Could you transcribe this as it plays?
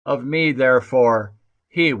Of me, therefore,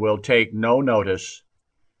 he will take no notice.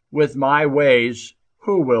 With my ways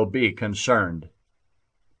who will be concerned?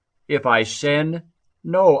 If I sin,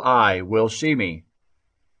 no eye will see me.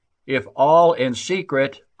 If all in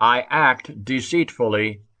secret I act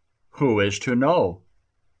deceitfully, who is to know?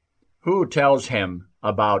 Who tells him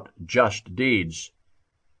about just deeds?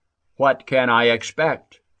 What can I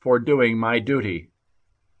expect for doing my duty?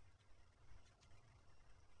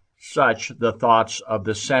 Such the thoughts of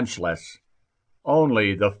the senseless.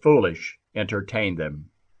 Only the foolish entertain them.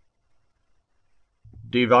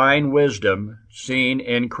 Divine wisdom seen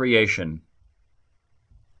in creation.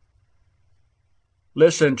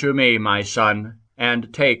 Listen to me, my son,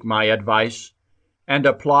 and take my advice, and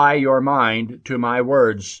apply your mind to my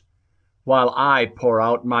words, while I pour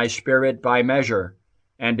out my spirit by measure,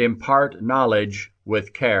 and impart knowledge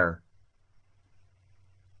with care.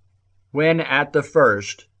 When at the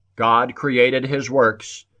first God created his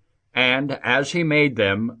works, and as he made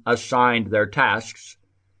them assigned their tasks,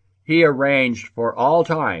 he arranged for all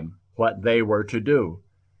time what they were to do,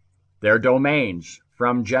 their domains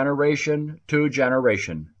from generation to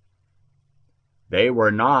generation. They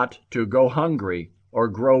were not to go hungry or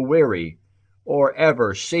grow weary or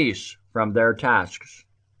ever cease from their tasks.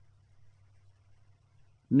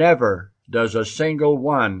 Never does a single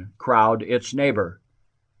one crowd its neighbor,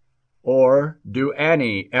 or do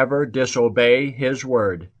any ever disobey his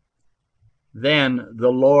word. Then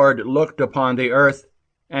the Lord looked upon the earth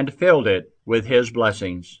and filled it with his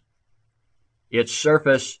blessings. Its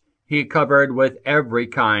surface he covered with every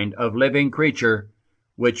kind of living creature,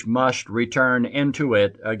 which must return into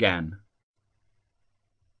it again.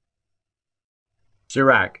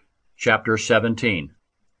 Sirach, chapter 17.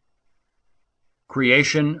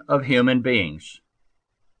 Creation of human beings.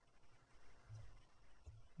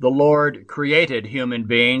 The Lord created human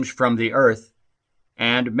beings from the earth,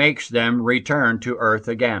 and makes them return to earth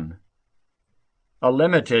again. A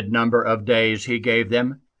limited number of days he gave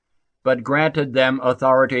them, but granted them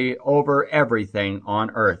authority over everything on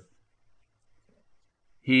earth.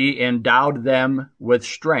 He endowed them with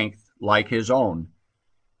strength like his own,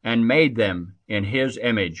 and made them in his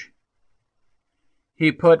image.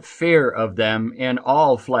 He put fear of them in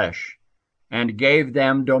all flesh, and gave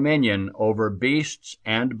them dominion over beasts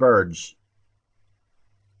and birds.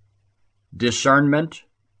 Discernment,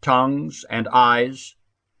 tongues and eyes,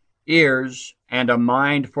 ears, and a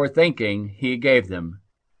mind for thinking he gave them.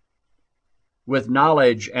 With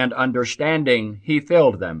knowledge and understanding he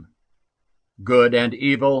filled them. Good and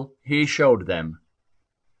evil he showed them.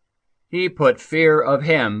 He put fear of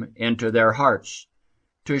him into their hearts,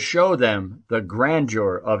 to show them the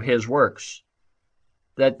grandeur of his works,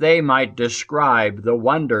 that they might describe the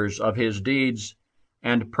wonders of his deeds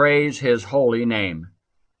and praise his holy name.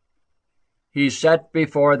 He set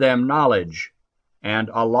before them knowledge, and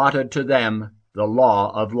allotted to them the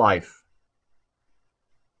law of life.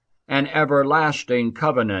 An everlasting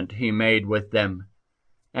covenant he made with them,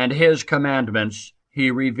 and his commandments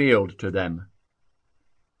he revealed to them.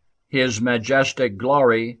 His majestic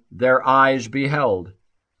glory their eyes beheld,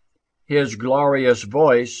 his glorious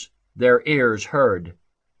voice their ears heard.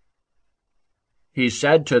 He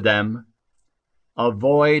said to them,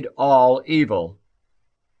 Avoid all evil.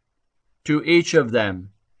 To each of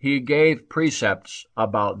them he gave precepts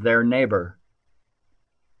about their neighbor.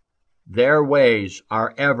 Their ways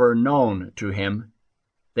are ever known to him.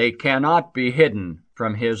 They cannot be hidden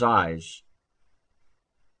from his eyes.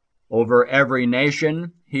 Over every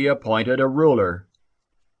nation he appointed a ruler,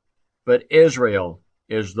 but Israel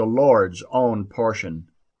is the Lord's own portion.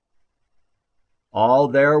 All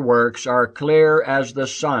their works are clear as the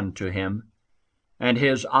sun to him, and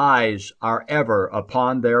his eyes are ever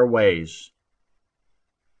upon their ways.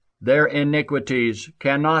 Their iniquities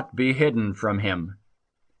cannot be hidden from him.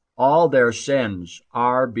 All their sins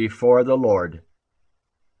are before the Lord.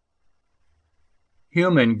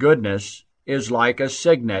 Human goodness is like a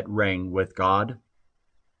signet ring with God,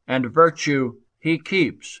 and virtue he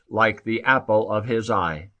keeps like the apple of his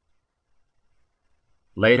eye.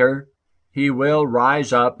 Later he will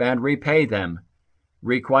rise up and repay them,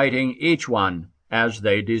 requiting each one as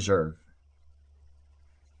they deserve.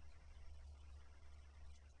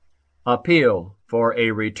 Appeal for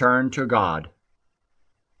a return to God.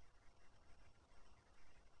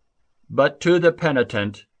 But to the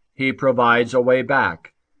penitent he provides a way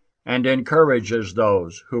back, and encourages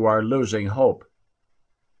those who are losing hope.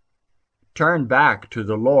 Turn back to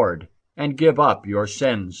the Lord, and give up your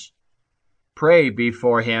sins. Pray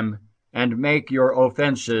before him, and make your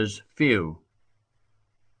offenses few.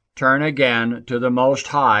 Turn again to the Most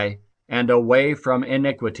High, and away from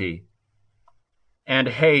iniquity. and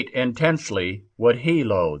hate intensely what he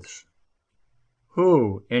loathes?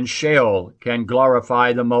 Who in Sheol can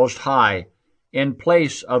glorify the Most High in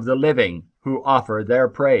place of the living who offer their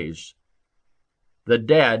praise? The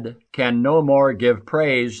dead can no more give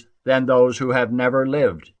praise than those who have never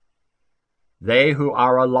lived. They who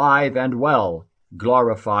are alive and well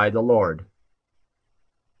glorify the Lord.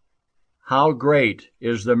 How great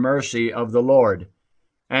is the mercy of the Lord,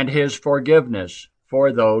 and his forgiveness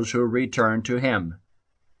for those who return to him.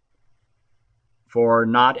 For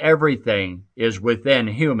not everything is within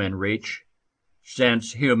human reach,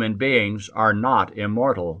 since human beings are not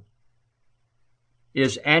immortal.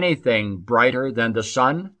 Is anything brighter than the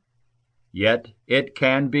sun? Yet it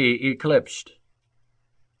can be eclipsed.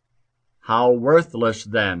 How worthless,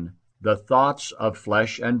 then, the thoughts of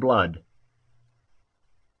flesh and blood!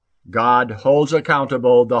 God holds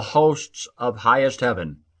accountable the hosts of highest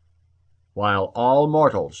heaven, while all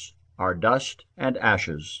mortals are dust and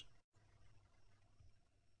ashes.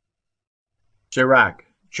 Sirach,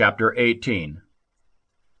 chapter 18.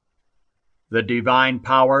 The divine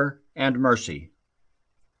power and mercy.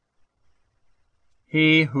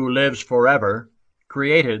 He who lives forever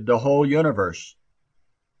created the whole universe.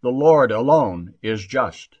 The Lord alone is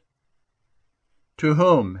just. To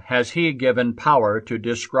whom has he given power to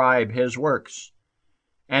describe his works?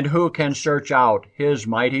 And who can search out his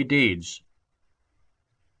mighty deeds?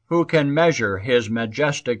 Who can measure his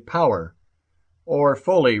majestic power, or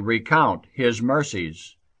fully recount his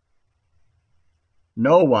mercies?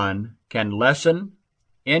 No one can lessen,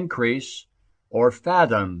 increase, or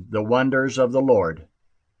fathom the wonders of the Lord.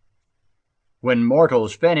 When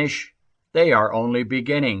mortals finish, they are only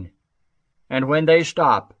beginning, and when they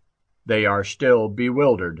stop, they are still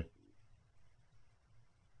bewildered.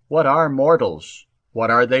 What are mortals? What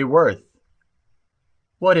are they worth?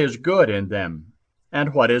 What is good in them,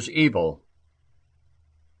 and what is evil?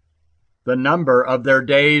 The number of their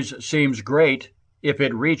days seems great if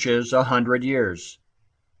it reaches 100 years.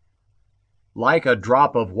 Like a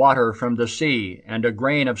drop of water from the sea and a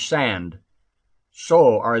grain of sand,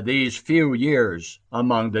 so are these few years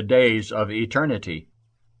among the days of eternity.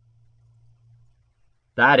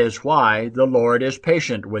 That is why the Lord is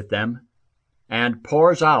patient with them, and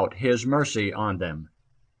pours out his mercy on them.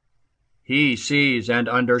 He sees and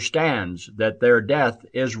understands that their death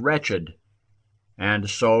is wretched, and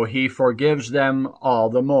so he forgives them all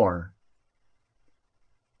the more.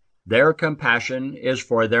 Their compassion is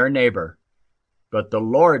for their neighbor, but the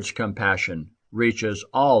Lord's compassion reaches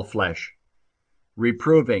all flesh,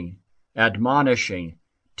 reproving, admonishing,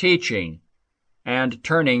 teaching, and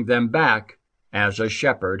turning them back as a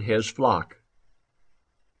shepherd his flock.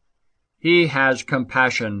 He has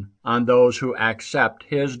compassion on those who accept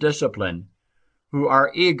his discipline, who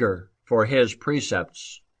are eager for his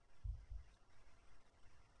precepts.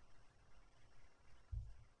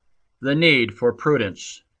 The need for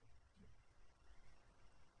prudence.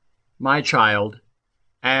 My child,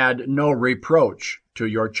 add no reproach to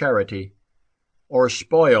your charity, or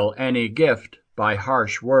spoil any gift by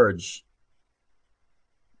harsh words.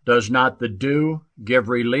 Does not the dew give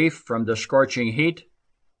relief from the scorching heat?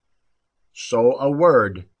 So a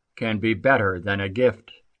word can be better than a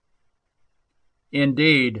gift.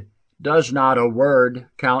 Indeed, does not a word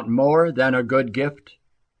count more than a good gift?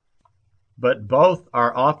 But both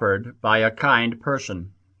are offered by a kind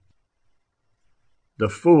person. The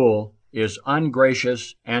fool is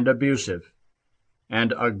ungracious and abusive,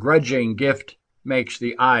 and a grudging gift makes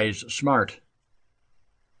the eyes smart.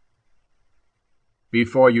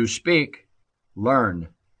 Before you speak, learn.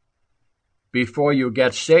 Before you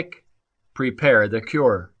get sick, prepare the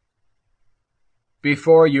cure.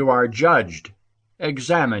 Before you are judged,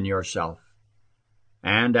 examine yourself,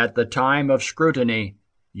 and at the time of scrutiny,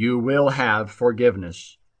 you will have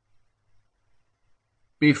forgiveness.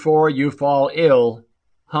 Before you fall ill,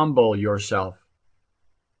 humble yourself,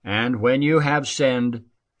 and when you have sinned,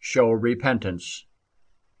 show repentance.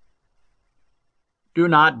 Do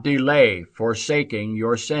not delay forsaking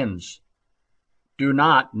your sins. Do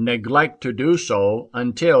not neglect to do so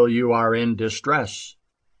until you are in distress.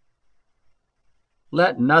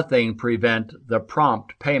 Let nothing prevent the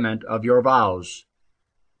prompt payment of your vows.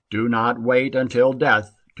 Do not wait until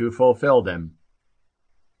death to fulfill them.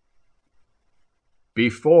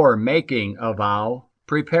 Before making a vow,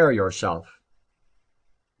 prepare yourself.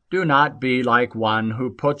 Do not be like one who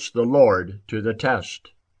puts the Lord to the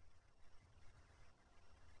test.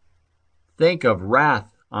 Think of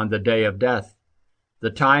wrath on the day of death, the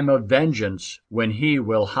time of vengeance when he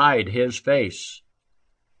will hide his face.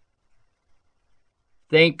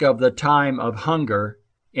 Think of the time of hunger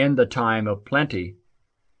in the time of plenty.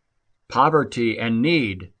 poverty and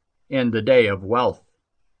need in the day of wealth.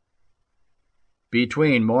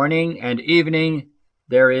 Between morning and evening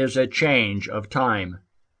there is a change of time.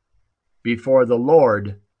 Before the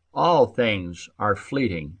Lord all things are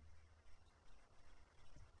fleeting.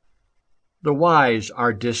 The wise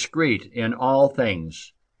are discreet in all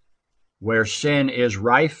things. Where sin is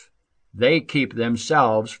rife, they keep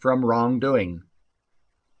themselves from wrongdoing.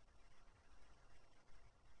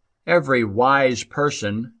 Every wise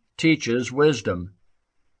person teaches wisdom,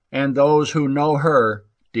 and those who know her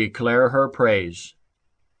declare her praise.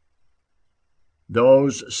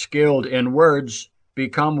 Those skilled in words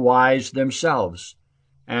become wise themselves,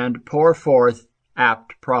 and pour forth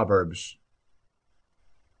apt proverbs.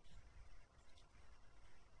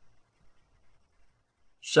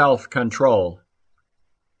 Self-control.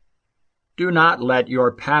 Do not let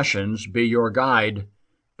your passions be your guide,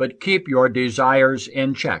 but keep your desires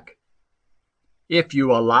in check. If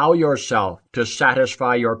you allow yourself to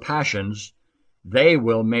satisfy your passions, they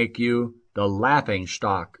will make you the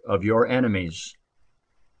laughingstock of your enemies.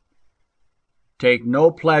 Take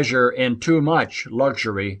no pleasure in too much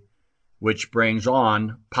luxury, which brings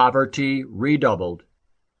on poverty redoubled.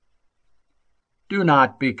 Do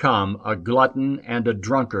not become a glutton and a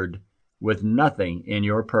drunkard with nothing in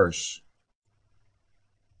your purse.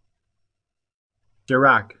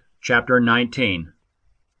 Sirach, chapter 19.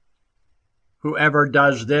 Whoever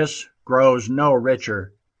does this grows no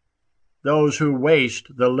richer. Those who waste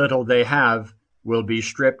the little they have will be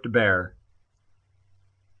stripped bare.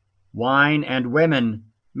 Wine and women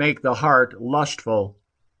make the heart lustful,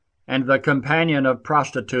 and the companion of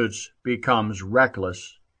prostitutes becomes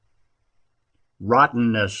reckless.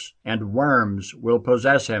 Rottenness and worms will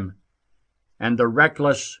possess him, and the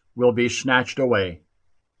reckless will be snatched away.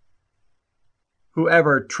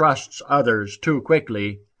 Whoever trusts others too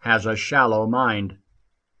quickly has a shallow mind,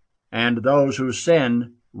 and those who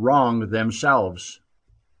sin wrong themselves.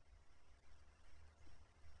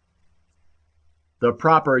 The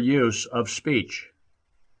proper use of speech.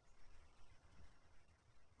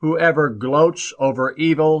 Whoever gloats over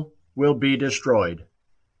evil will be destroyed,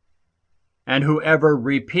 and whoever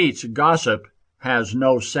repeats gossip has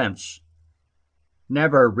no sense.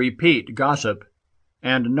 Never repeat gossip,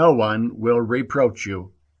 and no one will reproach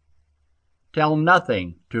you. Tell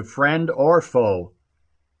nothing to friend or foe,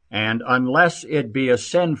 and unless it be a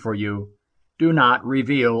sin for you, do not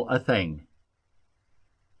reveal a thing.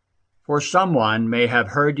 For someone may have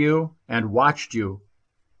heard you and watched you,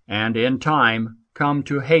 and in time come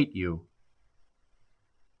to hate you.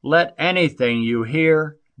 Let anything you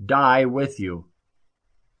hear die with you.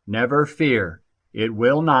 Never fear, it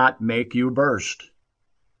will not make you burst.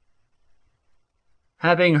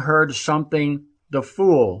 Having heard something, the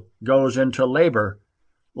fool goes into labor,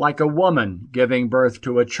 like a woman giving birth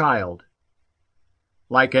to a child.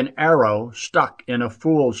 Like an arrow stuck in a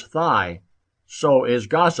fool's thigh, so is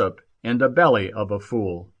gossip in the belly of a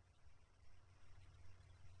fool.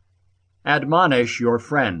 Admonish your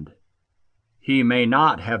friend. He may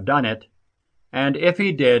not have done it, and if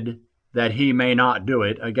he did, that he may not do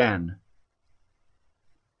it again.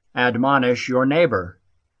 Admonish your neighbor.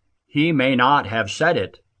 He may not have said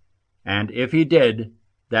it, and if he did,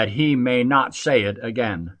 that he may not say it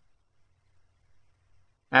again.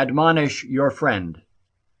 Admonish your friend.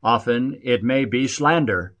 Often it may be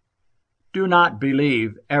slander. Do not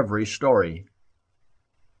believe every story.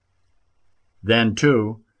 Then,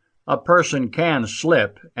 too, a person can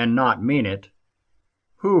slip and not mean it.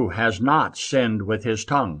 Who has not sinned with his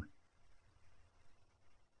tongue?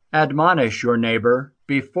 Admonish your neighbor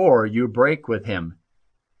before you break with him,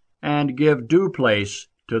 and give due place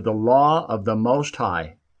to the law of the Most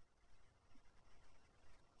High.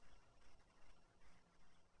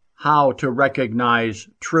 How to recognize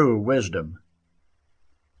true wisdom.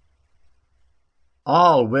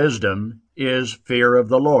 All wisdom is fear of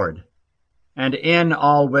the Lord, and in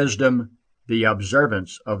all wisdom the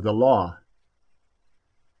observance of the law.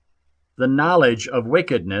 The knowledge of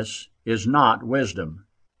wickedness is not wisdom,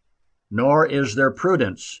 nor is there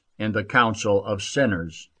prudence in the counsel of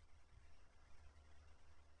sinners.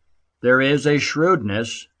 There is a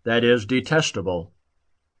shrewdness that is detestable,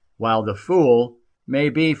 while the fool may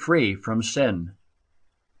be free from sin.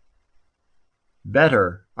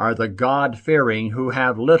 Better are the God-fearing who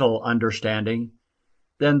have little understanding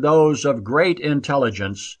than those of great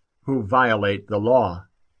intelligence who violate the law.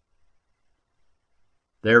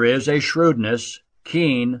 There is a shrewdness,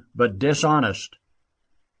 keen but dishonest,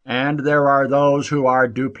 and there are those who are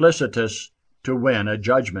duplicitous to win a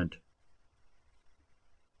judgment.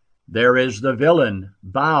 There is the villain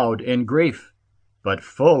bowed in grief, but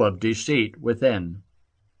full of deceit within.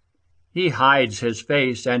 He hides his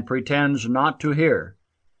face and pretends not to hear,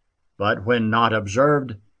 but when not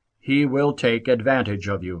observed, he will take advantage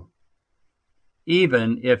of you.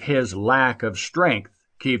 Even if his lack of strength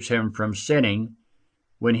keeps him from sinning,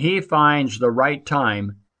 when he finds the right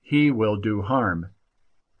time, he will do harm.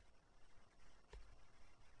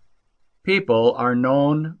 People are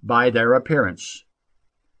known by their appearance.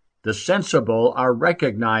 The sensible are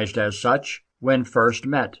recognized as such when first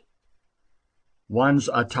met. One's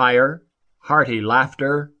attire, hearty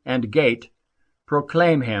laughter, and gait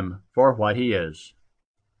proclaim him for what he is.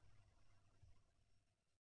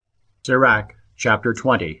 Sirach, chapter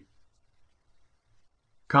 20.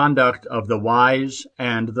 Conduct of the wise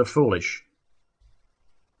and the foolish.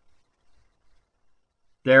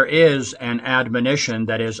 There is an admonition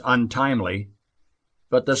that is untimely,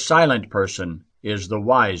 but the silent person is the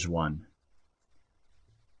wise one.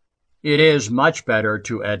 It is much better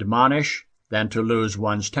to admonish than to lose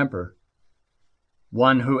one's temper.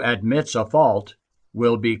 One who admits a fault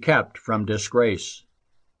will be kept from disgrace.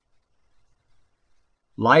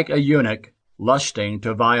 Like a eunuch lusting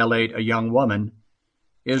to violate a young woman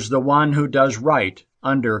is the one who does right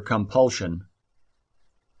under compulsion.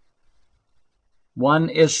 One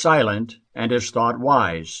is silent and is thought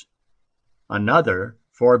wise. Another,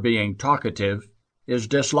 for being talkative, is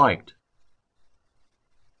disliked.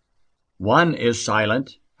 One is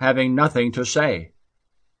silent, having nothing to say.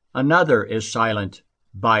 Another is silent,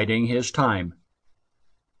 biding his time.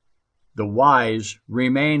 The wise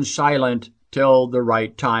remain silent till the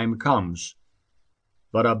right time comes,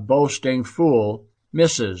 but a boasting fool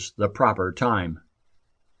misses the proper time.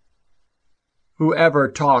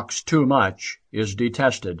 Whoever talks too much is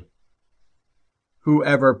detested.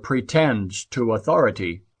 Whoever pretends to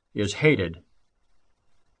authority is hated.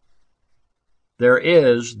 There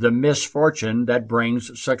is the misfortune that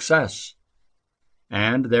brings success,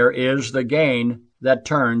 and there is the gain that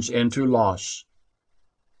turns into loss.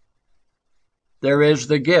 There is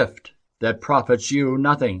the gift that profits you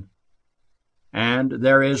nothing, and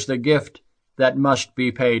there is the gift that must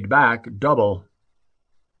be paid back double.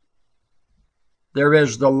 There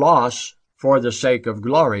is the loss for the sake of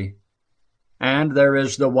glory, and there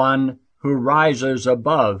is the one who rises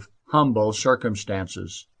above humble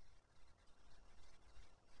circumstances.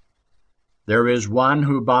 There is one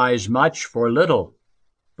who buys much for little,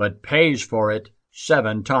 but pays for it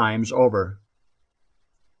 7 times over.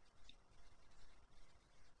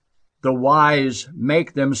 The wise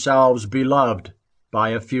make themselves beloved by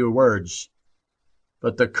a few words,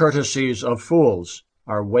 but the courtesies of fools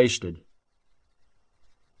are wasted.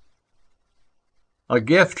 A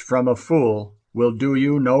gift from a fool will do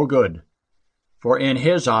you no good, for in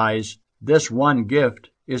his eyes this one gift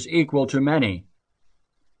is equal to many.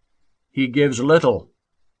 He gives little,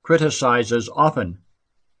 criticizes often,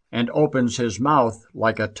 and opens his mouth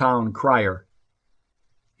like a town crier.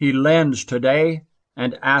 He lends today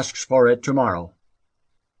and asks for it tomorrow.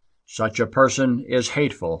 Such a person is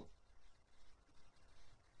hateful.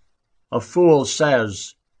 A fool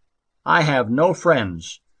says, "I have no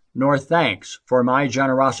friends, nor thanks for my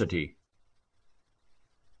generosity."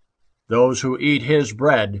 Those who eat his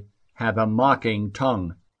bread have a mocking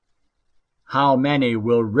tongue. How many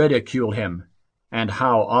will ridicule him, and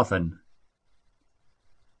how often?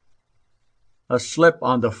 A slip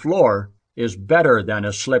on the floor is better than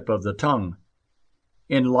a slip of the tongue.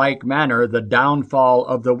 In like manner, the downfall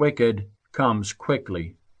of the wicked comes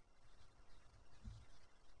quickly.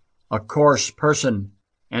 A coarse person,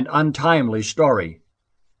 an untimely story.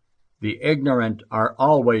 The ignorant are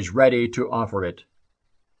always ready to offer it.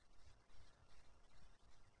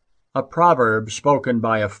 A proverb spoken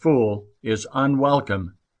by a fool is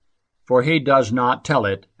unwelcome, for he does not tell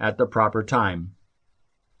it at the proper time.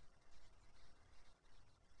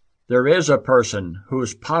 There is a person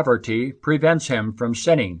whose poverty prevents him from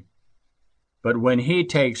sinning, but when he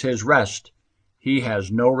takes his rest, he has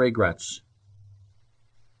no regrets.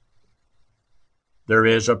 There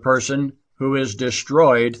is a person who is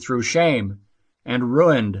destroyed through shame and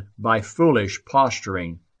ruined by foolish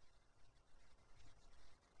posturing.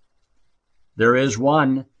 There is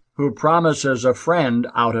one who promises a friend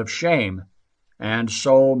out of shame, and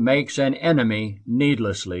so makes an enemy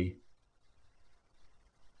needlessly.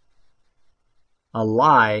 A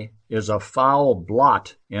lie is a foul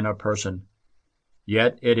blot in a person,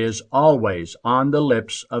 yet it is always on the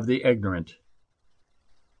lips of the ignorant.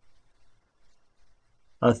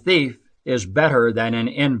 A thief is better than an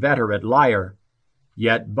inveterate liar,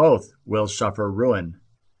 yet both will suffer ruin.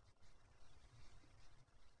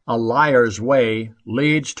 A liar's way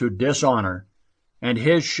leads to dishonor, and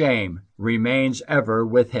his shame remains ever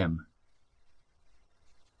with him.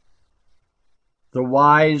 The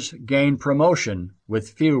wise gain promotion with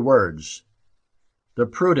few words. The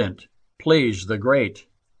prudent please the great.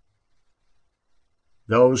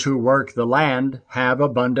 Those who work the land have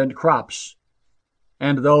abundant crops,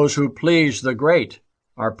 and those who please the great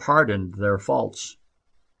are pardoned their faults.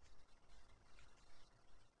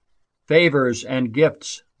 Favors and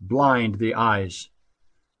gifts blind the eyes.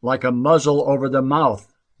 Like a muzzle over the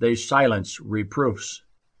mouth, they silence reproofs.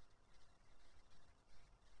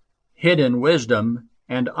 Hidden wisdom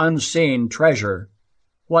and unseen treasure,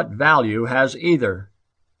 what value has either?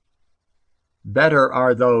 Better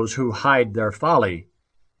are those who hide their folly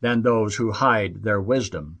than those who hide their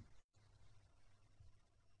wisdom.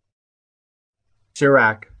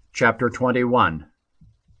 Sirach, chapter 21.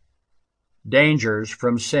 Dangers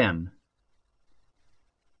from sin.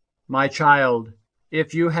 My child,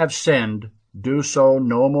 if you have sinned, do so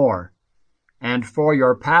no more, and for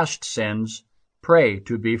your past sins pray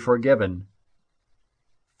to be forgiven.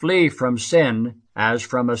 Flee from sin as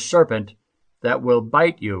from a serpent that will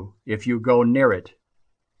bite you if you go near it.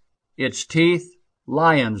 Its teeth,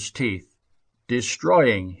 lion's teeth,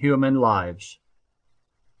 destroying human lives.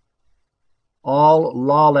 All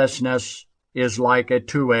lawlessness is like a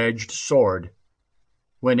two-edged sword.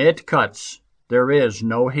 When it cuts, there is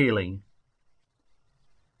no healing.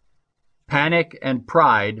 Panic and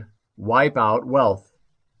pride wipe out wealth.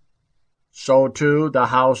 So too the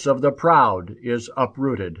house of the proud is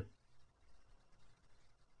uprooted.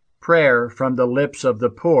 Prayer from the lips of the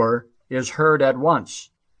poor is heard at once,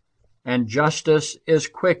 and justice is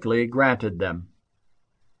quickly granted them.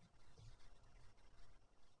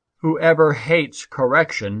 Whoever hates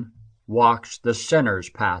correction walks the sinner's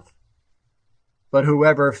path, but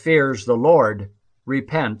whoever fears the Lord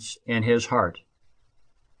repents in his heart.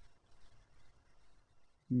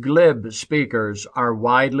 Glib speakers are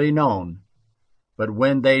widely known, but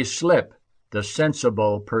when they slip, the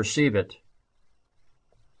sensible perceive it.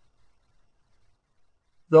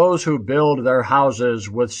 Those who build their houses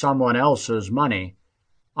with someone else's money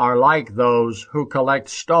are like those who collect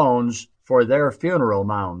stones for their funeral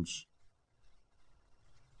mounds.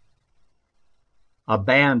 A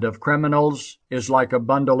band of criminals is like a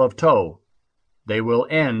bundle of tow. They will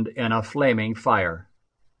end in a flaming fire.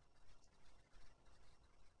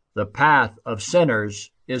 The path of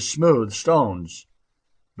sinners is smooth stones,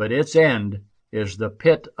 but its end is the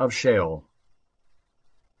pit of Sheol.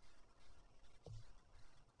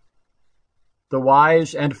 The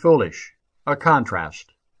wise and foolish, a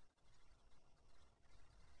contrast.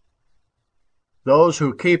 Those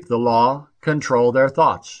who keep the law control their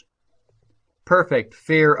thoughts. Perfect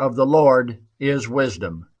fear of the Lord is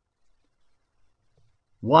wisdom.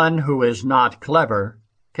 One who is not clever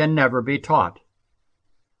can never be taught,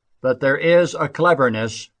 but there is a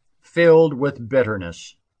cleverness filled with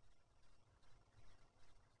bitterness.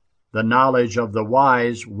 The knowledge of the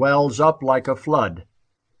wise wells up like a flood,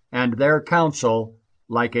 and their counsel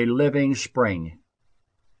like a living spring.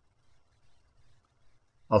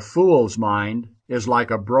 A fool's mind is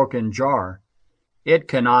like a broken jar. It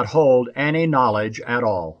cannot hold any knowledge at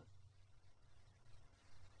all.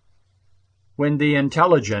 When the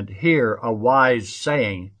intelligent hear a wise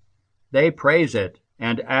saying, they praise it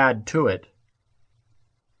and add to it.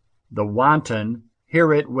 The wanton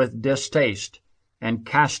hear it with distaste and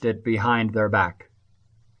cast it behind their back.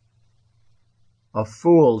 A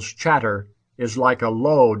fool's chatter is like a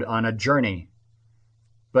load on a journey,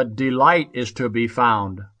 but delight is to be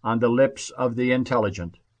found on the lips of the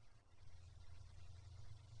intelligent.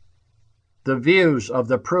 The views of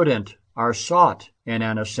the prudent are sought in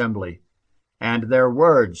an assembly, and their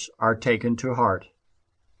words are taken to heart.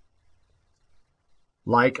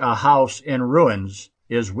 Like a house in ruins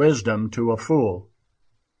is wisdom to a fool.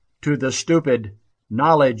 To the stupid,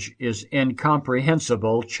 knowledge is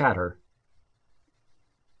incomprehensible chatter.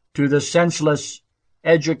 To the senseless,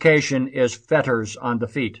 education is fetters on the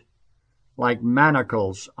feet, like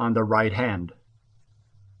manacles on the right hand.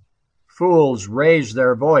 Fools raise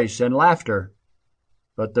their voice in laughter,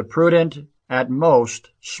 but the prudent at most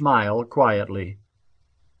smile quietly.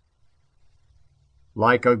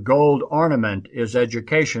 Like a gold ornament is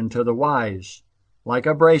education to the wise, like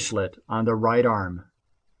a bracelet on the right arm.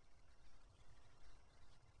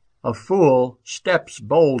 A fool steps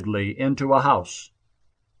boldly into a house,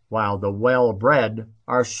 while the well-bred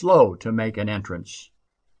are slow to make an entrance.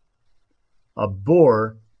 A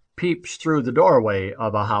boor peeps through the doorway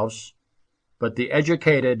of a house, but the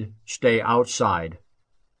educated stay outside.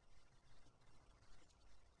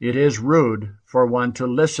 It is rude for one to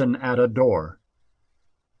listen at a door.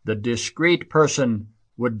 The discreet person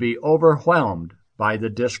would be overwhelmed by the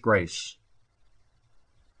disgrace.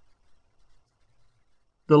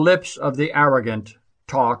 The lips of the arrogant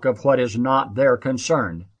talk of what is not their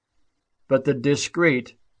concern, but the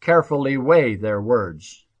discreet carefully weigh their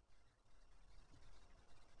words.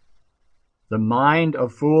 The mind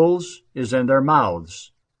of fools is in their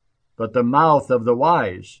mouths, but the mouth of the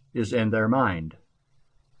wise is in their mind.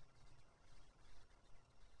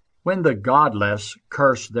 When the godless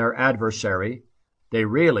curse their adversary, they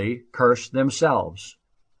really curse themselves.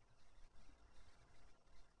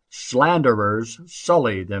 Slanderers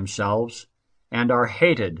sully themselves and are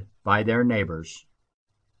hated by their neighbors.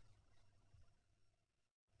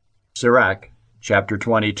 Sirach, chapter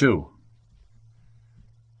 22.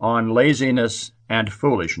 On laziness and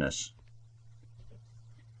foolishness.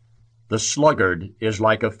 The sluggard is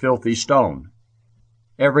like a filthy stone.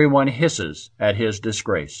 Everyone hisses at his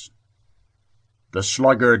disgrace. The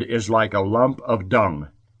sluggard is like a lump of dung.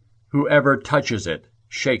 Whoever touches it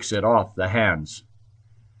shakes it off the hands.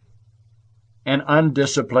 An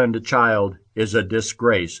undisciplined child is a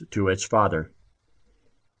disgrace to its father.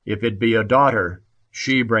 If it be a daughter,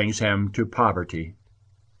 she brings him to poverty.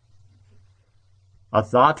 A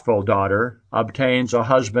thoughtful daughter obtains a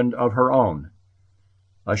husband of her own.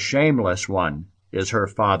 A shameless one is her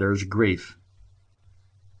father's grief.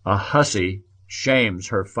 A hussy shames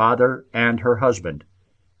her father and her husband.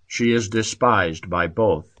 She is despised by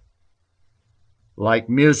both. Like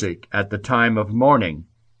music at the time of mourning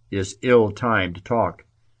is ill-timed talk,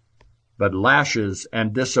 but lashes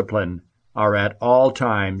and discipline are at all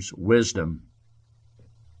times wisdom.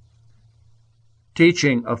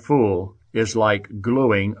 Teaching a fool is like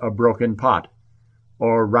gluing a broken pot,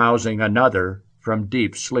 or rousing another from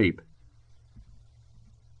deep sleep.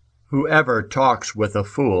 Whoever talks with a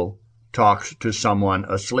fool talks to someone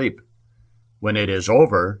asleep. When it is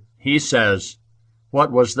over, he says,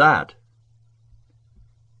 "What was that?"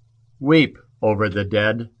 Weep over the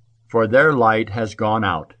dead, for their light has gone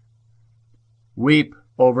out. Weep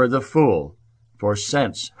over the fool, for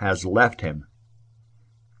sense has left him.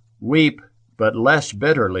 Weep, but less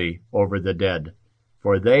bitterly, over the dead,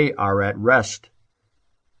 for they are at rest.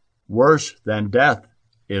 Worse than death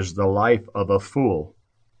is the life of a fool.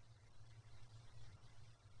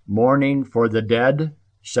 Mourning for the dead,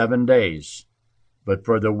 7 days, but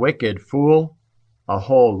for the wicked fool, a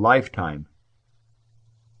whole lifetime.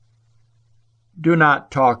 Do not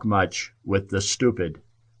talk much with the stupid,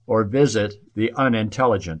 or visit the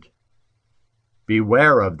unintelligent.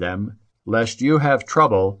 Beware of them, lest you have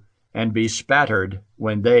trouble and be spattered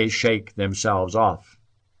when they shake themselves off.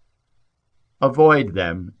 Avoid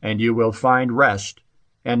them, and you will find rest,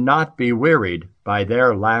 and not be wearied by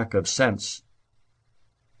their lack of sense.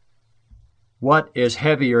 What is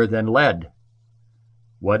heavier than lead?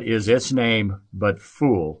 What is its name but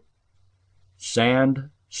fool? Sand,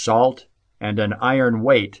 salt, and an iron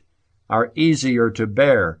weight are easier to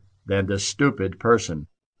bear than the stupid person.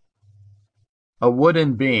 A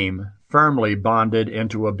wooden beam firmly bonded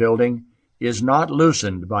into a building is not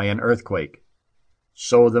loosened by an earthquake.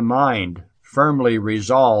 So the mind, firmly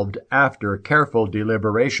resolved after careful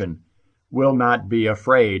deliberation, will not be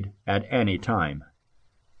afraid at any time.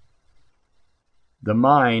 The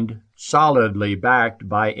mind, solidly backed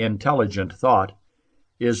by intelligent thought,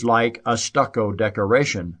 is like a stucco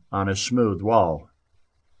decoration on a smooth wall.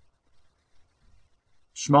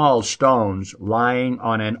 Small stones lying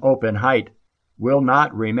on an open height will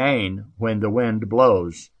not remain when the wind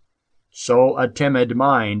blows, so a timid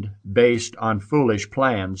mind based on foolish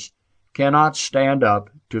plans cannot stand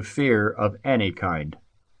up to fear of any kind.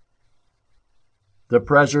 The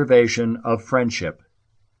preservation of friendship.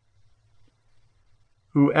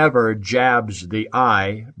 Whoever jabs the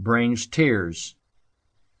eye brings tears.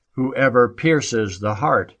 Whoever pierces the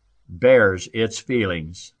heart bears its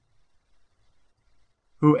feelings.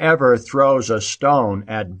 Whoever throws a stone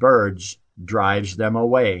at birds drives them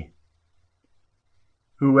away.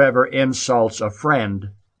 Whoever insults a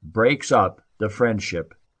friend breaks up the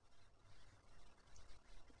friendship.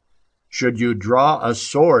 Should you draw a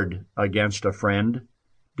sword against a friend,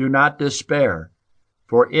 do not despair,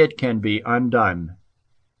 for it can be undone.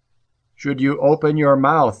 Should you open your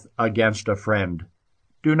mouth against a friend,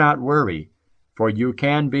 do not worry, for you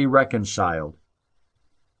can be reconciled.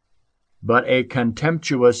 But a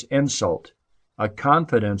contemptuous insult, a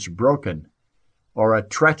confidence broken, or a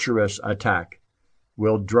treacherous attack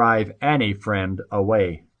will drive any friend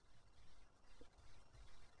away.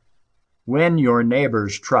 Win your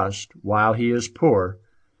neighbor's trust while he is poor,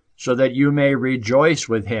 so that you may rejoice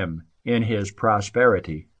with him in his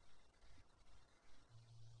prosperity.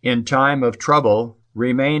 In time of trouble,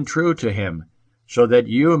 remain true to him, so that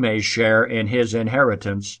you may share in his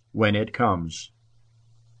inheritance when it comes.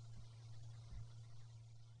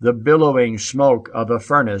 The billowing smoke of a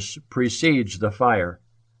furnace precedes the fire,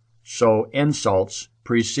 so insults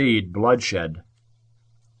precede bloodshed.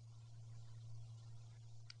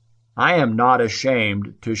 I am not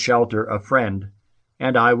ashamed to shelter a friend,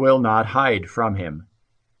 and I will not hide from him.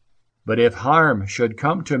 But if harm should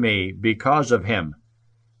come to me because of him,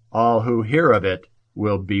 all who hear of it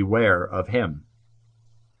will beware of him.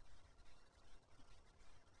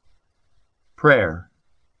 Prayer.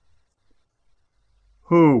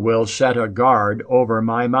 Who will set a guard over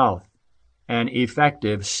my mouth, an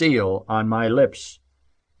effective seal on my lips,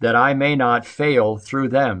 that I may not fail through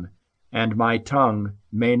them, and my tongue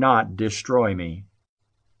may not destroy me?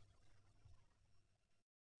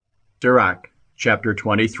 Sirach, chapter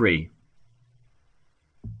 23.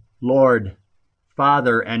 Lord,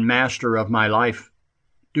 Father and Master of my life,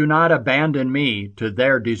 do not abandon me to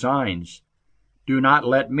their designs. Do not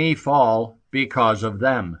let me fall because of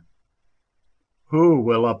them. Who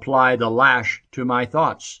will apply the lash to my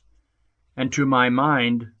thoughts, and to my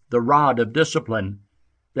mind the rod of discipline,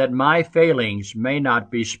 that my failings may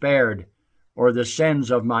not be spared, or the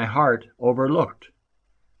sins of my heart overlooked?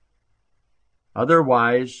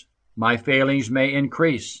 Otherwise, my failings may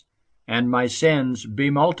increase, and my sins be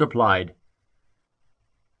multiplied.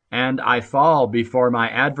 And I fall before my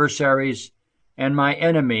adversaries, and my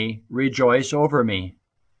enemy rejoice over me.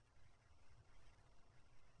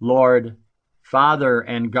 Lord, Father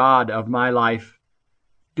and God of my life,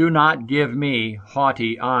 do not give me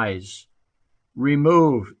haughty eyes.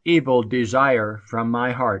 Remove evil desire from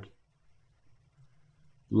my heart.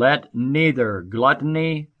 Let neither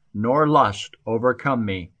gluttony nor lust overcome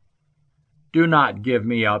me. Do not give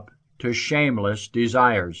me up to shameless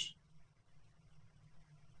desires.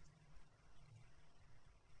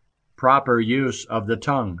 Proper use of the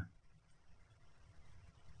tongue.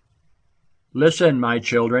 Listen, my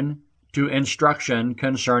children, to instruction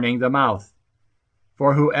concerning the mouth,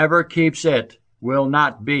 for whoever keeps it will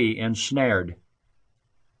not be ensnared.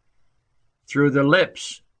 Through the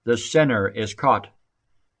lips the sinner is caught.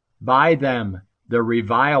 By them the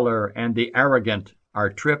reviler and the arrogant are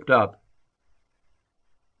tripped up.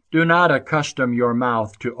 Do not accustom your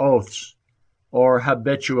mouth to oaths, or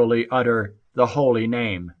habitually utter the holy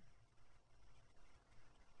name.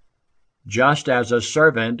 Just as a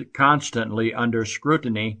servant constantly under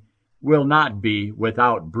scrutiny will not be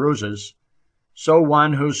without bruises, so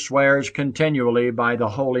one who swears continually by the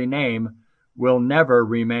holy name will never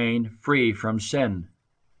remain free from sin.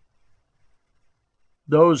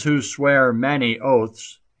 Those who swear many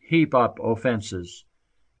oaths heap up offenses,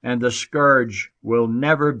 and the scourge will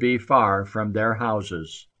never be far from their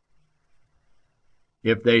houses.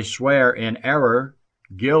 If they swear in error,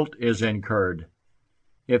 guilt is incurred.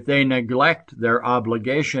 If they neglect their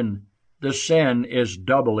obligation, the sin is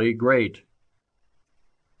doubly great.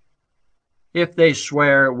 If they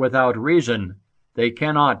swear without reason, they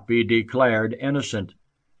cannot be declared innocent,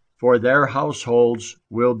 for their households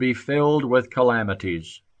will be filled with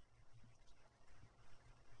calamities.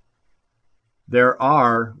 There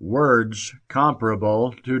are words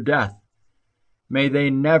comparable to death. May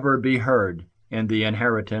they never be heard in the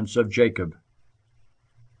inheritance of Jacob.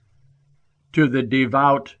 To the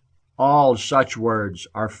devout, all such words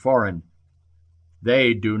are foreign.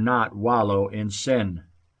 They do not wallow in sin.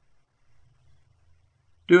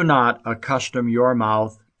 Do not accustom your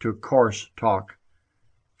mouth to coarse talk,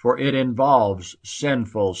 for it involves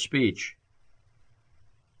sinful speech.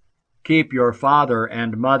 Keep your father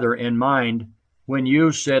and mother in mind when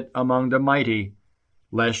you sit among the mighty,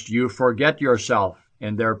 lest you forget yourself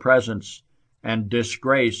in their presence and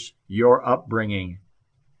disgrace your upbringing.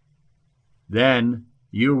 Then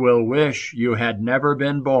you will wish you had never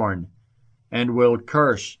been born, and will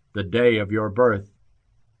curse the day of your birth.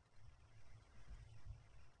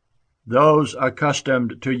 Those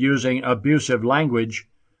accustomed to using abusive language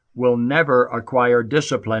will never acquire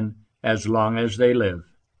discipline as long as they live.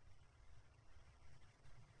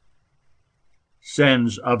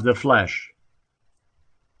 Sins of the flesh.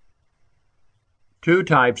 Two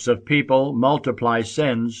types of people multiply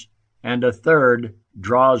sins, and a third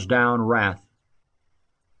draws down wrath.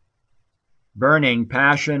 Burning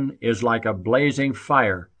passion is like a blazing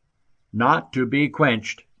fire, not to be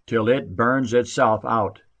quenched till it burns itself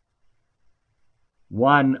out.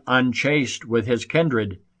 One unchaste with his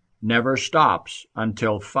kindred never stops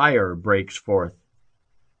until fire breaks forth.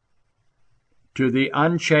 To the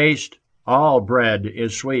unchaste all bread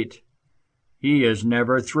is sweet. He is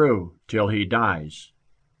never through till he dies.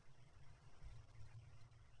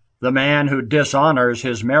 The man who dishonors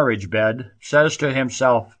his marriage bed says to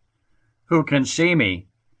himself, "Who can see me?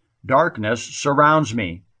 Darkness surrounds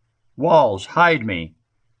me. Walls hide me.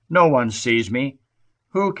 No one sees me.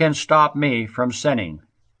 Who can stop me from sinning?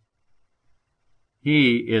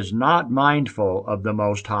 He is not mindful of the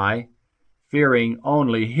Most High, fearing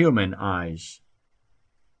only human eyes.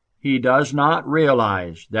 He does not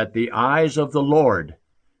realize that the eyes of the Lord,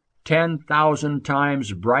 10,000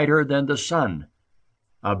 times brighter than the sun,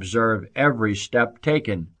 observe every step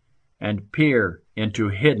taken and peer into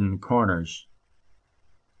hidden corners.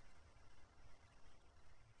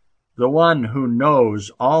 The one who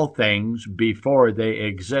knows all things before they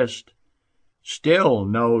exist still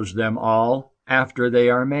knows them all after they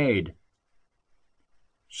are made.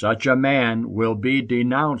 Such a man will be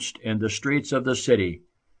denounced in the streets of the city,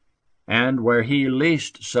 and where he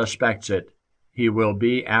least suspects it, he will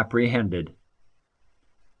be apprehended.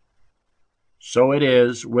 So it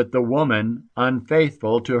is with the woman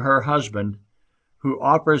unfaithful to her husband, who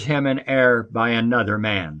offers him an heir by another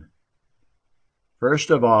man.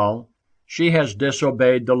 First of all, she has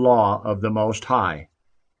disobeyed the law of the Most High.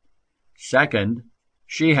 Second,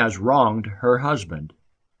 she has wronged her husband.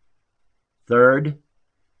 Third,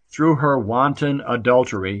 through her wanton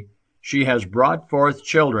adultery, she has brought forth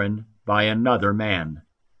children by another man.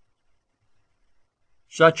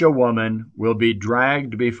 Such a woman will be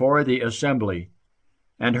dragged before the assembly,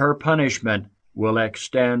 and her punishment will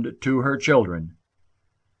extend to her children.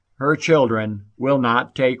 Her children will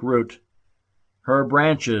not take root. Her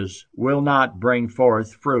branches will not bring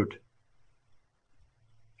forth fruit.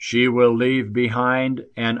 She will leave behind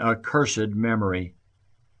an accursed memory.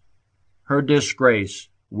 Her disgrace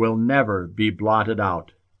will never be blotted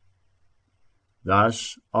out.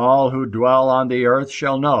 Thus all who dwell on the earth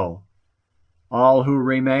shall know, all who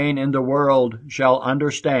remain in the world shall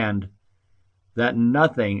understand, that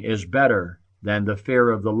nothing is better than the fear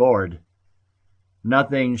of the Lord,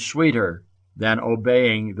 nothing sweeter than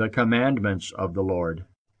obeying the commandments of the Lord.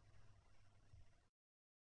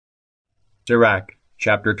 Sirach,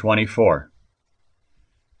 chapter 24.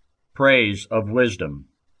 Praise of wisdom.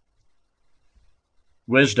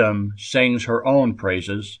 Wisdom sings her own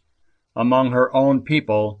praises. Among her own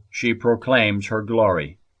people she proclaims her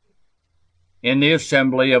glory. In the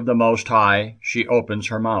assembly of the Most High she opens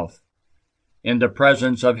her mouth. In the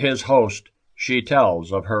presence of his host she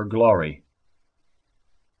tells of her glory.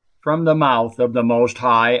 From the mouth of the Most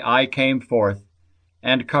High I came forth,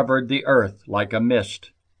 and covered the earth like a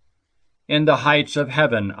mist. In the heights of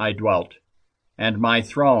heaven I dwelt, and my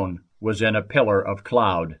throne was in a pillar of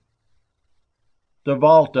cloud. The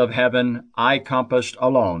vault of heaven I compassed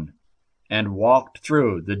alone, and walked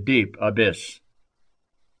through the deep abyss.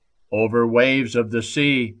 Over waves of the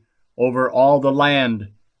sea, over all the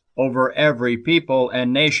land, over every people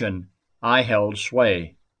and nation, I held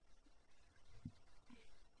sway.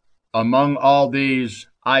 Among all these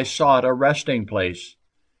I sought a resting place.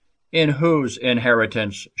 In whose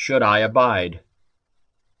inheritance should I abide?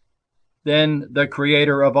 Then the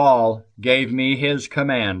Creator of all gave me his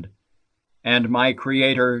command, and my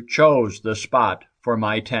Creator chose the spot for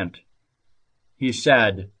my tent. He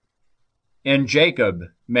said, "In Jacob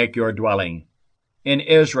make your dwelling, in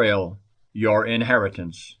Israel your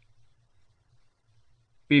inheritance."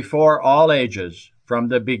 Before all ages, from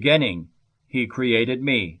the beginning, he created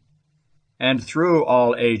me, and through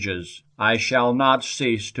all ages I shall not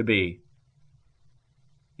cease to be.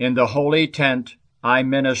 In the holy tent I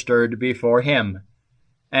ministered before him,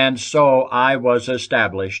 and so I was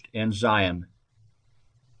established in Zion.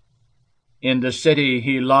 In the city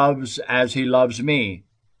he loves as he loves me,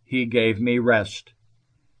 he gave me rest.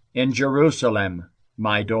 In Jerusalem,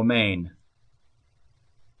 my domain.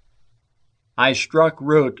 I struck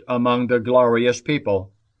root among the glorious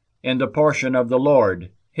people, in the portion of the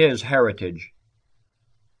Lord, his heritage.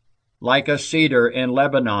 Like a cedar in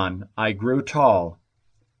Lebanon, I grew tall.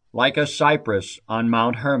 Like a cypress on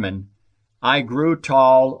Mount Hermon, I grew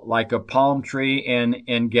tall like a palm tree in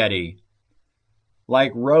En-gedi,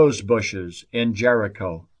 like rose bushes in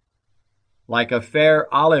Jericho, like a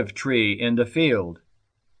fair olive tree in the field,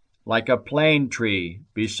 like a plane tree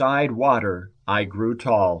beside water I grew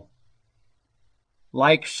tall.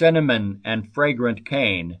 Like cinnamon and fragrant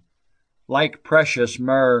cane, like precious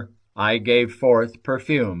myrrh I gave forth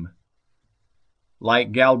perfume,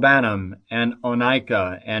 like galbanum and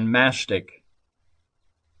onycha and mastic,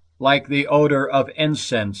 like the odor of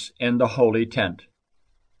incense in the holy tent.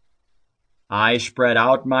 I spread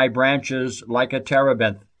out my branches like a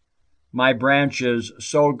terebinth, my branches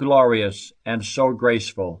so glorious and so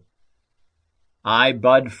graceful. I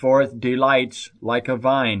bud forth delights like a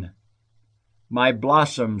vine. My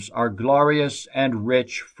blossoms are glorious and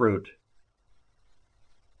rich fruit.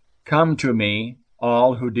 Come to me,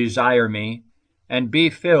 all who desire me, and be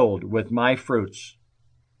filled with my fruits.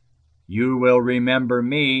 You will remember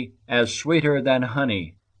me as sweeter than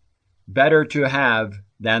honey, better to have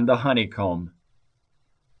than the honeycomb.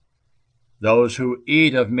 Those who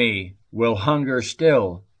eat of me will hunger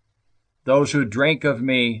still. Those who drink of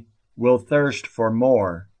me will thirst for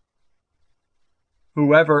more.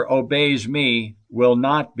 Whoever obeys me will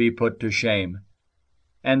not be put to shame,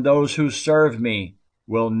 and those who serve me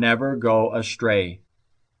will never go astray.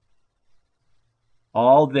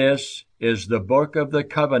 All this is the book of the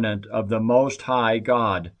covenant of the Most High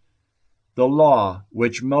God, the law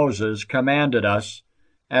which Moses commanded us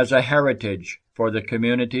as a heritage for the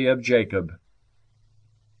community of Jacob.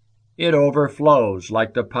 It overflows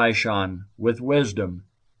like the Pishon with wisdom,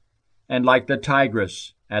 and like the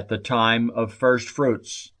Tigris at the time of first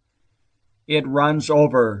fruits. It runs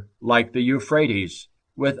over like the Euphrates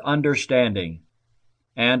with understanding,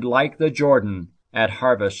 and like the Jordan at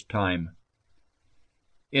harvest time.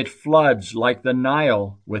 It floods like the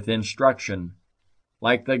Nile with instruction,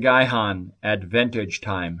 like the Gihon at vintage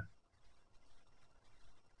time.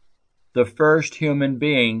 The first human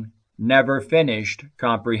being never finished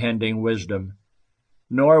comprehending wisdom,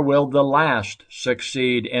 nor will the last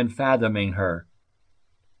succeed in fathoming her.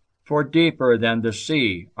 For deeper than the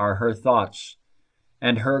sea are her thoughts,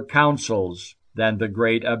 and her counsels than the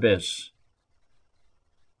great abyss.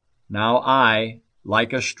 Now I,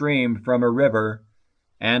 like a stream from a river,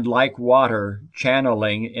 and like water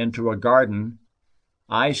channeling into a garden,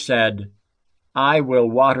 I said, I will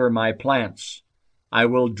water my plants, I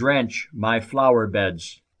will drench my flower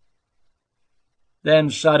beds.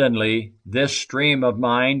 Then suddenly this stream of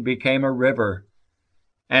mine became a river,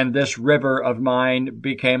 and this river of mine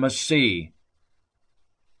became a sea.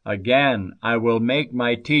 Again I will make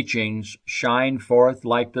my teachings shine forth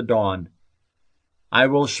like the dawn. I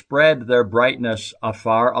will spread their brightness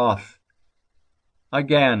afar off.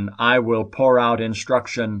 Again I will pour out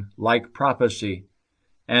instruction like prophecy,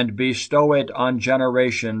 and bestow it on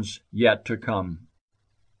generations yet to come.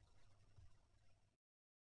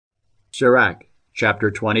 Sirach, chapter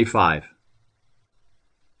 25.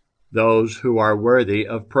 Those who are worthy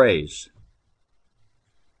of praise.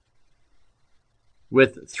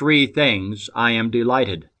 With 3 things I am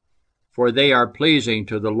delighted, for they are pleasing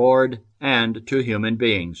to the Lord and to human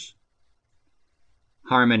beings: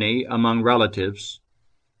 harmony among relatives,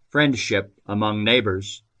 friendship among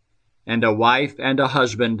neighbors, and a wife and a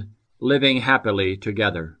husband living happily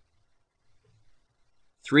together.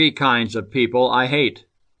 3 kinds of people I hate,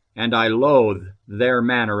 and I loathe their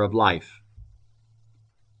manner of life: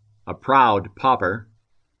 a proud pauper,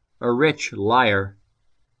 a rich liar,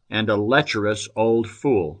 and a lecherous old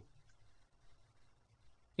fool.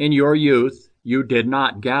 In your youth you did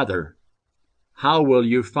not gather. How will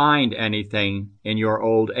you find anything in your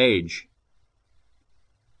old age?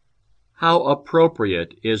 How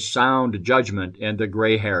appropriate is sound judgment in the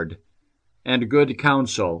gray-haired, and good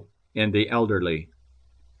counsel in the elderly.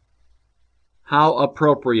 How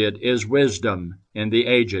appropriate is wisdom in the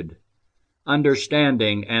aged,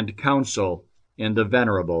 understanding and counsel in the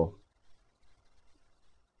venerable.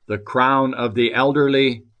 The crown of the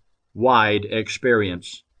elderly, wide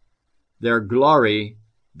experience; their glory,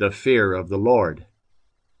 the fear of the Lord.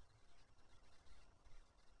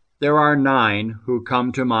 There are 9 who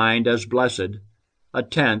come to mind as blessed, a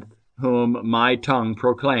 10th whom my tongue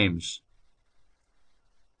proclaims: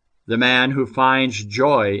 the man who finds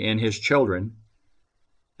joy in his children,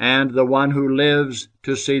 and the one who lives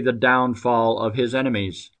to see the downfall of his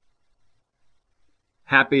enemies.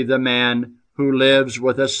 Happy the man who lives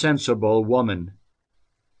with a sensible woman,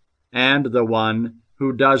 and the one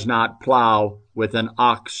who does not plow with an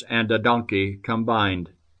ox and a donkey combined.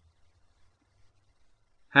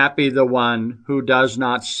 Happy the one who does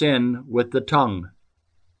not sin with the tongue,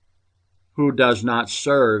 who does not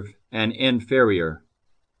serve an inferior.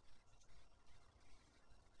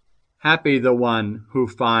 Happy the one who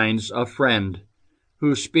finds a friend,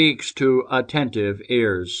 who speaks to attentive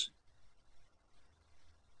ears.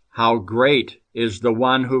 How great is the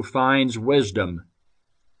one who finds wisdom!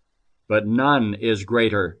 But none is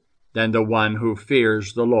greater than the one who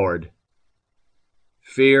fears the Lord.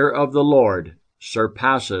 Fear of the Lord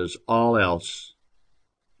surpasses all else.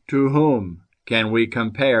 To whom can we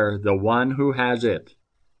compare the one who has it?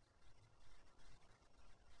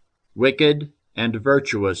 Wicked and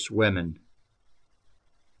virtuous women.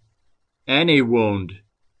 Any wound,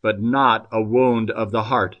 but not a wound of the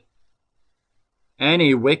heart.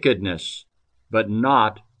 Any wickedness, but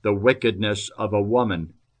not the wickedness of a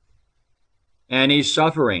woman. Any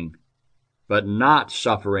suffering, but not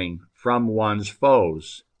suffering from one's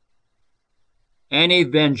foes. Any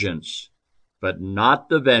vengeance, but not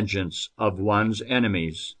the vengeance of one's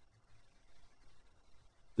enemies.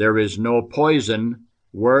 There is no poison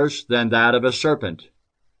worse than that of a serpent,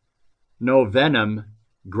 no venom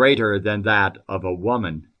greater than that of a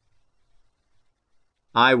woman.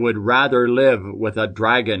 I would rather live with a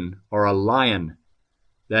dragon or a lion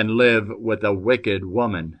than live with a wicked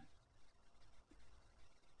woman.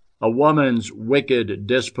 A woman's wicked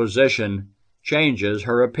disposition changes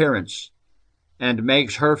her appearance and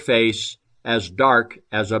makes her face as dark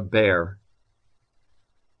as a bear.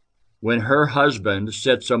 When her husband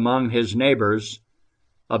sits among his neighbors,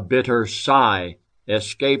 a bitter sigh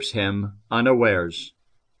escapes him unawares.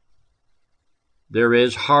 There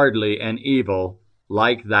is hardly an evil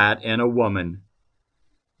like that in a woman.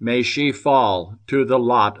 May she fall to the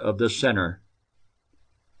lot of the sinner.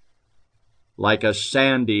 Like a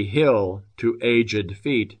sandy hill to aged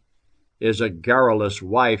feet is a garrulous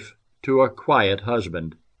wife to a quiet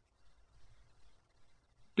husband.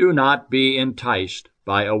 Do not be enticed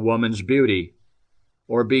by a woman's beauty,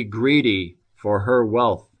 or be greedy for her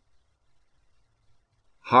wealth.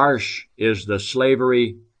 Harsh is the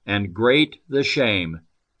slavery and great the shame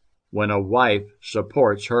when a wife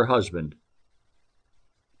supports her husband.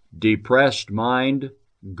 Depressed mind,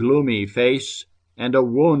 gloomy face, and a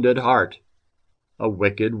wounded heart, a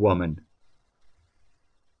wicked woman.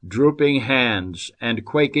 Drooping hands and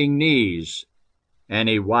quaking knees,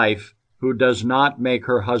 any wife who does not make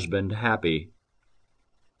her husband happy.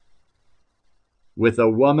 With a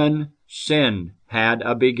woman, sin had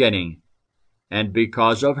a beginning, and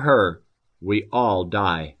because of her, we all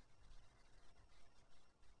die.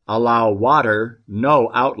 Allow water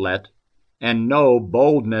no outlet, and no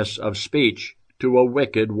boldness of speech to a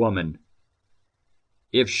wicked woman.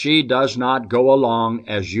 If she does not go along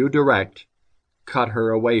as you direct, cut her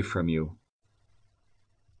away from you.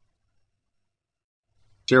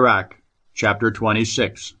 Sirach, chapter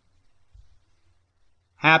 26.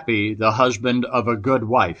 Happy the husband of a good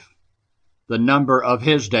wife. The number of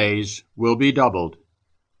his days will be doubled.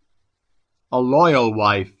 A loyal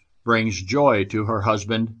wife brings joy to her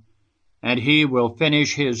husband, and he will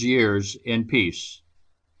finish his years in peace.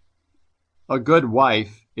 A good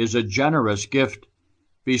wife is a generous gift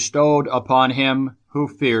bestowed upon him who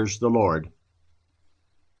fears the Lord.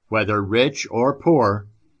 Whether rich or poor,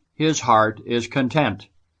 his heart is content,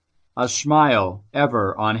 a smile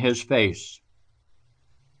ever on his face.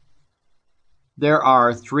 There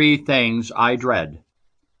are 3 things I dread,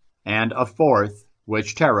 and a 4th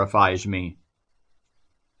which terrifies me: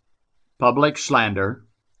 public slander,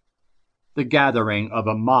 the gathering of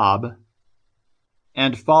a mob,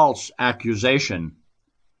 and false accusation,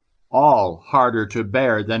 all harder to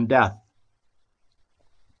bear than death.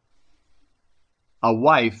 A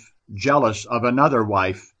wife jealous of another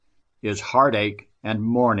wife is heartache and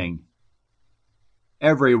mourning.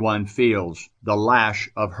 Everyone feels the lash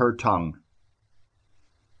of her tongue.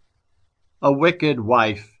 A wicked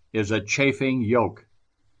wife is a chafing yoke.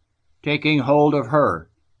 Taking hold of her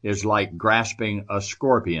is like grasping a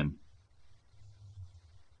scorpion.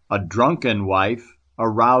 A drunken wife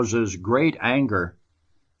arouses great anger,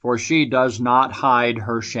 for she does not hide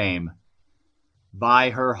her shame. By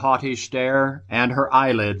her haughty stare and her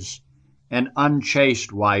eyelids, an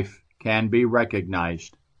unchaste wife can be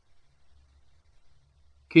recognized.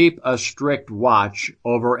 Keep a strict watch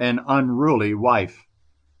over an unruly wife,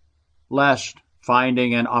 lest,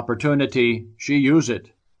 finding an opportunity, she use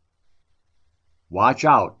it. Watch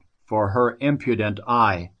out for her impudent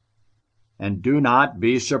eye, and do not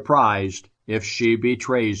be surprised if she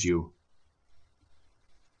betrays you.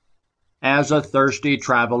 As a thirsty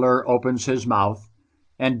traveler opens his mouth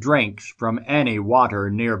and drinks from any water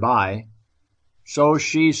nearby, so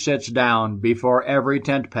she sits down before every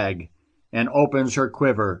tent peg and opens her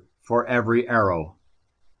quiver for every arrow.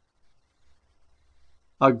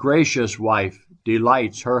 A gracious wife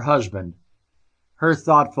delights her husband. Her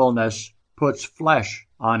thoughtfulness puts flesh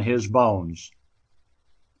on his bones.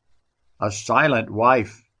 A silent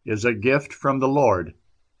wife is a gift from the Lord.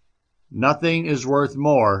 Nothing is worth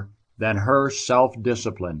more than her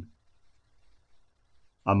self-discipline.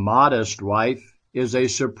 A modest wife is a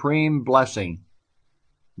supreme blessing.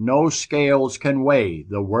 No scales can weigh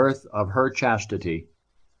the worth of her chastity.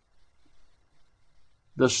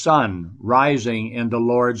 The sun rising in the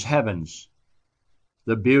Lord's heavens,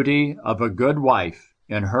 the beauty of a good wife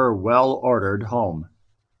in her well-ordered home.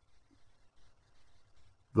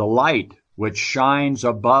 The light which shines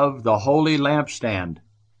above the holy lampstand,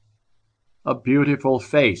 a beautiful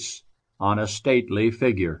face on a stately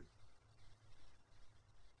figure.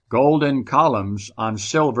 Golden columns on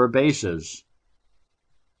silver bases,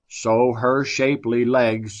 so her shapely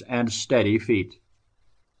legs and steady feet.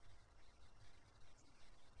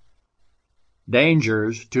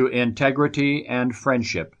 Dangers to integrity and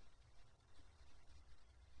friendship.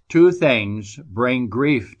 Two things bring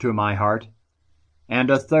grief to my heart, and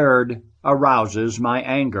a third arouses my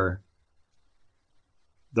anger: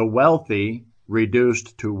 the wealthy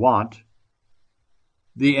reduced to want,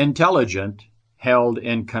 the intelligent held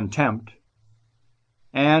in contempt,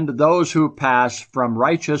 and those who pass from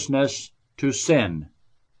righteousness to sin.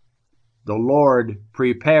 The Lord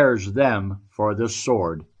prepares them for the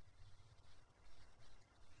sword.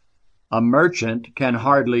 A merchant can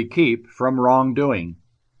hardly keep from wrongdoing,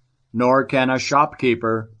 nor can a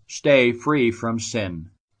shopkeeper stay free from sin.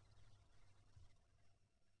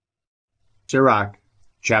 Sirach,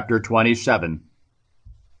 chapter 27.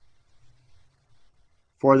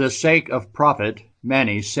 For the sake of profit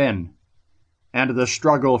many sin, and the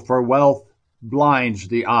struggle for wealth blinds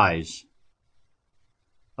the eyes.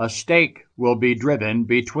 A stake will be driven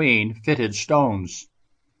between fitted stones.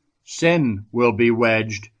 Sin will be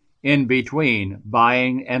wedged in between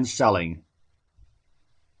buying and selling.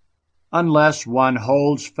 Unless one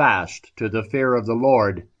holds fast to the fear of the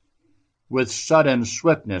Lord, with sudden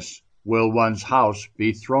swiftness will one's house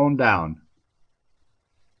be thrown down.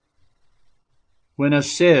 When a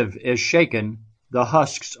sieve is shaken, the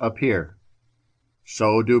husks appear.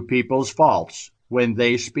 So do people's faults when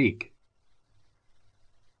they speak.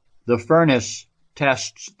 The furnace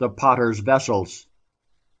tests the potter's vessels.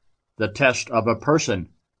 The test of a person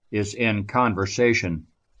is in conversation.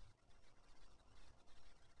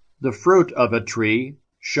 The fruit of a tree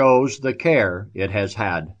shows the care it has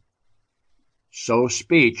had. So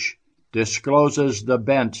speech discloses the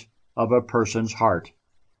bent of a person's heart.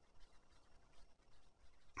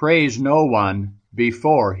 Praise no one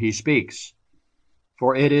before he speaks,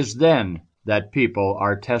 for it is then that people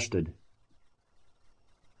are tested.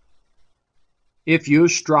 If you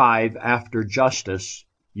strive after justice,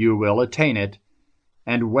 you will attain it,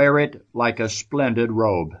 and wear it like a splendid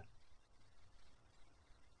robe.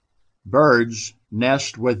 Birds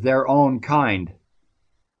nest with their own kind,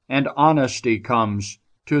 and honesty comes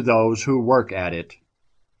to those who work at it.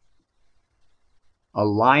 A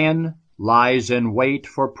lion lies in wait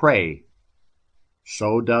for prey,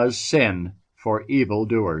 so does sin for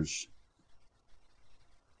evildoers.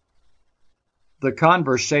 The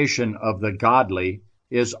conversation of the godly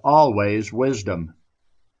is always wisdom,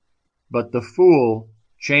 but the fool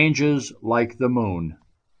changes like the moon.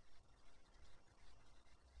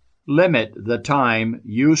 Limit the time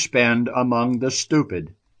you spend among the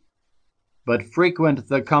stupid, but frequent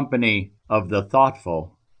the company of the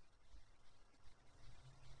thoughtful.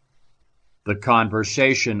 The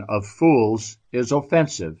conversation of fools is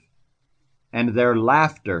offensive, and their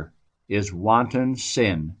laughter is wanton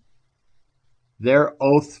sin. Their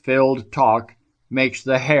oath-filled talk makes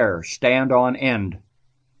the hair stand on end,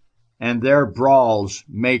 and their brawls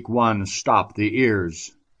make one stop the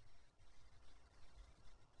ears.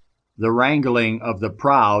 The wrangling of the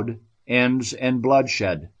proud ends in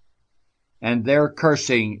bloodshed, and their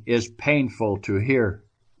cursing is painful to hear.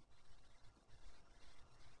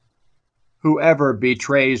 Whoever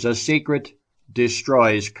betrays a secret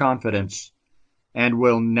destroys confidence, and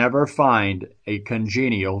will never find a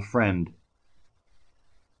congenial friend.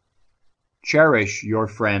 Cherish your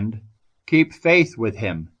friend, keep faith with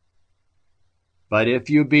him. But if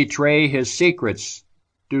you betray his secrets,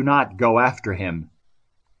 do not go after him.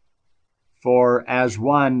 For as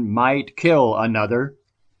one might kill another,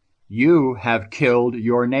 you have killed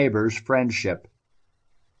your neighbor's friendship.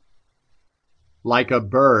 Like a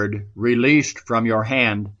bird released from your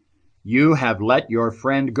hand, you have let your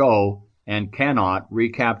friend go and cannot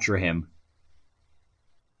recapture him.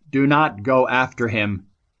 Do not go after him,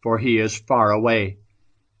 for he is far away,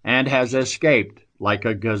 and has escaped like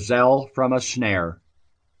a gazelle from a snare.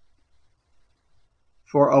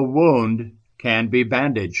 For a wound can be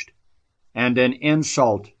bandaged, and an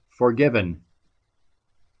insult forgiven.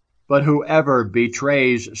 But whoever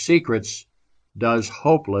betrays secrets does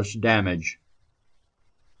hopeless damage.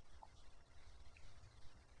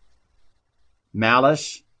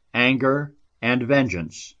 Malice, anger, and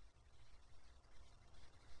vengeance.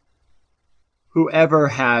 Whoever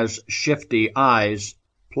has shifty eyes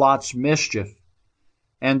plots mischief,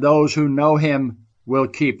 and those who know him will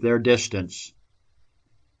keep their distance.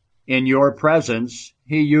 In your presence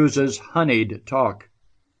he uses honeyed talk,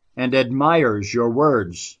 and admires your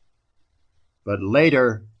words. But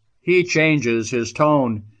later he changes his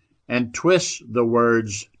tone and twists the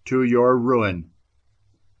words to your ruin.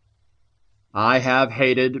 I have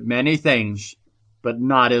hated many things, but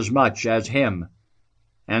not as much as him,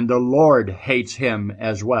 and the Lord hates him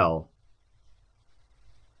as well.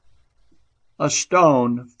 A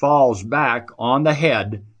stone falls back on the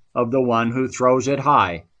head of the one who throws it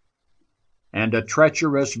high, and a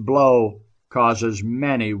treacherous blow causes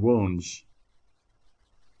many wounds.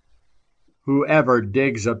 Whoever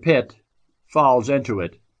digs a pit falls into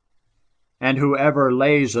it, and whoever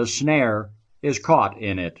lays a snare is caught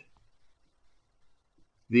in it.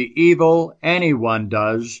 The evil anyone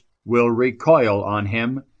does will recoil on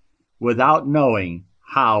him without knowing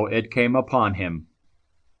how it came upon him.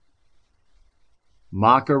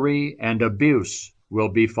 Mockery and abuse will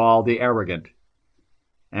befall the arrogant,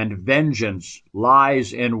 and vengeance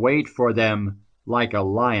lies in wait for them like a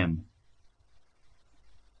lion.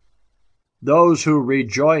 Those who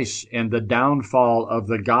rejoice in the downfall of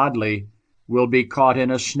the godly will be caught in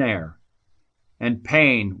a snare, and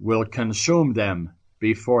pain will consume them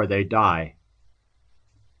before they die.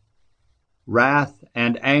 Wrath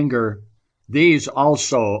and anger, these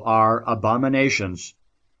also are abominations,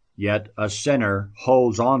 yet a sinner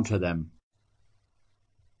holds on to them.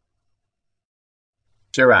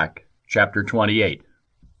 Sirach, chapter 28.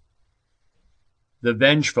 The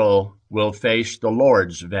vengeful will face the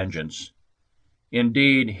Lord's vengeance.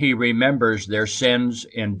 Indeed, he remembers their sins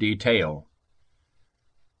in detail.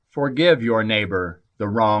 Forgive your neighbor the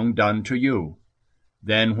wrong done to you.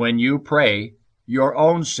 Then when you pray, your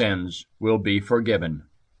own sins will be forgiven.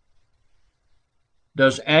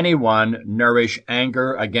 Does anyone nourish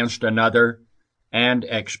anger against another and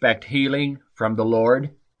expect healing from the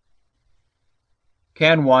Lord?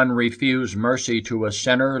 Can one refuse mercy to a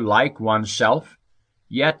sinner like oneself,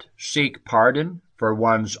 yet seek pardon for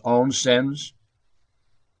one's own sins?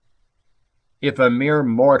 If a mere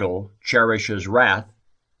mortal cherishes wrath,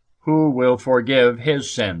 who will forgive his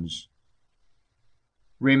sins?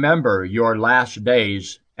 Remember your last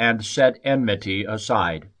days and set enmity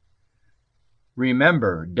aside.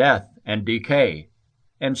 Remember death and decay,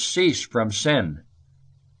 and cease from sin.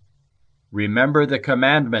 Remember the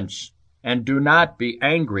commandments, and do not be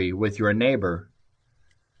angry with your neighbor.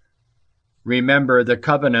 Remember the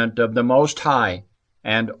covenant of the Most High,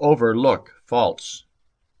 and overlook faults.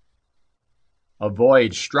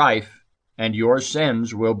 Avoid strife, and your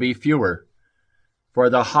sins will be fewer, for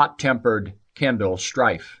the hot-tempered kindle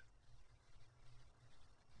strife.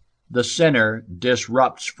 The sinner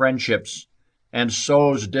disrupts friendships and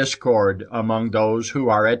sows discord among those who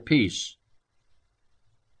are at peace.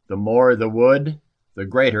 The more the wood, the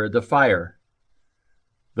greater the fire.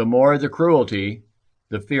 The more the cruelty,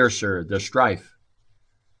 the fiercer the strife.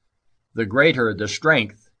 The greater the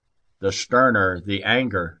strength, the sterner the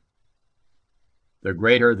anger. The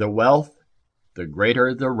greater the wealth, the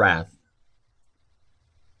greater the wrath.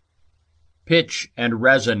 Pitch and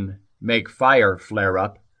resin make fire flare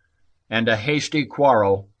up, and a hasty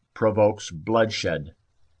quarrel provokes bloodshed.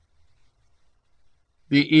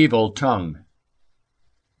 The evil tongue.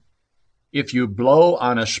 If you blow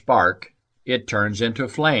on a spark, it turns into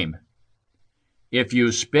flame. If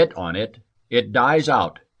you spit on it, it dies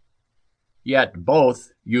out. Yet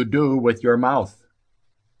both you do with your mouth.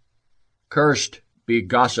 Cursed be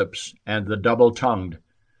gossips and the double-tongued,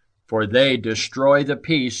 for they destroy the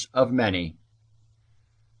peace of many.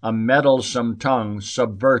 A meddlesome tongue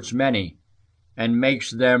subverts many, and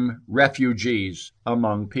makes them refugees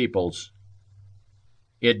among peoples.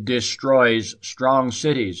 It destroys strong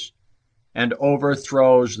cities, and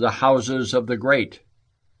overthrows the houses of the great.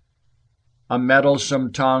 A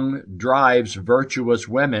meddlesome tongue drives virtuous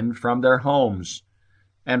women from their homes,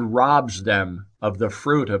 and robs them of the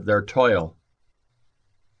fruit of their toil.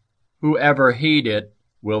 Whoever heed it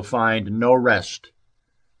will find no rest,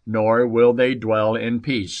 nor will they dwell in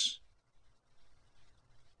peace.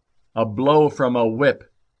 A blow from a whip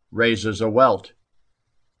raises a welt,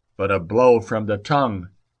 but a blow from the tongue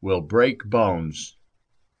will break bones.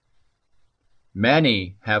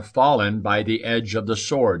 Many have fallen by the edge of the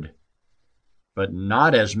sword, but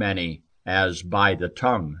not as many as by the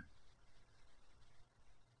tongue.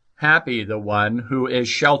 Happy the one who is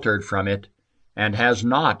sheltered from it, and has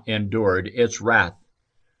not endured its wrath,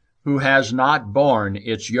 who has not borne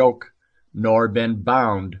its yoke, nor been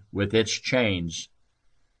bound with its chains.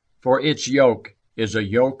 For its yoke is a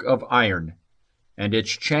yoke of iron, and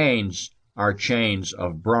its chains are chains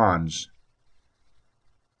of bronze.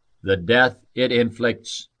 The death it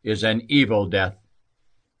inflicts is an evil death.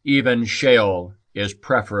 Even Sheol is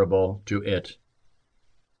preferable to it.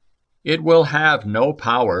 It will have no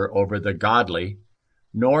power over the godly,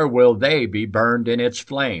 nor will they be burned in its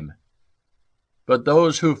flame. But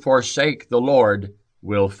those who forsake the Lord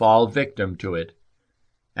will fall victim to it,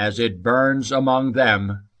 as it burns among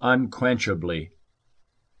them unquenchably.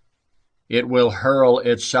 It will hurl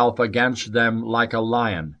itself against them like a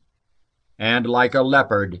lion, and like a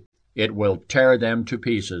leopard it will tear them to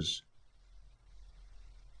pieces.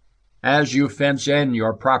 As you fence in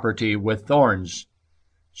your property with thorns,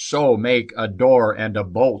 so make a door and a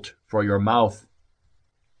bolt for your mouth.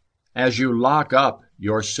 As you lock up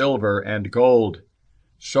your silver and gold,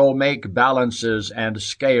 so make balances and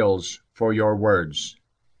scales for your words.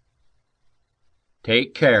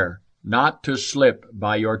 Take care not to slip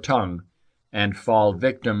by your tongue and fall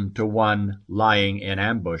victim to one lying in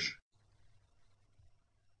ambush.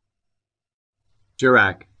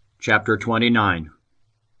 Sirach, chapter 29.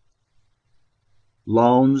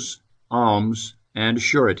 Loans, alms, and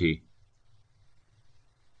surety.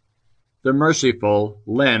 The merciful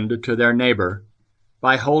lend to their neighbor.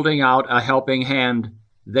 By holding out a helping hand,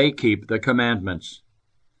 they keep the commandments.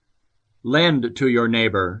 Lend to your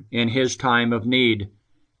neighbor in his time of need,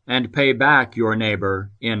 and pay back your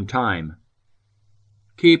neighbor in time.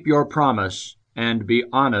 Keep your promise and be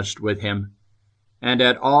honest with him, and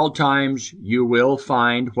at all times you will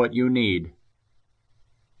find what you need.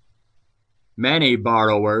 Many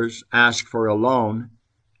borrowers ask for a loan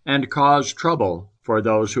and cause trouble for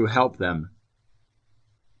those who help them.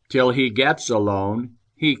 Till he gets a loan,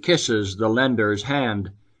 he kisses the lender's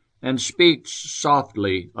hand and speaks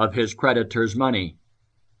softly of his creditor's money.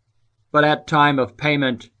 But at time of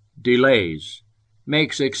payment delays,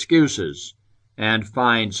 makes excuses, and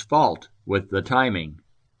finds fault with the timing.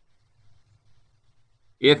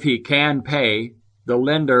 If he can pay, the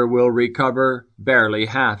lender will recover barely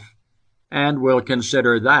half, and will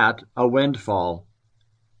consider that a windfall.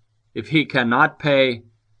 If he cannot pay,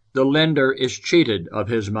 the lender is cheated of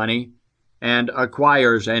his money and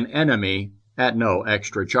acquires an enemy at no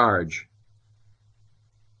extra charge.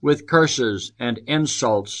 With curses and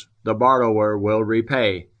insults the borrower will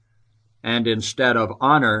repay, and instead of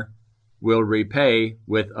honor will repay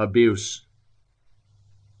with abuse.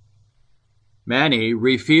 Many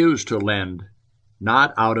refuse to lend,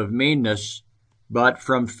 not out of meanness, but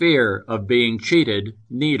from fear of being cheated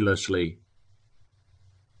needlessly.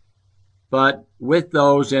 But with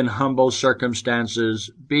those in humble circumstances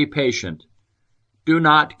be patient. Do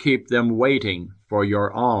not keep them waiting for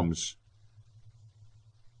your alms.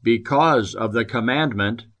 Because of the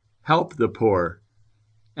commandment, help the poor,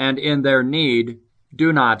 and in their need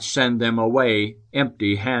do not send them away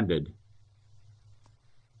empty-handed.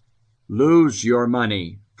 Lose your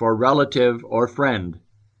money for relative or friend.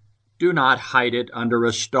 Do not hide it under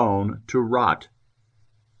a stone to rot.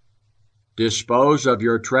 Dispose of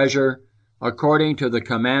your treasure according to the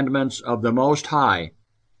commandments of the Most High,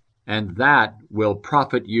 and that will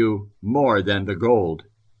profit you more than the gold.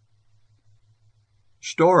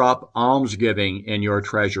 Store up almsgiving in your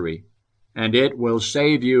treasury, and it will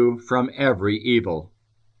save you from every evil.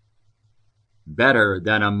 Better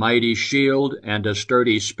than a mighty shield and a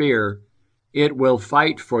sturdy spear, it will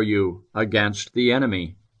fight for you against the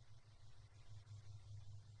enemy.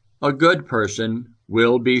 A good person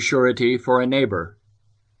will be surety for a neighbor,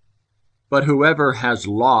 but whoever has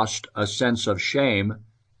lost a sense of shame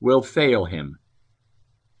will fail him.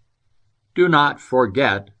 Do not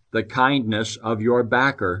forget the kindness of your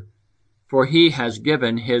backer, for he has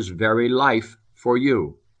given his very life for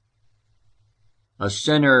you. A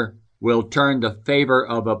sinner will turn the favor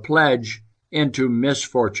of a pledge into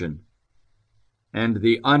misfortune, and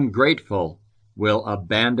the ungrateful will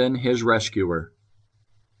abandon his rescuer.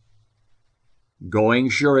 Going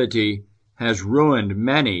surety has ruined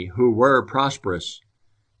many who were prosperous,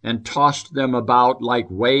 and tossed them about like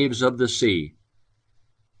waves of the sea.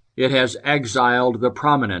 It has exiled the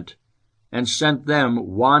prominent, and sent them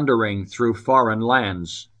wandering through foreign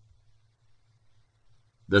lands.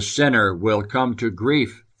 The sinner will come to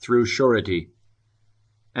grief through surety,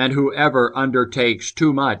 and whoever undertakes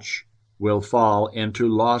too much will fall into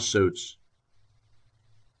lawsuits.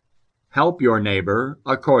 Help your neighbor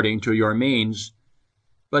according to your means,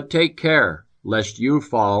 but take care lest you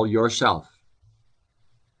fall yourself.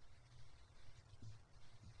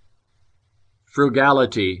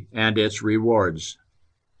 Frugality and its rewards.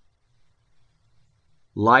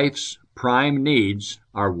 Life's prime needs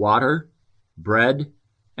are water, bread,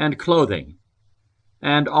 and clothing,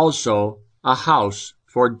 and also a house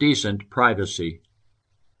for decent privacy.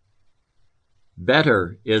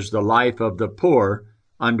 Better is the life of the poor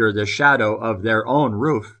under the shadow of their own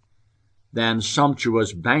roof than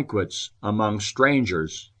sumptuous banquets among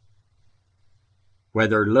strangers.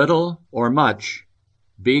 Whether little or much,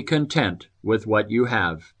 be content with what you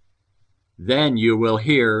have. Then you will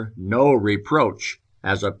hear no reproach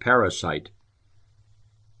as a parasite.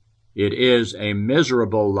 It is a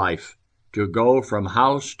miserable life to go from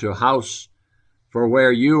house to house, for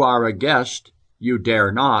where you are a guest, you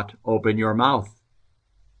dare not open your mouth.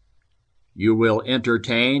 You will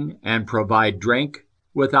entertain and provide drink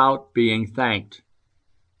without being thanked.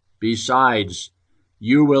 Besides,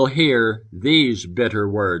 you will hear these bitter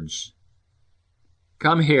words.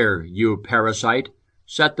 Come here, you parasite,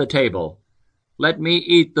 set the table. Let me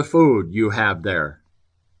eat the food you have there.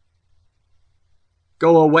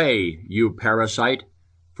 Go away, you parasite,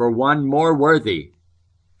 for one more worthy.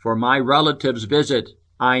 For my relative's visit,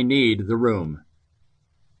 I need the room.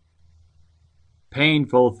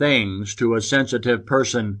 Painful things to a sensitive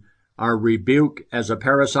person are rebuke as a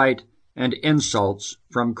parasite and insults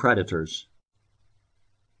from creditors.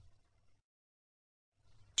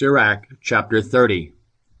 Sirach, chapter 30.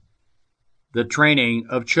 The training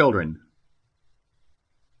of children.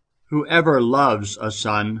 Whoever loves a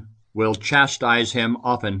son will chastise him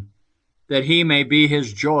often, that he may be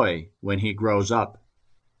his joy when he grows up.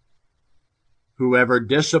 Whoever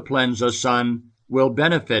disciplines a son will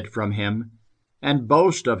benefit from him, and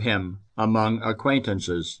boast of him among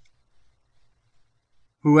acquaintances.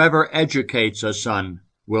 Whoever educates a son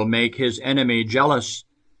will make his enemy jealous,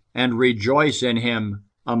 and rejoice in him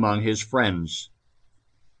among his friends.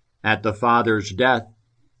 At the father's death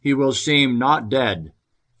he will seem not dead,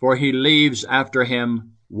 for he leaves after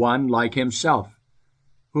him one like himself,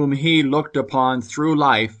 whom he looked upon through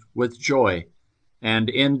life with joy, and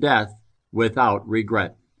in death without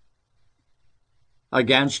regret.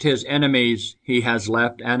 Against his enemies he has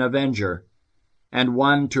left an avenger, and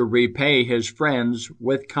one to repay his friends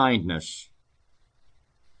with kindness.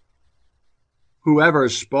 Whoever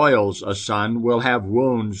spoils a son will have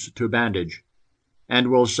wounds to bandage, and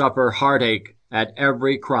will suffer heartache at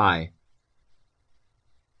every cry.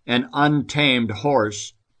 An untamed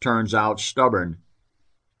horse turns out stubborn,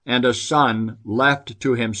 and a son left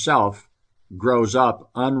to himself grows up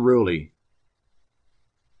unruly.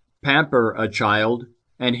 Pamper a child,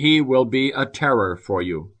 and he will be a terror for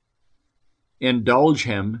you. Indulge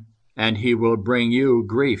him, and he will bring you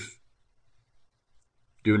grief.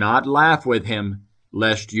 Do not laugh with him,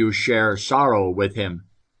 lest you share sorrow with him,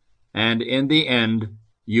 and in the end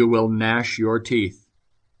you will gnash your teeth.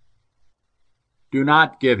 Do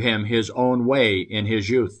not give him his own way in his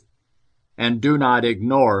youth, and do not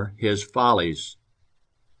ignore his follies.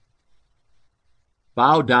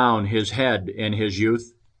 Bow down his head in his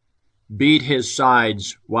youth, beat his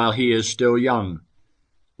sides while he is still young,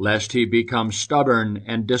 lest he become stubborn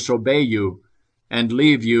and disobey you, and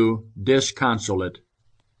leave you disconsolate.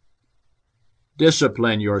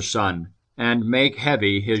 Discipline your son, and make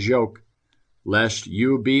heavy his yoke, lest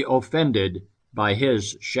you be offended by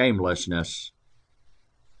his shamelessness.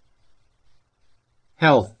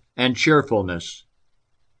 Health and cheerfulness.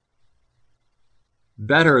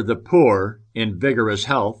 Better the poor in vigorous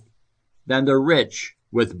health than the rich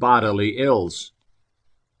with bodily ills.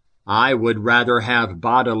 I would rather have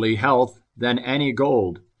bodily health than any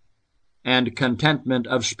gold, and contentment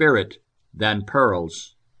of spirit than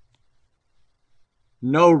pearls.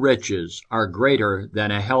 No riches are greater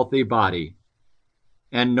than a healthy body,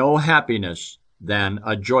 and no happiness than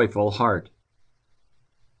a joyful heart.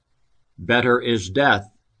 Better is death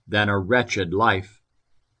than a wretched life,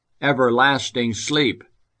 everlasting sleep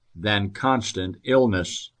than constant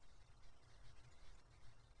illness.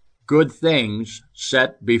 Good things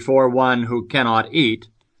set before one who cannot eat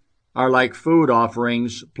are like food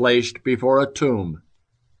offerings placed before a tomb.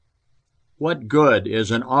 What good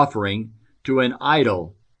is an offering to an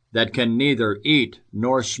idol that can neither eat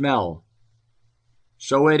nor smell?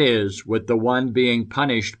 So it is with the one being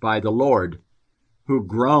punished by the Lord, who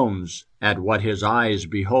groans at what his eyes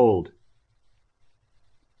behold.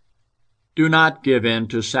 Do not give in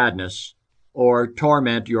to sadness, or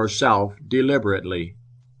torment yourself deliberately.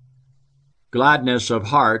 Gladness of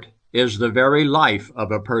heart is the very life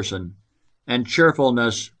of a person, and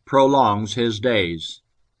cheerfulness prolongs his days.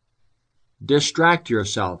 Distract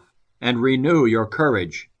yourself, and renew your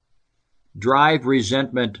courage. Drive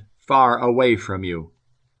resentment far away from you.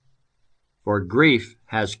 For grief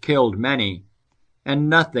has killed many, and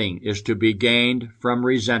nothing is to be gained from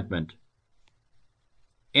resentment.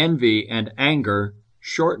 Envy and anger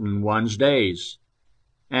shorten one's days,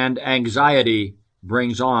 and anxiety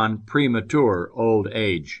brings on premature old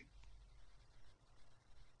age.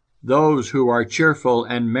 Those who are cheerful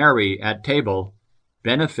and merry at table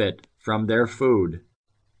benefit from their food.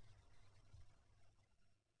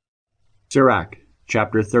 Sirach,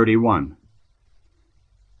 chapter 31.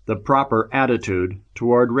 The proper attitude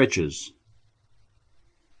toward riches.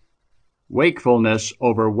 Wakefulness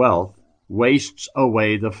over wealth wastes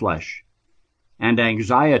away the flesh, and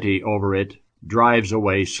anxiety over it drives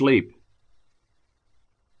away sleep.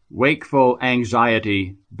 Wakeful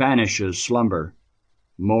anxiety banishes slumber.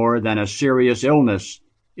 More than a serious illness,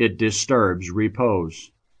 it disturbs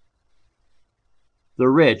repose. The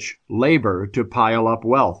rich labor to pile up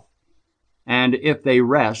wealth, and if they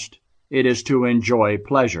rest, it is to enjoy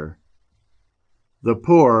pleasure. The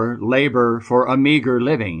poor labor for a meager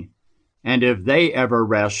living, and if they ever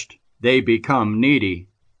rest, they become needy.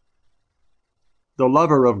 The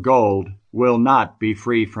lover of gold will not be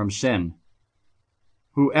free from sin.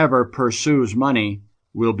 Whoever pursues money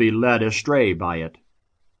will be led astray by it.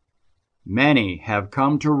 Many have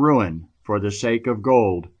come to ruin for the sake of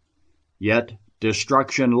gold, yet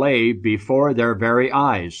destruction lay before their very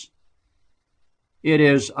eyes. It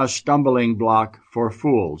is a stumbling block for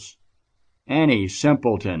fools. Any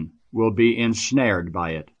simpleton will be ensnared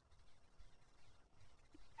by it.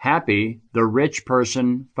 Happy the rich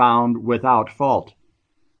person found without fault,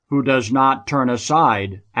 who does not turn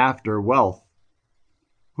aside after wealth.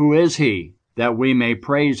 Who is he that we may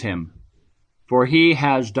praise him? For he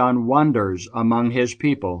has done wonders among his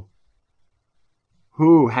people.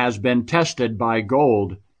 Who has been tested by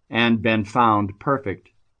gold and been found perfect?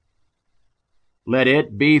 Let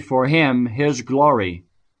it be for him his glory,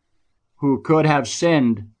 who could have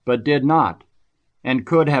sinned but did not, and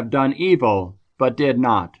could have done evil but did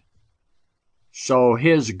not. So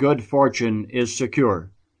his good fortune is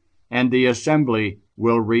secure, and the assembly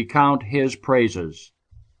will recount his praises.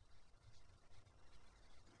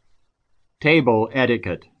 Table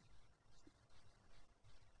etiquette.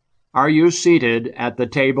 Are you seated at the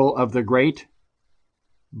table of the great?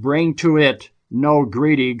 Bring to it no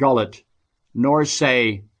greedy gullet, nor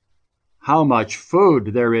say, "How much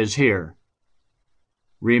food there is here!"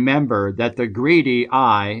 Remember that the greedy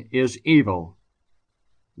eye is evil.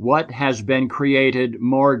 What has been created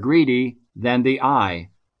more greedy than the eye?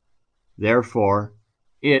 Therefore,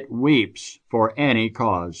 it weeps for any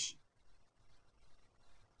cause.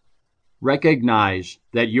 Recognize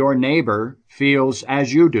that your neighbor feels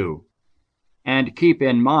as you do, and keep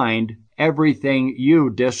in mind everything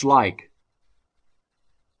you dislike.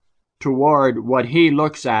 Toward what he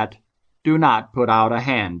looks at, do not put out a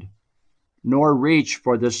hand, nor reach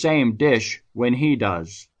for the same dish when he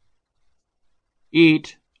does.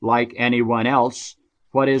 Eat, like anyone else,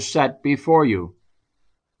 what is set before you,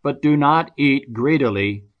 but do not eat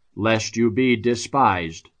greedily, lest you be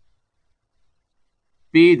despised.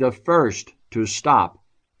 Be the first to stop,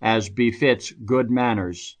 as befits good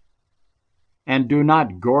manners, and do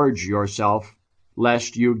not gorge yourself,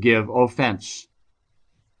 lest you give offense.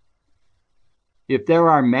 If there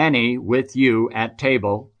are many with you at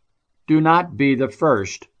table, do not be the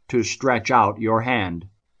first to stretch out your hand.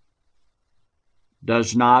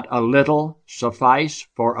 Does not a little suffice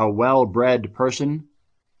for a well-bred person?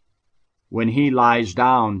 When he lies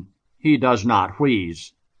down, he does not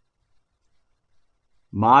wheeze.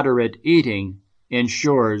 Moderate eating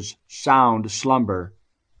ensures sound slumber,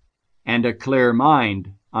 and a clear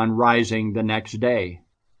mind on rising the next day.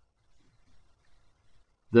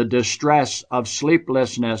 The distress of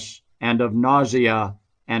sleeplessness and of nausea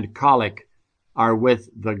and colic are with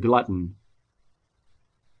the glutton.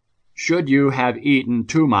 Should you have eaten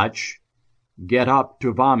too much, get up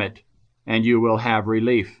to vomit, and you will have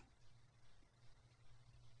relief.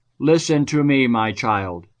 Listen to me, my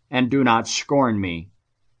child, and do not scorn me.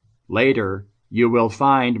 Later you will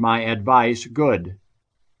find my advice good.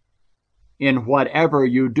 In whatever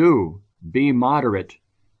you do, be moderate,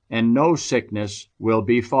 and no sickness will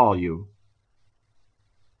befall you.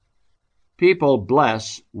 People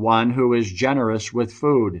bless one who is generous with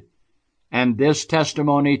food, and this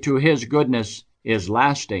testimony to his goodness is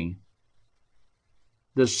lasting.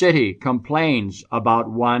 The city complains about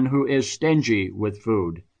one who is stingy with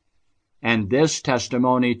food, and this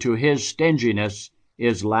testimony to his stinginess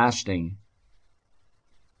is lasting.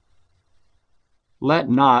 Let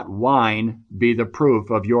not wine be the proof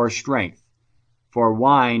of your strength, for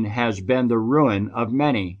wine has been the ruin of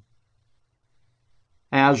many.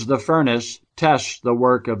 As the furnace tests the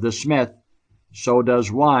work of the smith, so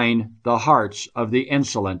does wine the hearts of the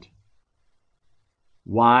insolent.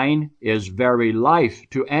 Wine is very life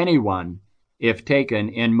to anyone if taken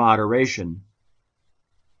in moderation.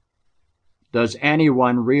 Does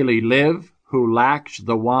anyone really live who lacks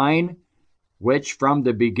the wine, which from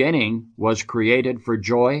the beginning was created for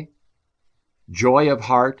joy? Joy of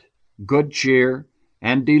heart, good cheer,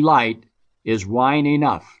 and delight is wine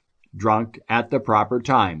enough, drunk at the proper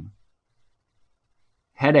time.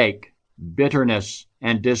 Headache, bitterness,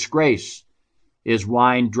 and disgrace is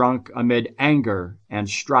wine drunk amid anger and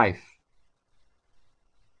strife.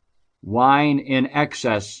 Wine in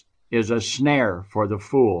excess is a snare for the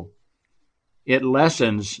fool, It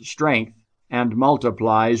lessens strength and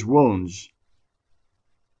multiplies wounds.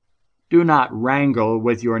 Do not wrangle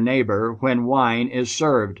with your neighbor when wine is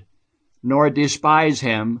served, nor despise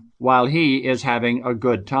him while he is having a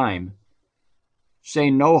good time.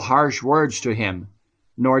 Say no harsh words to him,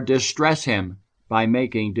 nor distress him by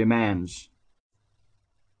making demands.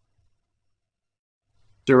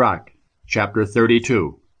 Sirach, chapter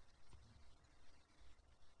 32.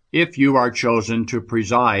 If you are chosen to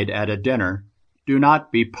preside at a dinner, do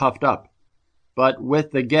not be puffed up, but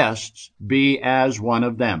with the guests be as one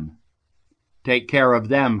of them. Take care of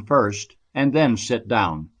them first, and then sit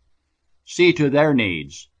down. See to their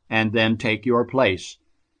needs, and then take your place,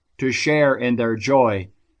 to share in their joy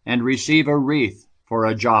and receive a wreath for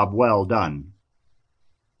a job well done.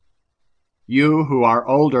 You who are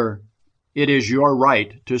older, it is your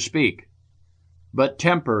right to speak, but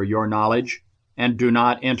temper your knowledge and do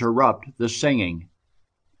not interrupt the singing.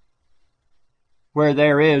 Where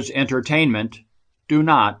there is entertainment, do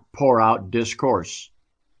not pour out discourse,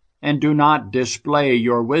 and do not display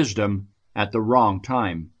your wisdom at the wrong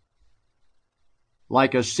time.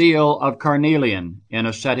 Like a seal of carnelian in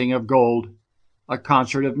a setting of gold, a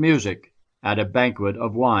concert of music at a banquet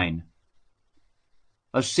of wine.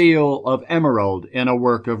 A seal of emerald in a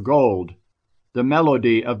work of gold, the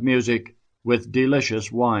melody of music with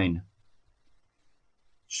delicious wine.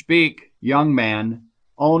 Speak, young man,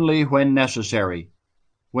 only when necessary,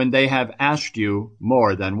 when they have asked you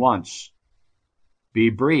more than once. Be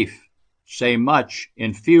brief, say much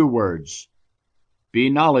in few words. Be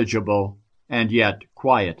knowledgeable, and yet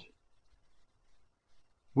quiet.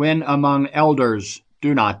 When among elders,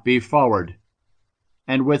 do not be forward,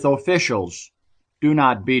 and with officials, do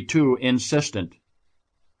not be too insistent.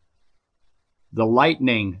 The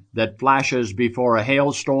lightning that flashes before a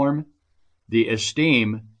hailstorm, the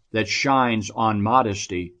esteem that shines on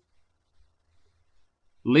modesty.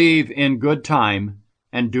 Leave in good time,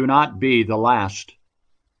 and do not be the last.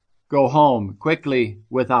 Go home quickly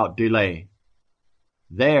without delay.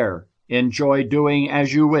 There enjoy doing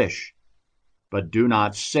as you wish, but do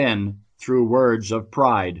not sin through words of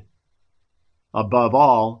pride. Above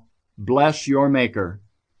all, bless your Maker,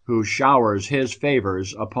 who showers his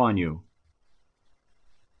favors upon you.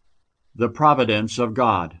 The providence of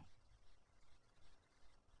God.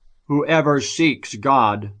 Whoever seeks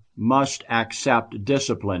God must accept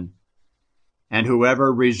discipline, and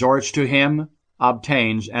whoever resorts to him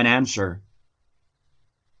obtains an answer.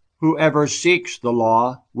 Whoever seeks the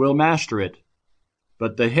law will master it,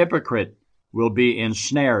 but the hypocrite will be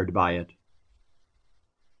ensnared by it.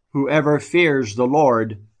 Whoever fears the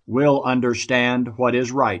Lord will understand what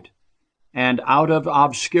is right, and out of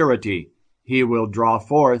obscurity he will draw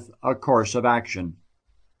forth a course of action.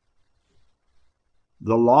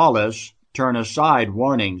 The lawless turn aside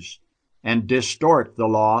warnings and distort the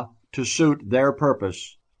law to suit their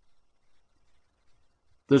purpose.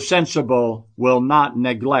 The sensible will not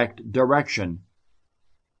neglect direction.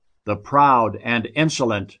 The proud and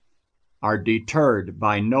insolent are deterred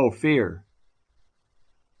by no fear.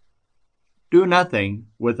 Do nothing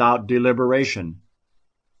without deliberation.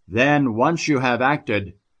 Then, once you have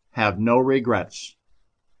acted, have no regrets.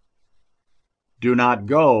 Do not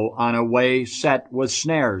go on a way set with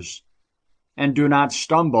snares, and do not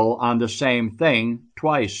stumble on the same thing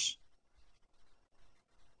twice.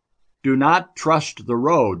 Do not trust the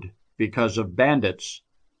road because of bandits.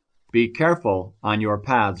 Be careful on your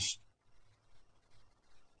paths.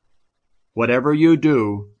 Whatever you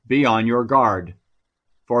do, be on your guard,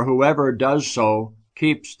 for whoever does so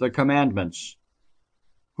keeps the commandments.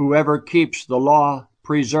 Whoever keeps the law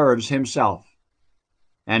preserves himself,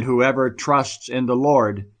 and whoever trusts in the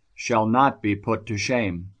Lord shall not be put to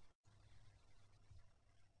shame.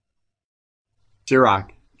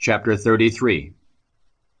 Sirach, chapter 33.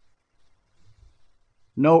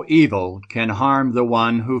 No evil can harm the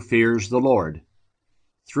one who fears the Lord.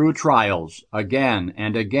 Through trials, again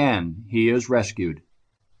and again, he is rescued.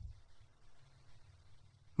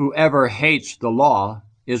 Whoever hates the law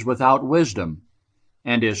is without wisdom,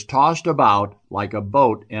 and is tossed about like a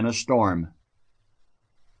boat in a storm.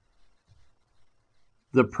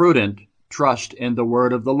 The prudent trust in the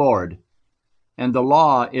word of the Lord, and the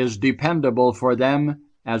law is dependable for them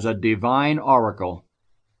as a divine oracle.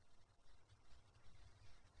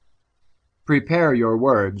 Prepare your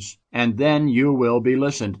words, and then you will be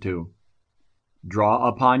listened to. Draw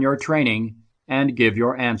upon your training, and give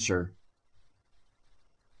your answer.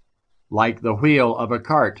 Like the wheel of a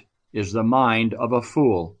cart is the mind of a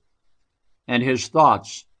fool, and his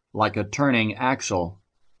thoughts like a turning axle.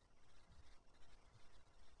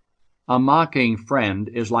 A mocking friend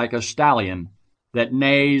is like a stallion, that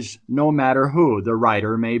nays no matter who the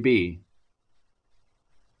writer may be.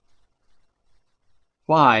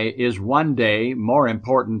 Why is one day more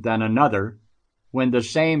important than another when the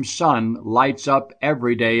same sun lights up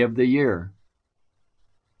every day of the year?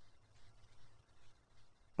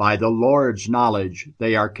 By the Lord's knowledge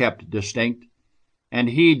they are kept distinct, and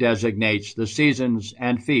He designates the seasons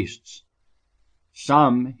and feasts.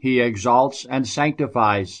 Some He exalts and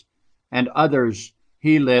sanctifies, and others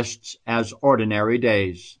He lists as ordinary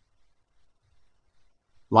days.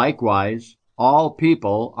 Likewise, all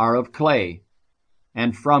people are of clay,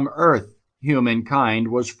 and from earth humankind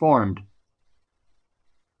was formed.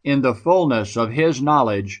 In the fullness of His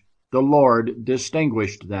knowledge the Lord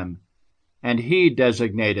distinguished them, and He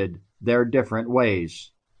designated their different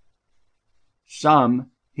ways. Some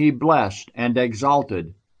He blessed and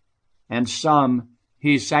exalted, and some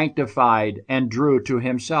He sanctified and drew to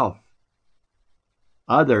Himself.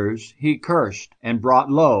 Others He cursed and brought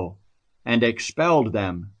low, and expelled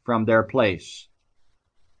them from their place.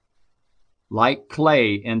 Like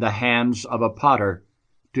clay in the hands of a potter,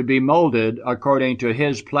 to be molded according to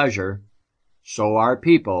His pleasure, so are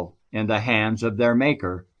people in the hands of their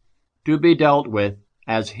Maker, to be dealt with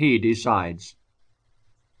as He decides.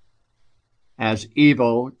 As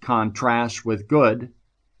evil contrasts with good,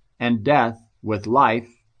 and death with life,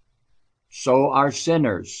 so are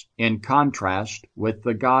sinners in contrast with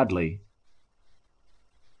the godly.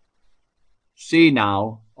 See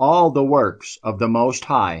now all the works of the Most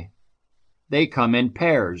High. They come in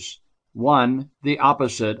pairs, one the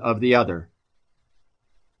opposite of the other.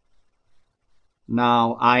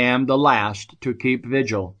 Now I am the last to keep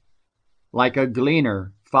vigil, like a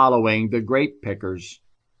gleaner following the grape pickers.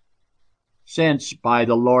 Since by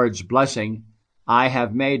the Lord's blessing I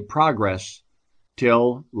have made progress,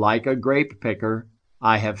 till, like a grape picker,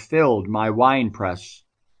 I have filled my winepress.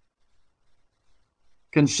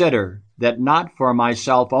 Consider that not for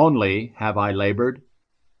myself only have I labored,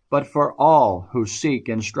 but for all who seek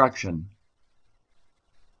instruction.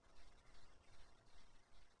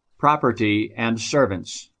 Property and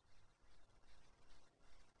servants.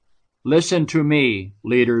 Listen to me,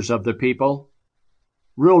 leaders of the people.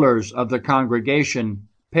 Rulers of the congregation,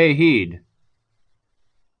 pay heed.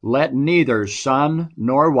 Let neither son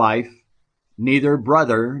nor wife, neither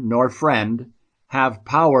brother nor friend, have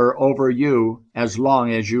power over you as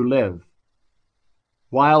long as you live.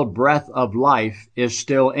 While breath of life is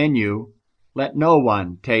still in you, let no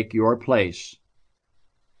one take your place.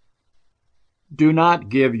 Do not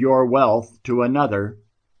give your wealth to another,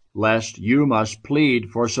 lest you must plead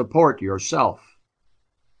for support yourself.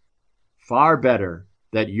 Far better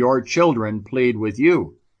that your children plead with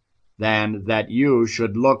you, than that you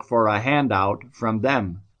should look for a handout from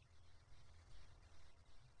them.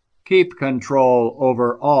 Keep control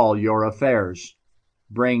over all your affairs.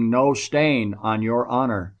 Bring no stain on your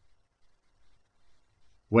honor.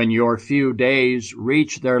 When your few days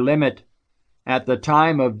reach their limit, at the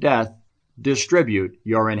time of death, distribute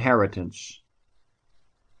your inheritance.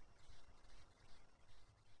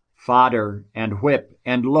 Fodder and whip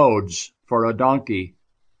and loads for a donkey,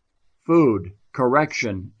 food,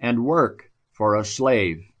 correction, and work for a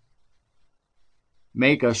slave.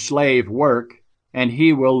 Make a slave work, and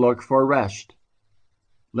he will look for rest.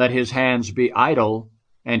 Let his hands be idle,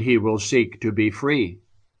 and he will seek to be free.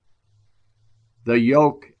 The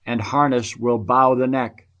yoke and harness will bow the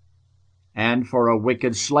neck, and for a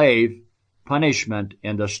wicked slave, punishment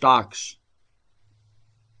in the stocks.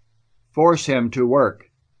 Force him to work,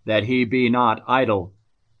 that he be not idle,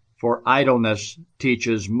 for idleness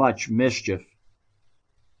teaches much mischief.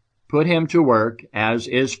 Put him to work as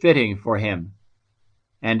is fitting for him,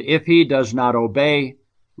 and if he does not obey,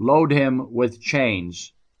 load him with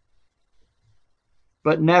chains.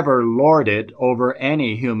 But never lord it over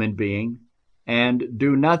any human being, and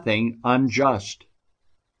do nothing unjust.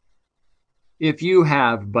 If you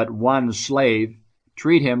have but one slave,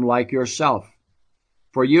 treat him like yourself,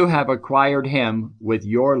 for you have acquired him with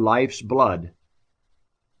your life's blood.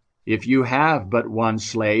 If you have but one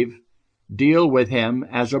slave, deal with him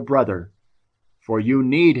as a brother, for you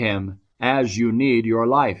need him as you need your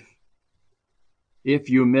life. If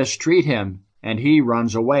you mistreat him and he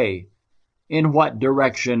runs away, in what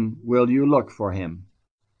direction will you look for him?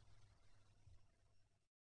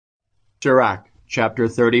 Sirach, chapter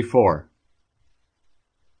 34.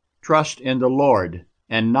 Trust in the Lord,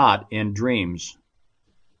 and not in dreams.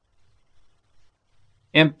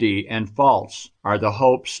 Empty and false are the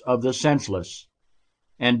hopes of the senseless,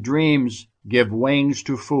 and dreams give wings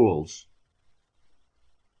to fools.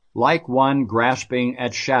 Like one grasping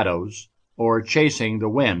at shadows, or chasing the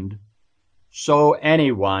wind, so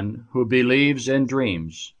anyone who believes in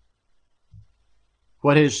dreams.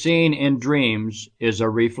 What is seen in dreams is a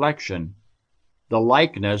reflection, the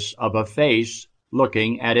likeness of a face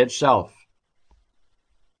looking at itself.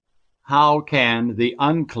 How can the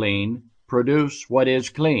unclean produce what is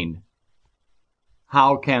clean?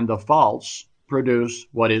 How can the false produce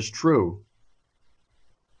what is true?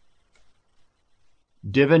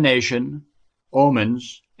 Divination,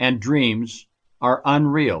 omens, and dreams are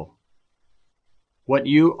unreal. What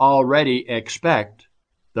you already expect,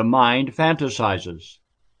 the mind fantasizes.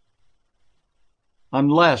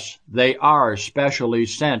 Unless they are specially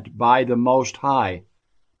sent by the Most High,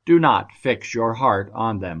 do not fix your heart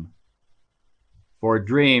on them. For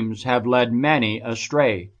dreams have led many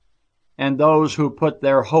astray, and those who put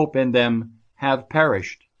their hope in them have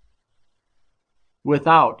perished.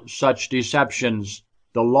 Without such deceptions,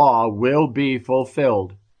 the law will be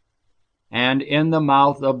fulfilled, and in the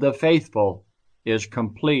mouth of the faithful is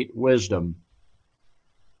complete wisdom.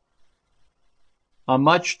 A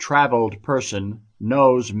much-traveled person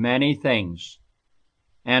knows many things,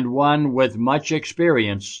 and one with much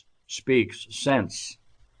experience speaks sense.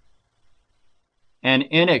 An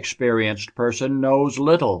inexperienced person knows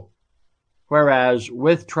little, whereas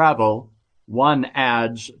with travel one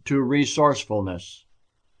adds to resourcefulness.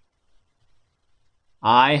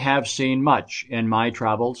 I have seen much in my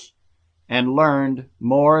travels, and learned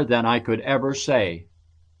more than I could ever say.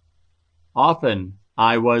 Often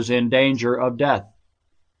I was in danger of death,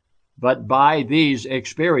 but by these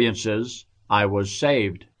experiences I was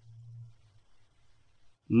saved.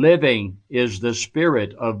 Living is the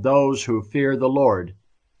spirit of those who fear the Lord,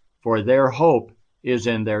 for their hope is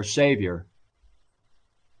in their Savior.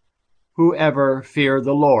 Whoever fear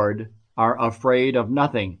the Lord are afraid of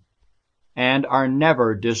nothing, and are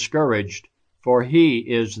never discouraged, for He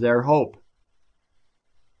is their hope.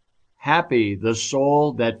 Happy the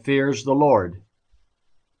soul that fears the Lord.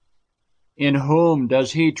 In whom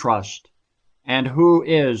does he trust, and who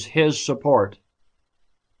is his support?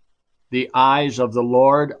 The eyes of the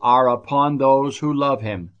Lord are upon those who love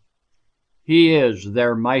him. He is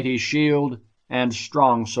their mighty shield and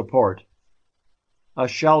strong support, a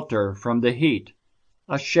shelter from the heat,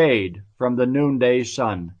 a shade from the noonday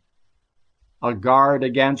sun, a guard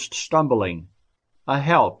against stumbling, a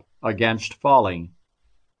help against falling.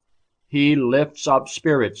 He lifts up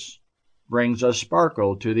spirits, brings a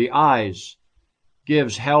sparkle to the eyes,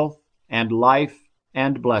 gives health and life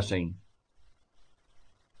and blessing.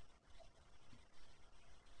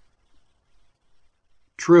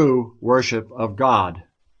 True worship of God.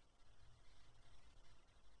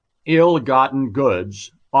 Ill-gotten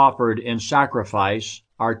goods offered in sacrifice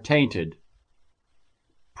are tainted.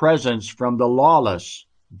 Presents from the lawless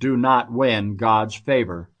do not win God's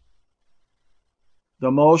favor.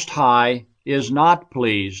 The Most High is not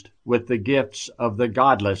pleased with the gifts of the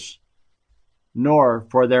godless, nor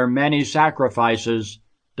for their many sacrifices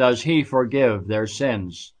does he forgive their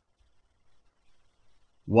sins.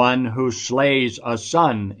 One who slays a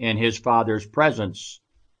son in his father's presence,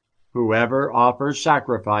 whoever offers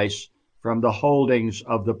sacrifice from the holdings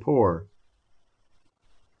of the poor.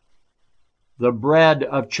 The bread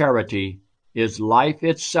of charity is life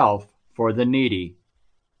itself for the needy.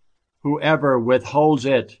 Whoever withholds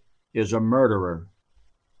it is a murderer.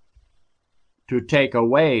 To take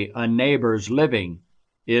away a neighbor's living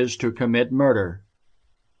is to commit murder.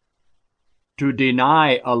 To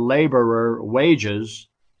deny a laborer wages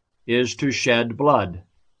is to shed blood.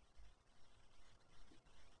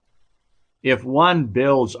 If one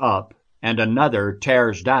builds up and another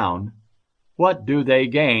tears down, what do they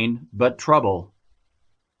gain but trouble?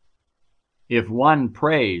 If one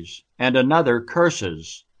prays and another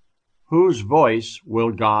curses, whose voice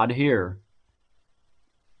will God hear?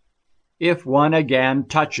 If one again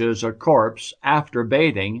touches a corpse after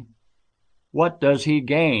bathing, what does he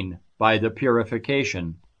gain by the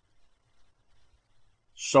purification?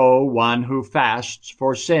 So one who fasts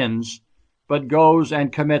for sins, but goes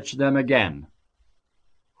and commits them again.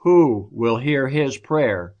 Who will hear his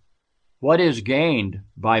prayer? What is gained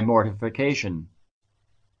by mortification?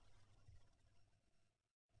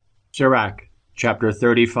 Sirach, chapter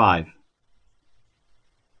 35.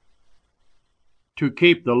 To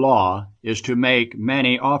keep the law is to make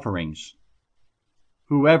many offerings.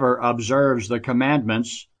 Whoever observes the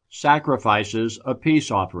commandments sacrifices a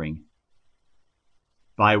peace offering.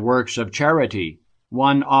 By works of charity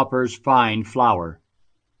one offers fine flour,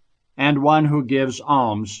 and one who gives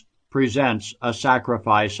alms presents a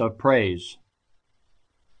sacrifice of praise.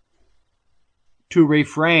 To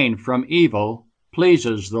refrain from evil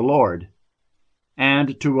pleases the Lord,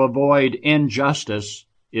 and to avoid injustice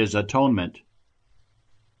is atonement.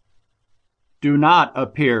 Do not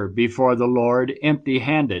appear before the Lord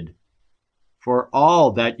empty-handed, for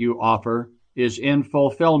all that you offer is in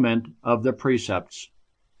fulfillment of the precepts.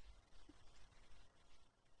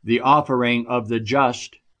 The offering of the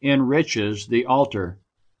just enriches the altar,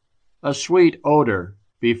 a sweet odor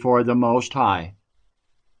before the Most High.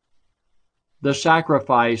 The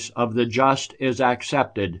sacrifice of the just is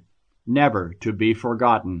accepted, never to be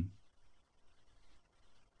forgotten.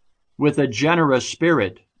 With a generous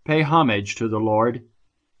spirit, pay homage to the Lord,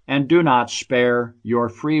 and do not spare your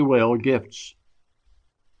free will gifts.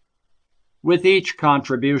 With each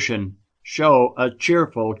contribution, show a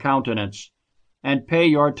cheerful countenance, and pay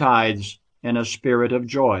your tithes in a spirit of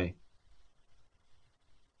joy.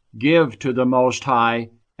 Give to the Most High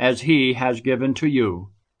as He has given to you,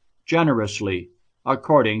 generously,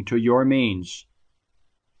 according to your means.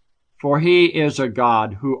 For He is a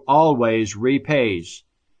God who always repays,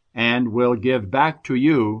 and will give back to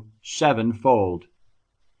you sevenfold.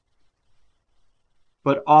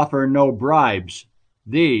 But offer no bribes,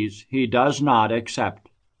 these He does not accept.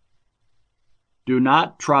 Do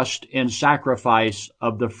not trust in sacrifice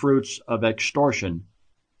of the fruits of extortion,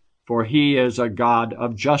 for He is a God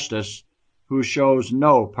of justice who shows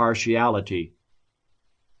no partiality.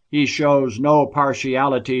 He shows no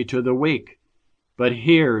partiality to the weak, but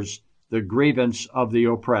hears the grievance of the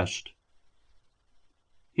oppressed.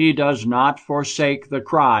 He does not forsake the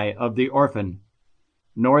cry of the orphan,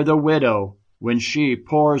 nor the widow when she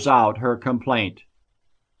pours out her complaint.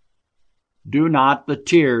 Do not the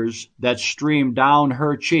tears that stream down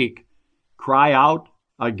her cheek cry out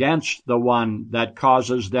against the one that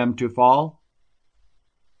causes them to fall?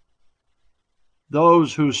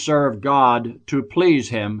 Those who serve God to please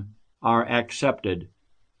Him are accepted.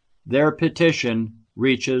 Their petition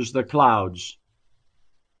reaches the clouds.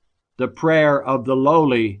 The prayer of the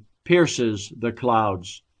lowly pierces the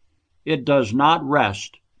clouds. It does not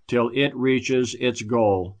rest till it reaches its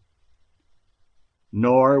goal.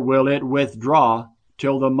 Nor will it withdraw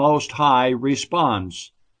till the Most High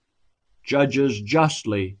responds, judges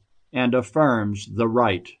justly, and affirms the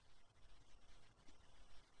right.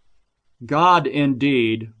 God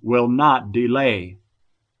indeed will not delay,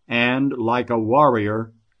 and, like a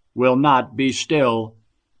warrior, will not be still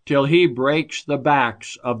till He breaks the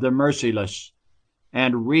backs of the merciless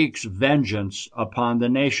and wreaks vengeance upon the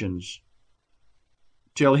nations,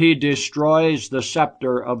 till He destroys the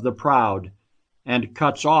scepter of the proud and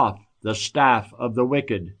cuts off the staff of the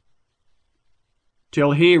wicked,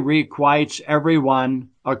 till He requites every one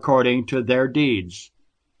according to their deeds,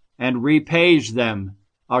 and repays them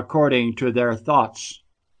according to their thoughts,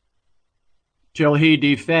 till He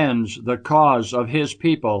defends the cause of His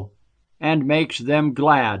people and makes them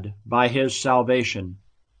glad by His salvation.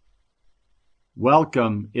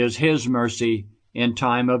 Welcome is His mercy in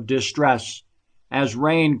time of distress, as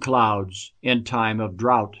rain clouds in time of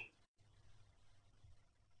drought.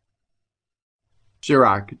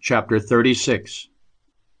 Sirach chapter 36.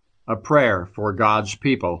 A prayer for God's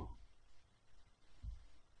people.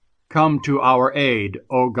 Come to our aid,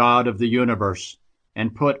 O God of the universe,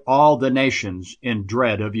 and put all the nations in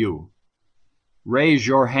dread of you. Raise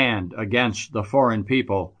your hand against the foreign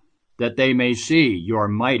people, that they may see your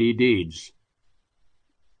mighty deeds.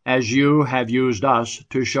 As you have used us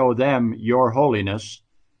to show them your holiness,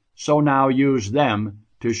 so now use them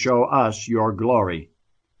to show us your glory.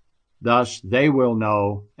 Thus they will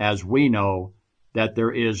know, as we know, that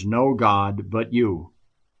there is no God but you.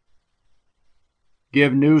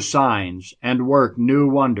 Give new signs and work new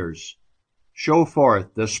wonders. Show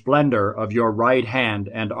forth the splendor of your right hand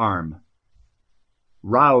and arm.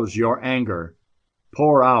 Rouse your anger,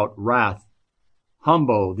 pour out wrath,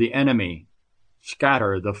 humble the enemy,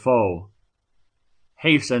 scatter the foe.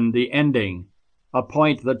 Hasten the ending,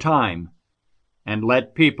 appoint the time, and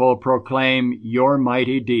let people proclaim your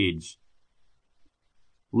mighty deeds.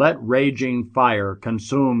 Let raging fire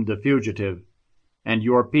consume the fugitive, and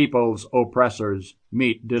your people's oppressors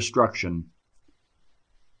meet destruction.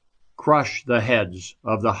 Crush the heads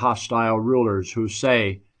of the hostile rulers who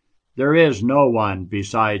say, there is no one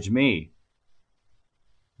besides me.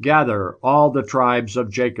 Gather all the tribes of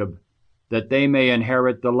Jacob, that they may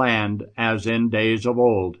inherit the land as in days of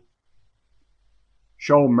old.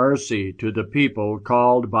 Show mercy to the people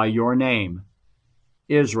called by your name,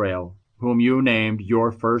 Israel, whom you named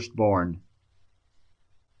your firstborn.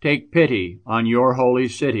 Take pity on your holy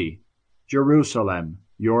city, Jerusalem,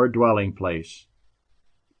 your dwelling place.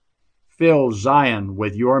 Fill Zion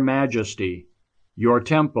with your majesty, your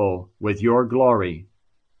temple with your glory.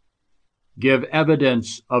 Give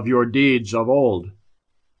evidence of your deeds of old.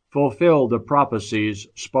 fulfill the prophecies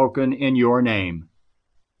spoken in your name.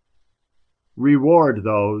 Reward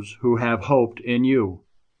those who have hoped in you,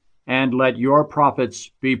 and let your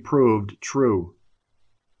prophets be proved true.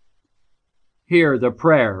 Hear the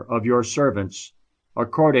prayer of your servants,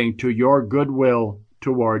 according to your good will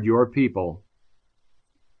toward your people.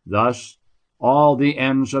 Thus all the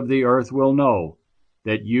ends of the earth will know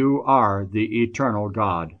that you are the eternal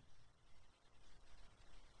God.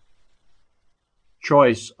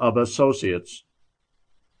 Choice of associates.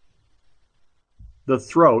 The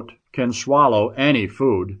throat can swallow any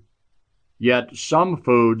food, yet some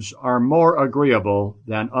foods are more agreeable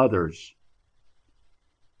than others.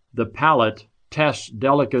 The palate tests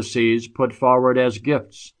delicacies put forward as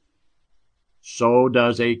gifts. So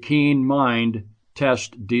does a keen mind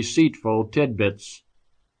test deceitful tidbits.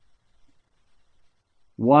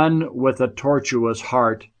 One with a tortuous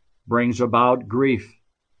heart brings about grief,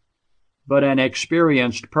 but an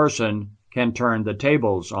experienced person can turn the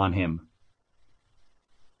tables on him.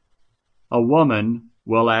 A woman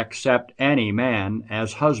will accept any man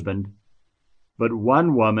as husband, but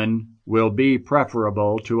one woman will be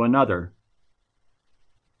preferable to another.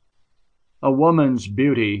 A woman's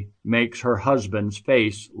beauty makes her husband's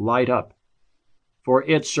face light up, for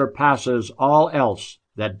it surpasses all else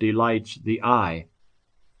that delights the eye.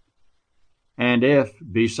 And if,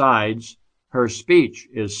 besides, her speech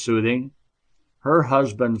is soothing, her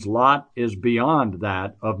husband's lot is beyond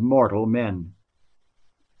that of mortal men.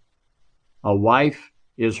 A wife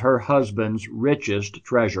is her husband's richest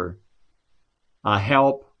treasure, a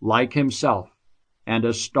help like himself, and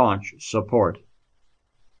a staunch support.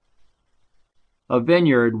 A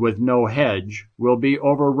vineyard with no hedge will be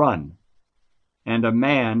overrun, and a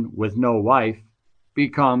man with no wife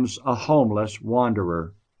becomes a homeless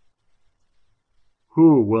wanderer.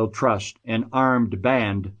 Who will trust an armed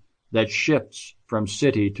band that shifts from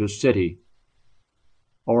city to city,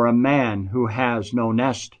 or a man who has no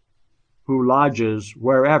nest, who lodges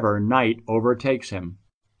wherever night overtakes him?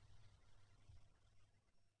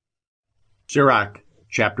 Sirach,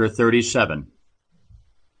 chapter 37.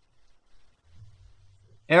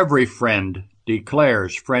 Every friend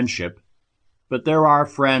declares friendship, but there are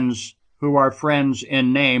friends who are friends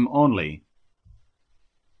in name only.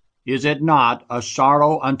 Is it not a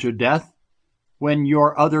sorrow unto death when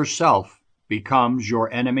your other self becomes your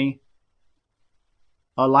enemy?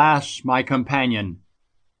 Alas, my companion,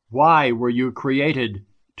 why were you created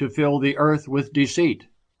to fill the earth with deceit?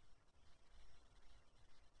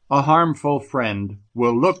 A harmful friend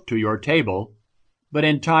will look to your table, but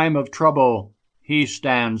in time of trouble he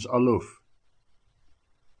stands aloof.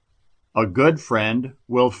 A good friend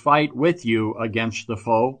will fight with you against the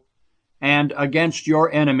foe, and against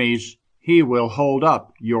your enemies he will hold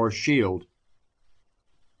up your shield.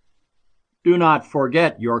 Do not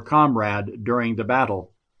forget your comrade during the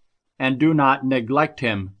battle, and do not neglect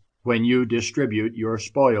him when you distribute your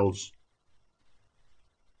spoils.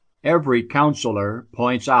 Every counselor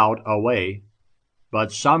points out a way,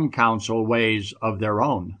 but some counsel ways of their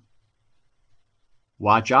own.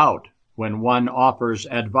 Watch out when one offers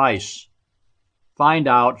advice. Find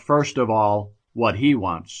out first of all what he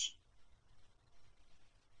wants.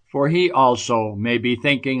 For he also may be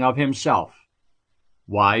thinking of himself.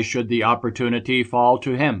 Why should the opportunity fall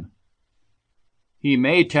to him? He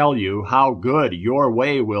may tell you how good your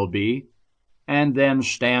way will be, and then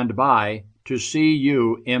stand by to see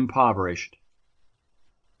you impoverished.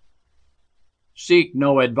 Seek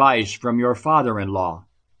no advice from your father-in-law,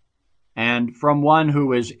 and from one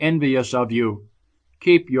who is envious of you,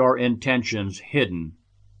 keep your intentions hidden.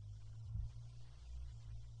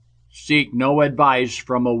 Seek no advice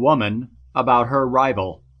from a woman about her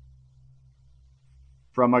rival,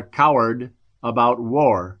 from a coward about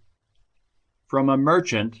war, from a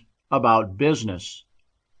merchant about business,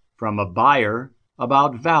 from a buyer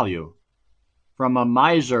about value, from a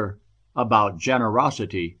miser about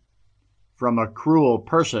generosity, from a cruel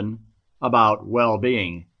person about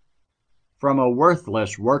well-being, from a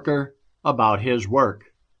worthless worker about his work,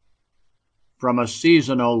 from a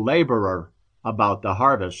seasonal laborer about the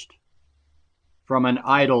harvest, from an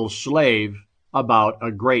idle slave about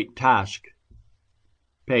a great task.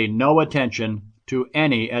 Pay no attention to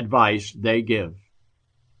any advice they give.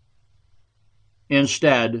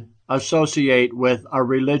 Instead, associate with a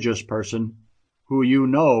religious person who you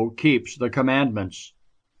know keeps the commandments,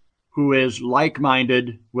 who is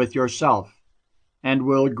like-minded with yourself, and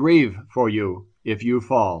will grieve for you if you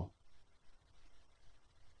fall.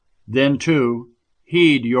 Then, too,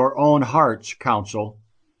 heed your own heart's counsel,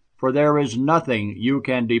 for there is nothing you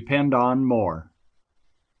can depend on more.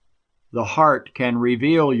 The heart can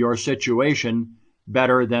reveal your situation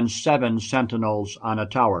better than 7 sentinels on a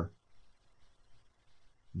tower.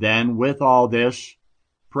 Then with all this,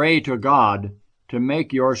 pray to God to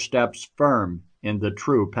make your steps firm in the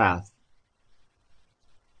true path.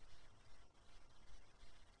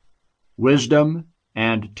 Wisdom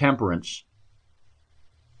and temperance.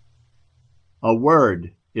 A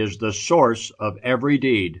word is the source of every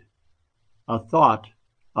deed, a thought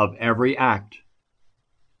of every act.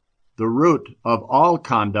 The root of all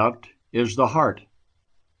conduct is the heart.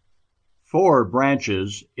 4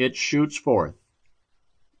 branches it shoots forth: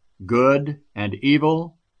 good and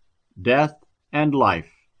evil, death and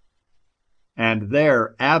life, and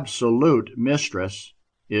their absolute mistress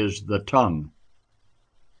is the tongue.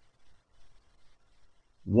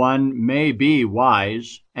 One may be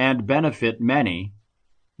wise and benefit many,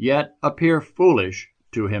 yet appear foolish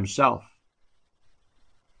to himself.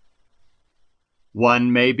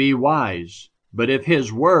 One may be wise, but if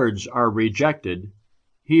his words are rejected,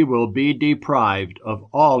 he will be deprived of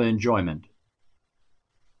all enjoyment.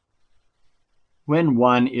 When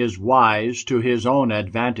one is wise to his own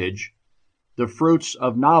advantage, the fruits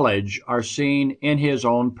of knowledge are seen in his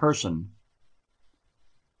own person.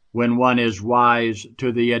 When one is wise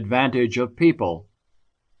to the advantage of people,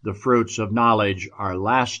 the fruits of knowledge are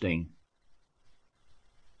lasting.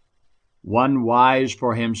 One wise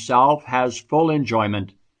for himself has full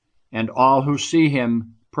enjoyment, and all who see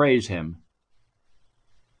him praise him.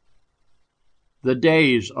 The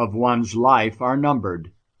days of one's life are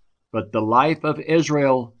numbered, but the life of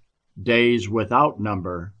Israel, days without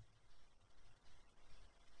number.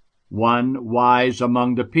 One wise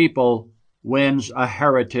among the people wins a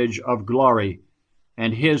heritage of glory,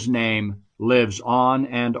 and his name lives on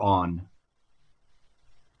and on.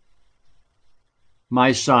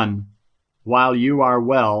 My son, while you are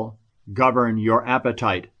well, govern your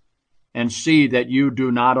appetite, and see that you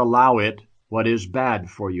do not allow it what is bad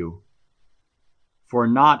for you. For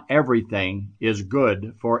not everything is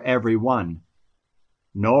good for every one,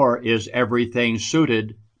 nor is everything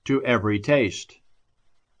suited to every taste.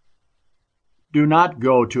 Do not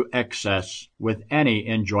go to excess with any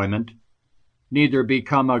enjoyment, neither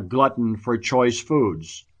become a glutton for choice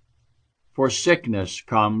foods. For sickness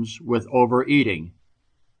comes with overeating,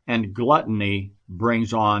 and gluttony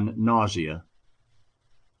brings on nausea.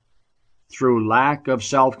 Through lack of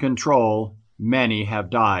self-control, many have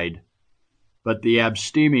died, but the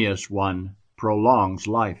abstemious one prolongs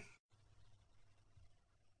life.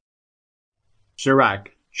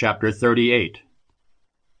 Sirach, chapter 38.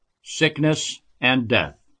 Sickness and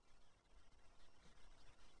death.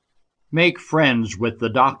 Make friends with the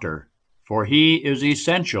doctor, for he is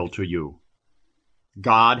essential to you.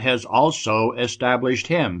 God has also established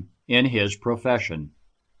him in his profession.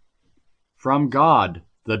 From God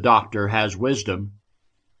the doctor has wisdom,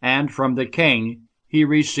 and from the king he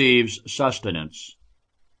receives sustenance.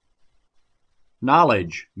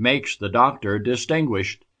 Knowledge makes the doctor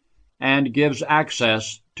distinguished, and gives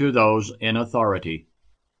access to those in authority.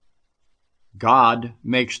 God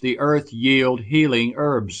makes the earth yield healing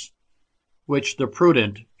herbs, which the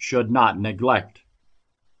prudent should not neglect.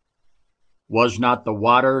 Was not the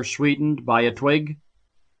water sweetened by a twig,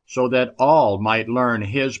 so that all might learn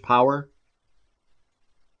his power?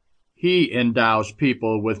 He endows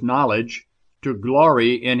people with knowledge to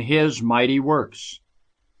glory in his mighty works,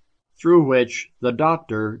 through which the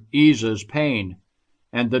doctor eases pain,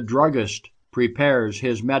 and the druggist prepares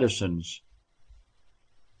his medicines.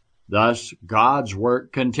 Thus God's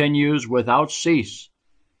work continues without cease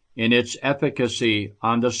in its efficacy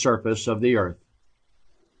on the surface of the earth.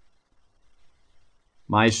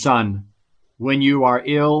 My son, when you are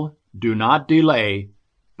ill, do not delay,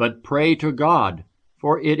 but pray to God,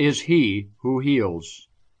 for it is he who heals.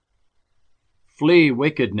 Flee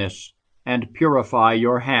wickedness, and purify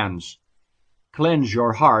your hands. Cleanse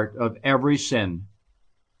your heart of every sin.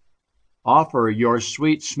 Offer your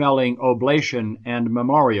sweet-smelling oblation and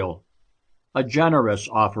memorial, a generous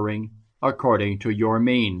offering according to your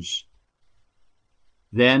means.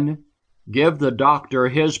 Then give the doctor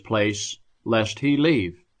his place, lest he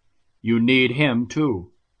leave. You need him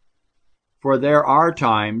too. For there are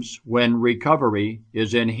times when recovery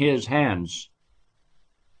is in his hands.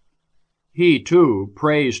 He too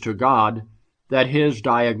prays to God that his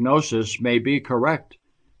diagnosis may be correct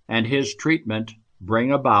and his treatment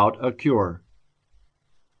bring about a cure.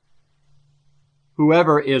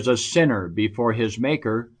 Whoever is a sinner before his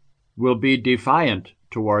Maker will be defiant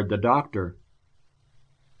toward the doctor.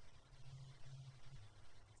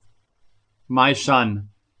 My son,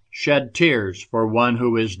 shed tears for one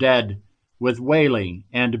who is dead, with wailing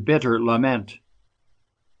and bitter lament.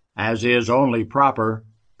 As is only proper,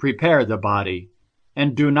 prepare the body,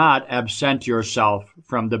 and do not absent yourself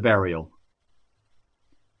from the burial.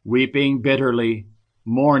 Weeping bitterly,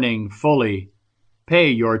 mourning fully, pay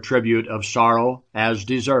your tribute of sorrow as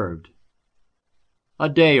deserved. A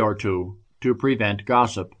day or two to prevent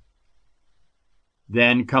gossip.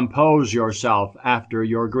 Then compose yourself after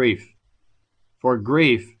your grief, for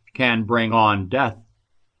grief can bring on death,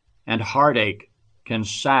 and heartache can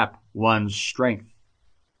sap one's strength.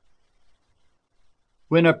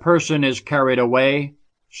 When a person is carried away,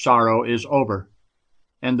 sorrow is over,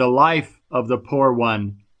 and the life of the poor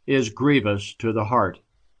one is grievous to the heart.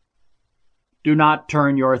 Do not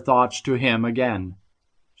turn your thoughts to him again.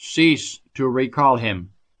 Cease to recall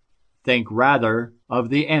him. Think rather of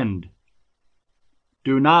the end.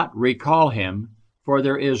 Do not recall him, for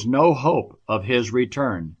there is no hope of his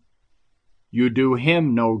return. You do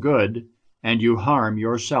him no good, and you harm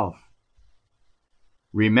yourself.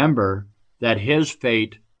 Remember that his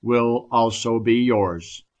fate will also be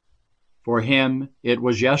yours. For him it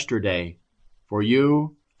was yesterday, for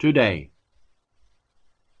you today.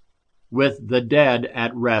 With the dead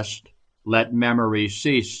at rest, let memory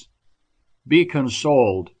cease. Be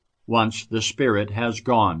consoled once the spirit has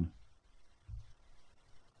gone.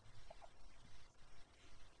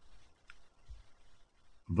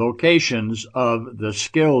 Vocations of the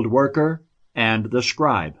skilled worker and the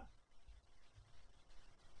scribe.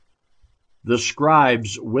 The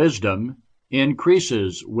scribe's wisdom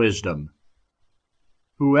increases wisdom.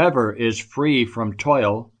 Whoever is free from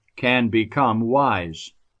toil can become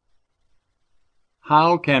wise.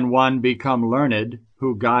 How can one become learned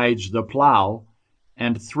who guides the plow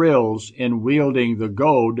and thrills in wielding the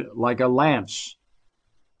goad like a lance,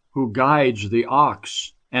 who guides the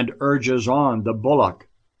ox and urges on the bullock,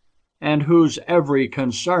 and whose every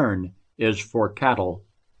concern is for cattle?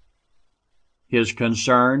 His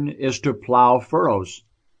concern is to plow furrows,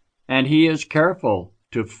 and he is careful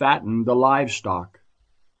to fatten the livestock.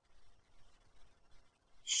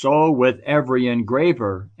 So with every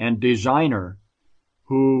engraver and designer,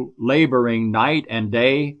 who, laboring night and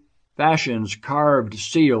day, fashions carved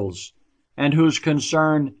seals, and whose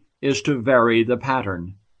concern is to vary the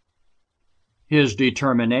pattern. His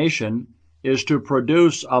determination is to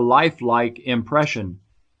produce a lifelike impression,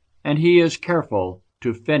 and he is careful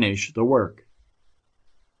to finish the work.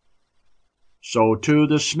 So too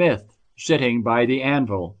the smith, sitting by the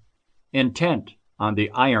anvil, intent on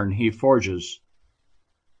the iron he forges.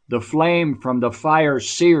 The flame from the fire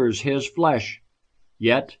sears his flesh,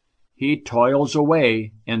 yet he toils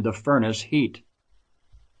away in the furnace heat.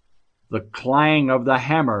 The clang of the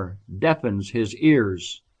hammer deafens his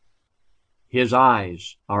ears. His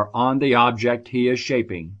eyes are on the object he is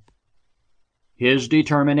shaping. His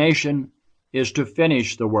determination is to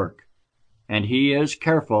finish the work, and he is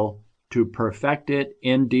careful to perfect it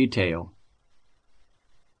in detail.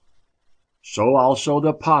 So also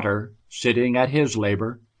the potter, sitting at his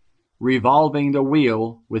labor, revolving the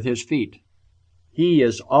wheel with his feet. He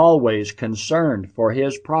is always concerned for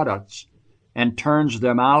his products and turns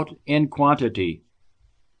them out in quantity.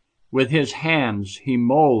 With his hands he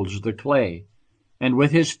molds the clay, and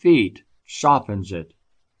with his feet softens it.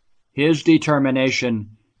 His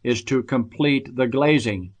determination is to complete the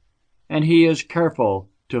glazing, and he is careful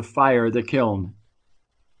to fire the kiln.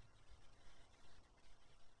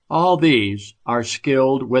 All these are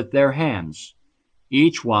skilled with their hands,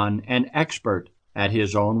 each one an expert at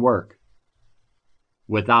his own work.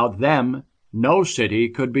 Without them, no city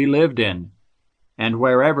could be lived in, and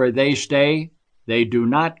wherever they stay, they do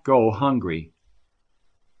not go hungry.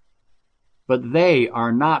 But they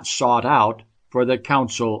are not sought out for the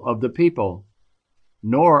counsel of the people,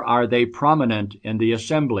 nor are they prominent in the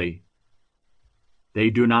assembly. They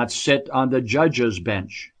do not sit on the judge's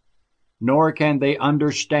bench, nor can they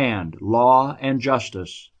understand law and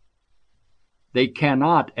justice. They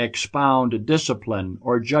cannot expound discipline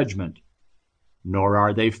or judgment, nor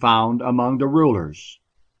are they found among the rulers.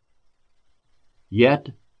 Yet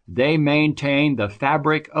they maintain the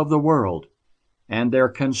fabric of the world, and their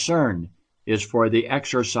concern is for the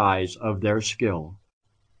exercise of their skill.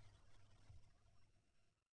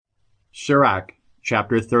 Sirach,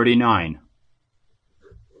 chapter 39.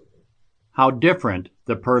 How different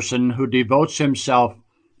the person who devotes himself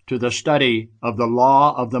to the study of the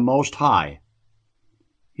law of the Most High.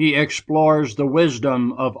 He explores the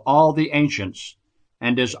wisdom of all the ancients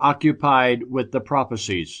and is occupied with the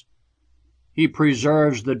prophecies. He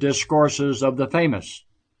preserves the discourses of the famous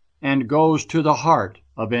and goes to the heart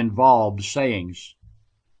of involved sayings.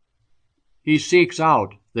 He seeks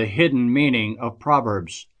out the hidden meaning of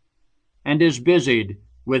proverbs and is busied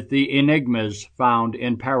with the enigmas found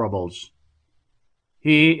in parables.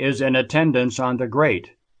 He is in attendance on the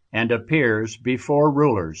great, and appears before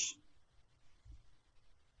rulers.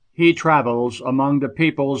 He travels among the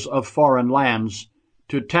peoples of foreign lands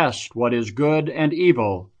to test what is good and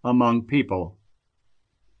evil among people.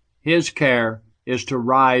 His care is to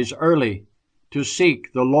rise early, to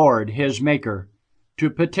seek the Lord his Maker, to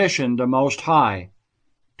petition the Most High,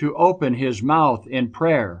 to open his mouth in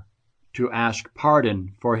prayer, to ask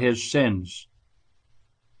pardon for his sins.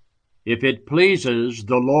 If it pleases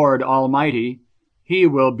the Lord Almighty, he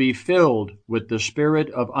will be filled with the spirit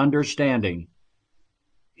of understanding.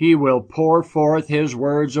 He will pour forth his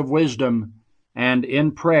words of wisdom, and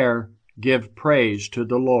in prayer give praise to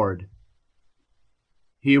the Lord.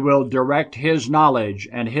 He will direct his knowledge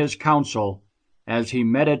and his counsel as he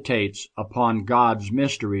meditates upon God's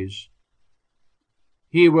mysteries.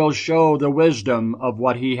 He will show the wisdom of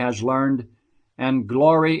what he has learned, and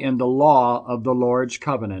glory in the law of the Lord's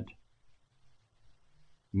covenant.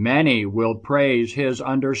 Many will praise his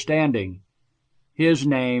understanding. His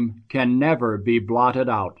name can never be blotted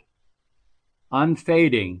out.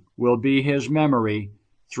 Unfading will be his memory.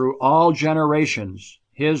 Through all generations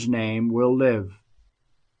his name will live.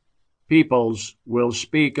 Peoples will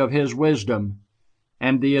speak of his wisdom,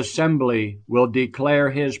 and the assembly will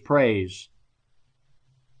declare his praise.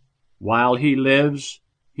 While he lives,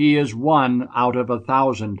 he is one out of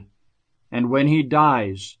 1,000, and when he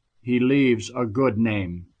dies, he leaves a good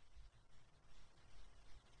name.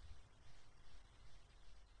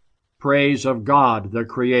 Praise of God the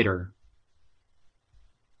Creator.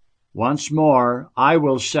 Once more I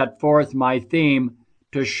will set forth my theme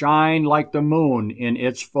to shine like the moon in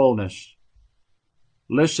its fullness.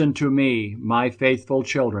 Listen to me, my faithful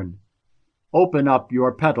children. Open up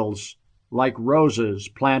your petals like roses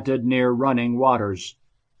planted near running waters.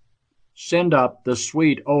 Send up the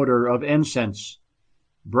sweet odor of incense.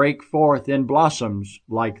 Break forth in blossoms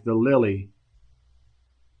like the lily.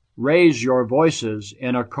 Raise your voices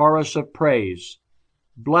in a chorus of praise.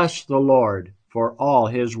 Bless the Lord for all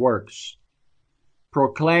his works.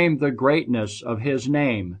 Proclaim the greatness of his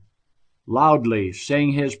name. Loudly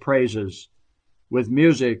sing his praises, with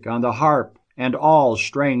music on the harp and all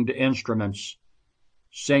stringed instruments.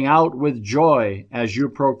 Sing out with joy as you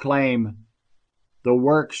proclaim, "The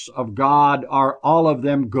works of God are all of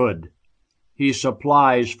them good. He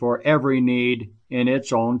supplies for every need in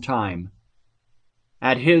its own time."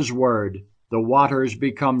 At his word the waters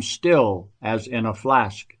become still as in a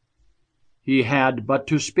flask. He had but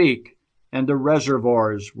to speak, and the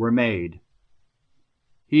reservoirs were made.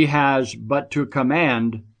 He has but to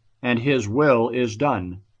command, and his will is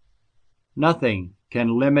done. Nothing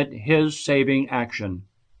can limit his saving action.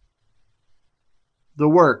 The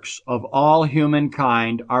works of all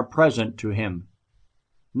humankind are present to him.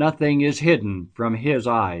 Nothing is hidden from his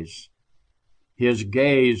eyes. His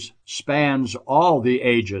gaze spans all the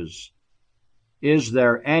ages. Is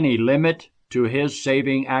there any limit to his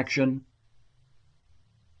saving action?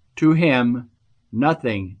 To him,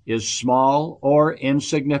 nothing is small or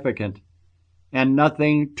insignificant, and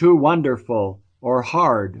nothing too wonderful or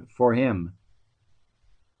hard for him.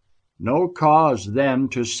 No cause then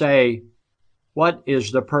to say, "What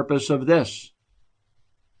is the purpose of this?"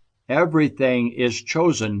 Everything is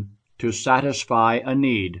chosen to satisfy a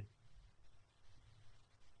need.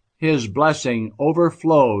 His blessing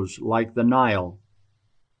overflows like the Nile.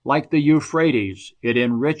 Like the Euphrates, it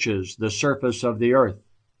enriches the surface of the earth.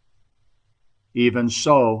 Even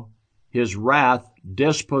so, his wrath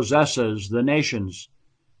dispossesses the nations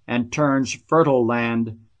and turns fertile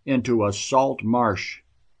land into a salt marsh.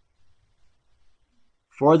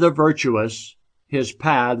 For the virtuous, his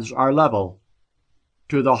paths are level.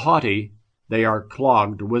 To the haughty, they are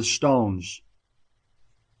clogged with stones.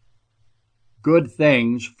 Good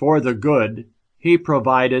things for the good he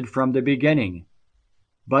provided from the beginning,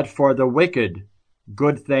 but for the wicked,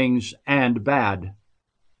 good things and bad.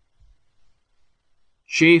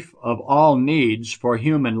 Chief of all needs for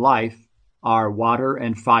human life are water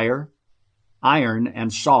and fire, iron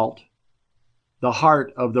and salt, the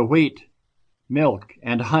heart of the wheat, milk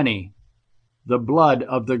and honey, the blood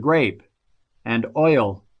of the grape, and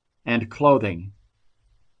oil and clothing.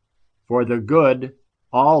 For the good,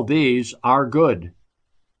 all these are good,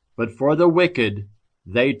 but for the wicked,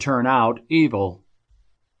 they turn out evil.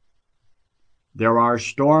 There are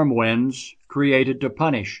storm winds created to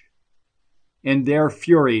punish. In their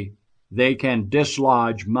fury, they can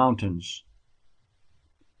dislodge mountains.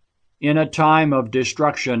 In a time of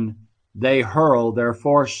destruction, they hurl their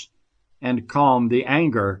force and calm the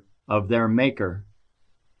anger of their Maker.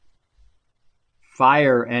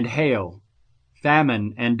 Fire and hail,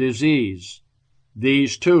 famine and disease,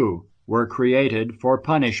 these too were created for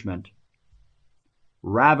punishment.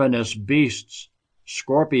 Ravenous beasts,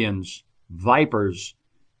 scorpions, vipers,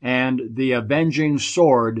 and the avenging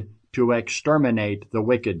sword to exterminate the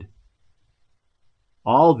wicked.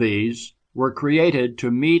 All these were created to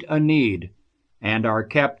meet a need and are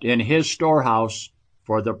kept in his storehouse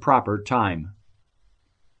for the proper time.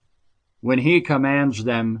 When he commands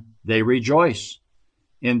them, they rejoice.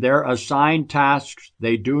 In their assigned tasks,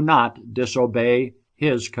 they do not disobey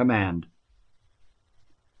his command.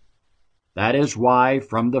 That is why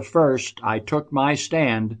from the first I took my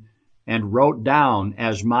stand and wrote down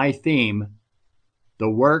as my theme, "The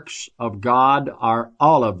works of God are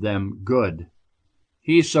all of them good.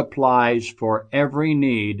 He supplies for every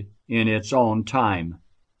need in its own time."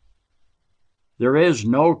 There is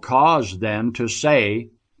no cause, then, to say,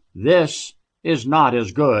 "This is not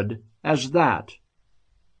as good as that,"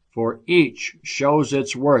 for each shows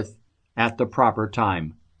its worth at the proper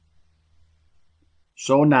time.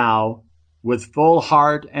 So now, with full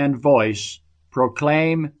heart and voice,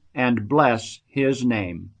 proclaim and bless his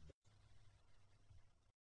name.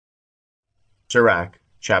 Sirach,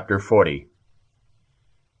 chapter 40.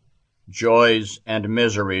 Joys and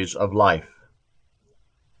miseries of life.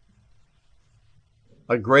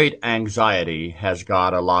 A great anxiety has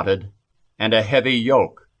God allotted, and a heavy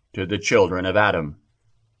yoke to the children of Adam,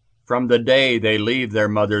 from the day they leave their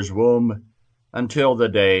mother's womb until the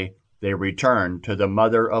day they return to the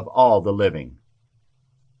mother of all the living.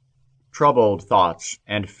 Troubled thoughts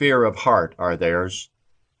and fear of heart are theirs,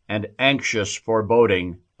 and anxious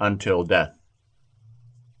foreboding until death.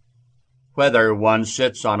 Whether one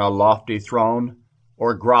sits on a lofty throne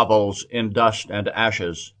or grovels in dust and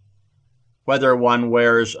ashes, whether one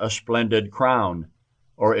wears a splendid crown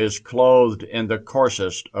or is clothed in the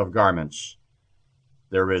coarsest of garments,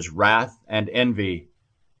 there is wrath and envy,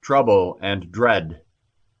 trouble and dread,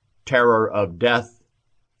 terror of death,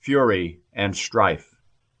 fury and strife.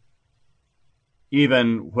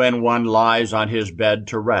 Even when one lies on his bed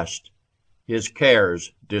to rest, his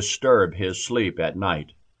cares disturb his sleep at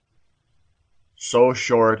night. So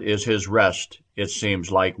short is his rest, it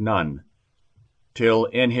seems like none, till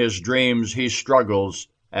in his dreams he struggles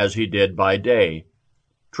as he did by day,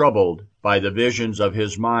 troubled by the visions of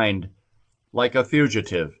his mind, like a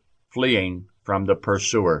fugitive fleeing from the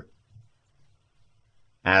pursuer.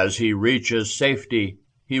 As he reaches safety,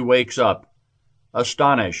 he wakes up,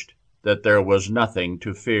 astonished that there was nothing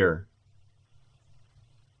to fear.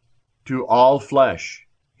 To all flesh,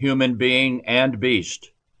 human being and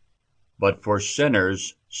beast, but for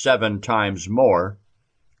sinners 7 times more,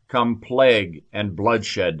 come plague and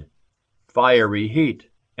bloodshed, fiery heat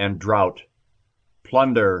and drought,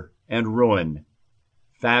 plunder and ruin,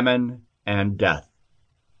 famine and death.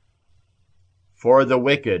 For the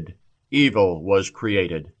wicked, evil was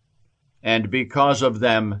created, and because of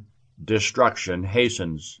them, destruction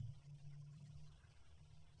hastens.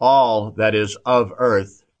 All that is of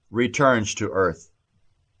earth returns to earth,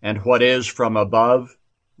 and what is from above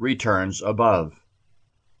returns above.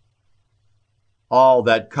 All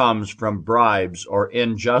that comes from bribes or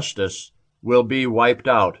injustice will be wiped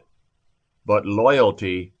out, but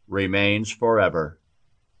loyalty remains forever.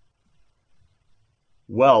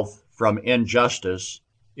 Wealth from injustice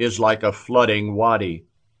is like a flooding wadi,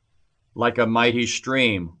 like a mighty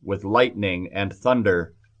stream with lightning and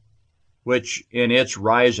thunder, which in its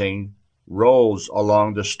rising rolls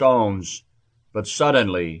along the stones, but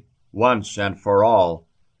suddenly, once and for all,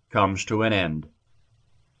 comes to an end.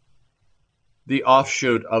 The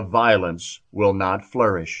offshoot of violence will not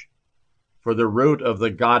flourish, for the root of the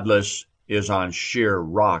godless is on sheer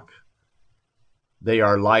rock. They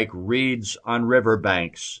are like reeds on river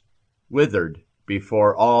banks, withered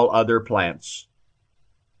before all other plants.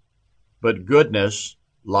 But goodness,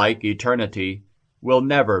 like eternity, will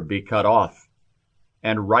never be cut off,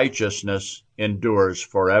 and righteousness endures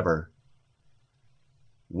forever.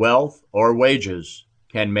 Wealth or wages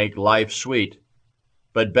can make life sweet,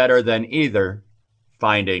 but better than either,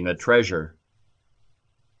 finding a treasure.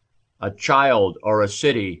 A child or a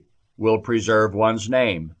city will preserve one's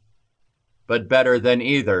name, but better than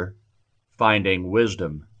either, finding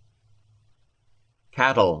wisdom.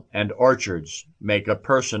 Cattle and orchards make a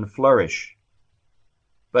person flourish,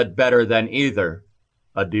 but better than either,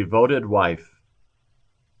 a devoted wife.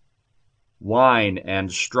 Wine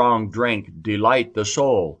and strong drink delight the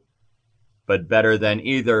soul, but better than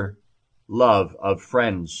either, love of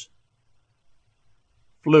friends.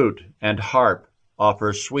 Flute and harp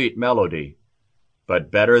offer sweet melody,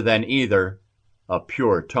 but better than either, a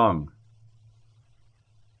pure tongue.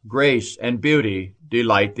 Grace and beauty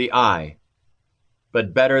delight the eye,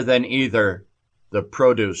 but better than either, the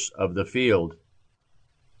produce of the field.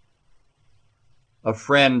 A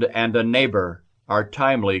friend and a neighbor are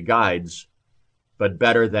timely guides, but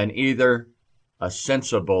better than either, a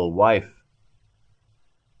sensible wife.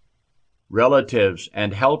 Relatives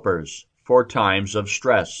and helpers for times of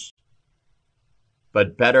stress,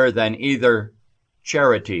 but better than either,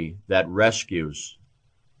 charity that rescues.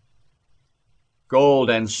 Gold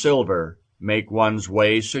and silver make one's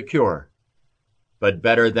way secure, but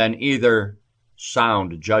better than either,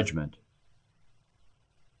 sound judgment.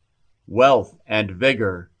 Wealth and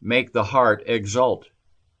vigor make the heart exult,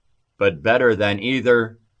 but better than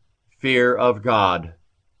either, fear of God.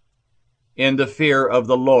 In the fear of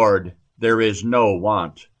the Lord there is no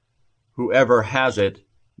want. Whoever has it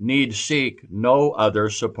need seek no other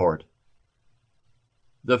support.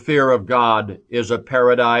 The fear of God is a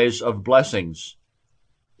paradise of blessings.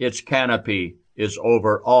 Its canopy is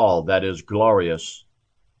over all that is glorious.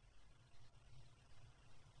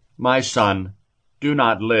 My son, do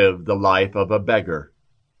not live the life of a beggar.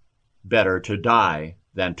 Better to die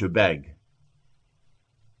than to beg.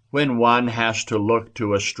 When one has to look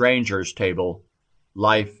to a stranger's table,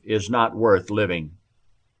 life is not worth living.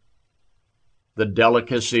 The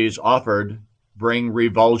delicacies offered bring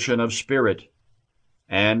revulsion of spirit,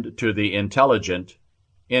 and to the intelligent,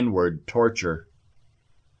 inward torture.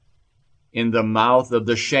 In the mouth of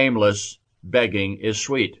the shameless, begging is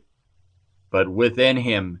sweet, but within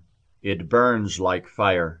him it burns like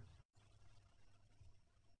fire.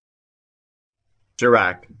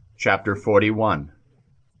 Sirach, chapter 41.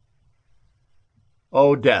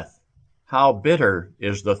 O death, how bitter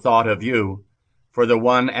is the thought of you for the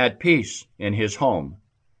one at peace in his home,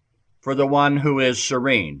 for the one who is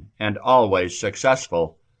serene and always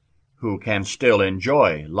successful, who can still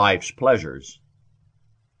enjoy life's pleasures.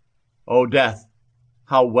 O death,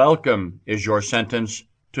 how welcome is your sentence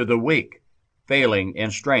to the weak, failing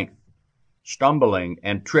in strength, stumbling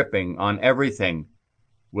and tripping on everything,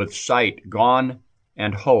 with sight gone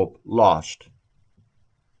and hope lost.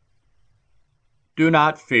 Do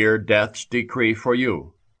not fear death's decree for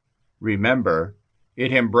you. Remember,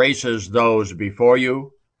 it embraces those before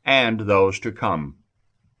you and those to come.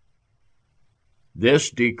 This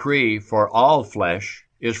decree for all flesh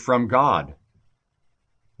is from God.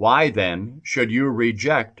 Why then should you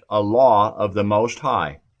reject a law of the Most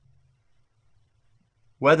High?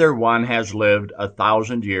 Whether one has lived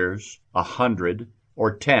 1,000 years, 100,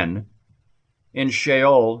 or 10, in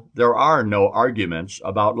Sheol there are no arguments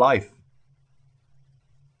about life.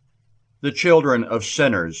 The children of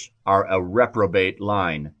sinners are a reprobate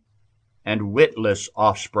line, and witless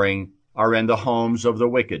offspring are in the homes of the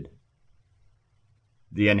wicked.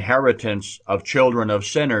 The inheritance of children of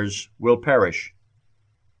sinners will perish,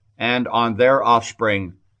 and on their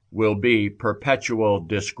offspring will be perpetual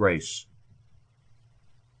disgrace.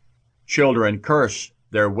 Children curse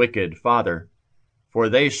their wicked father, for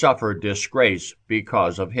they suffer disgrace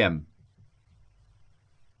because of him.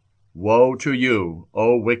 Woe to you,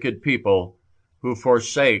 O wicked people, who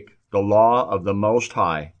forsake the law of the Most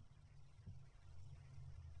High.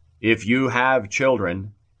 If you have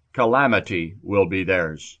children, calamity will be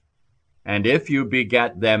theirs, and if you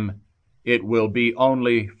beget them, it will be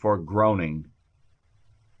only for groaning.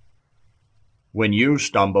 When you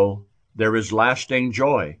stumble, there is lasting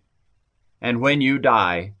joy, and when you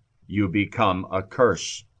die, you become a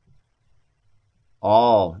curse.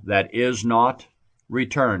 All that is not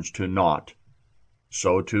returns to naught,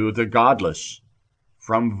 so to the godless,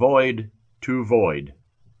 from void to void.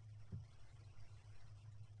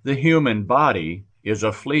 The human body is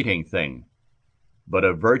a fleeting thing, but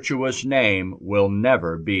a virtuous name will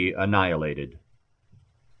never be annihilated.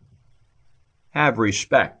 Have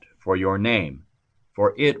respect for your name,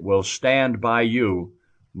 for it will stand by you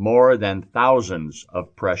more than thousands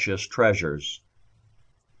of precious treasures.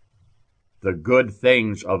 The good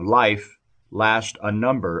things of life last a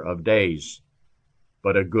number of days,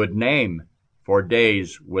 but a good name for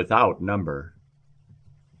days without number.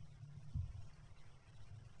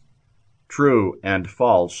 True and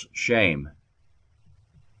false shame.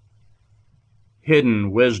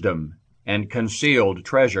 Hidden wisdom and concealed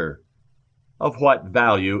treasure, of what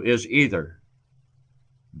value is either?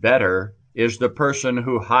 Better is the person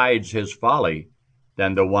who hides his folly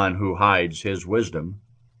than the one who hides his wisdom.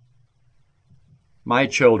 My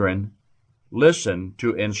children, listen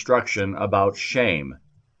to instruction about shame.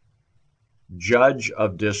 Judge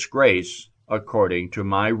of disgrace according to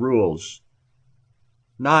my rules.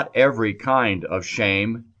 Not every kind of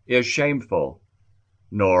shame is shameful,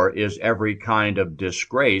 nor is every kind of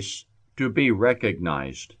disgrace to be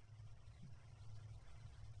recognized.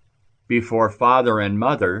 Before father and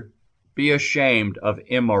mother, be ashamed of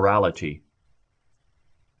immorality.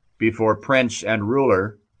 Before prince and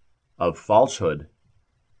ruler, of falsehood.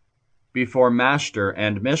 Before master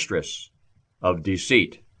and mistress, of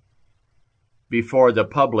deceit. Before the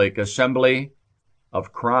public assembly,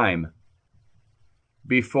 of crime.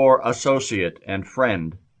 Before associate and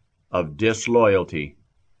friend, of disloyalty.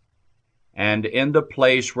 And in the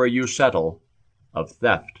place where you settle, of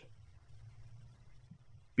theft.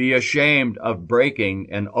 Be ashamed of breaking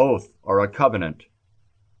an oath or a covenant,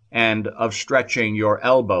 and of stretching your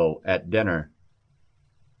elbow at dinner,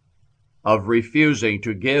 of refusing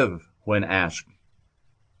to give when asked,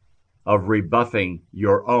 of rebuffing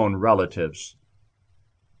your own relatives,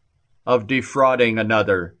 of defrauding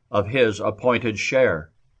another of his appointed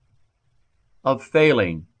share, of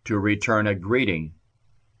failing to return a greeting,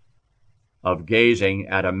 of gazing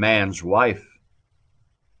at a man's wife,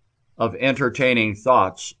 of entertaining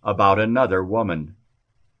thoughts about another woman,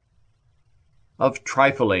 of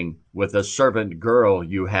trifling with a servant girl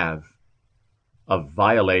you have, of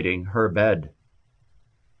violating her bed,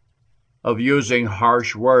 of using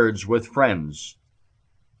harsh words with friends,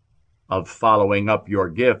 of following up your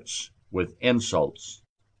gifts with insults.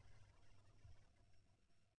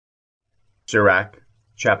 Sirach,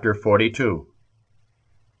 chapter 42.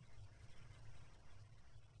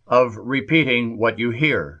 Of repeating what you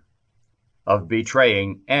hear, of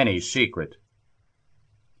betraying any secret.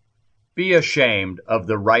 Be ashamed of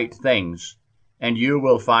the right things, and you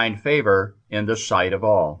will find favor in the sight of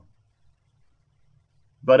all.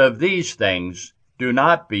 But of these things do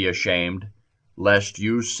not be ashamed, lest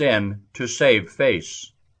you sin to save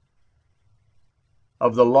face.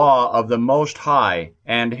 Of the law of the Most High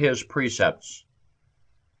and his precepts,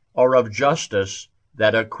 or of justice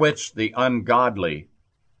that acquits the ungodly,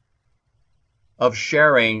 of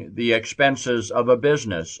sharing the expenses of a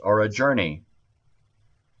business or a journey,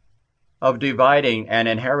 of dividing an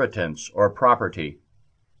inheritance or property,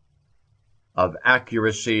 of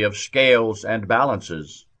accuracy of scales and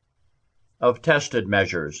balances, of tested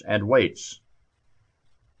measures and weights,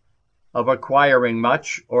 of acquiring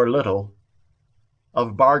much or little,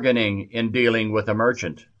 of bargaining in dealing with a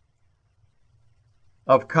merchant,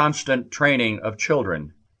 of constant training of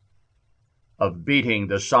children, of beating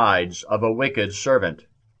the sides of a wicked servant,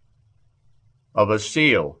 of a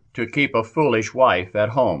seal to keep a foolish wife at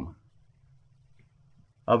home,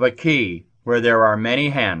 of a key where there are many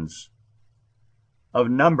hands, of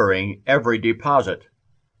numbering every deposit,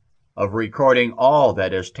 of recording all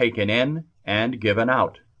that is taken in and given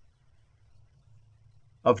out,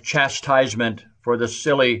 of chastisement for the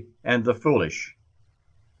silly and the foolish,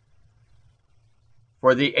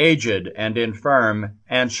 for the aged and infirm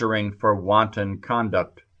answering for wanton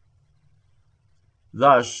conduct.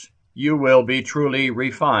 Thus you will be truly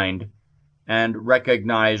refined and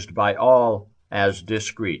recognized by all as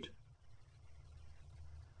discreet.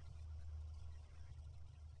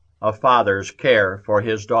 A father's care for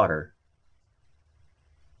his daughter.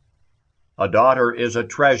 A daughter is a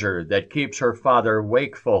treasure that keeps her father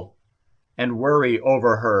wakeful, and worry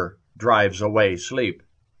over her drives away sleep,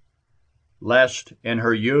 lest in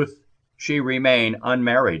her youth she remain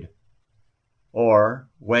unmarried, or,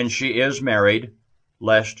 when she is married,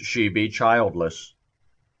 lest she be childless.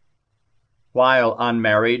 While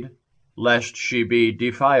unmarried, lest she be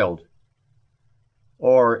defiled,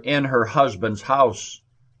 or in her husband's house,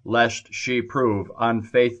 lest she prove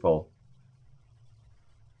unfaithful,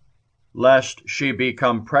 lest she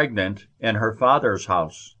become pregnant in her father's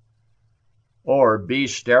house, or be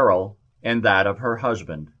sterile in that of her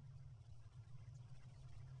husband.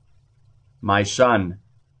 My son,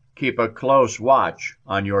 keep a close watch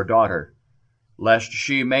on your daughter, lest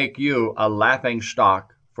she make you a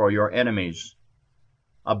laughingstock for your enemies,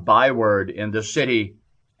 a byword in the city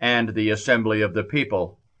and the assembly of the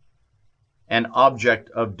people, an object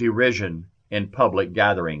of derision in public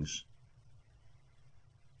gatherings.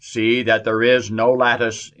 See that there is no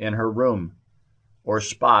lattice in her room, or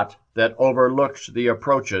spot that overlooks the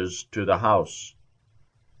approaches to the house.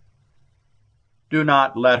 Do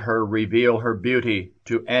not let her reveal her beauty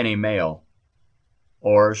to any male,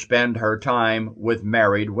 or spend her time with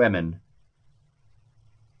married women.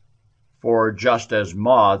 For just as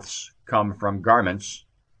moths come from garments,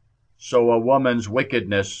 so a woman's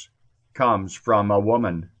wickedness comes from a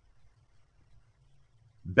woman.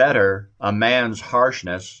 Better a man's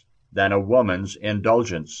harshness than a woman's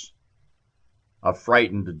indulgence, a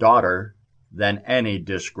frightened daughter than any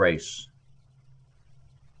disgrace.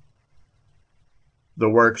 The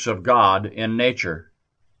works of God in nature.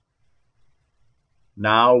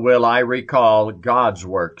 Now will I recall God's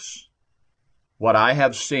works. What I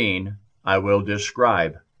have seen I will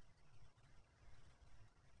describe.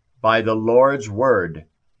 By the Lord's word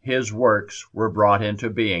his works were brought into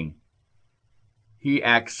being. He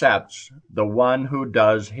accepts the one who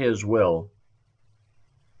does his will.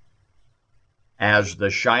 As the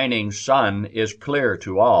shining sun is clear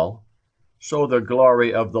to all, so the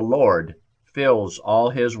glory of the Lord fills all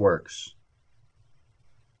his works.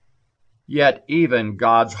 Yet even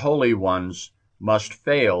God's holy ones must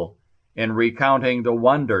fail in recounting the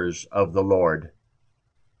wonders of the Lord,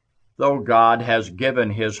 though God has given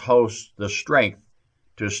his hosts the strength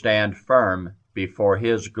to stand firm before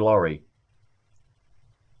his glory.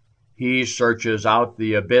 He searches out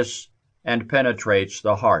the abyss and penetrates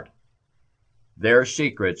the heart. Their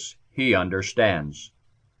secrets he understands.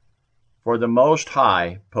 For the Most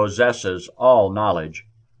High possesses all knowledge,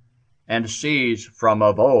 and sees from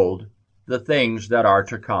of old the things that are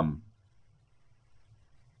to come.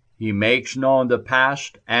 He makes known the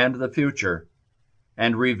past and the future,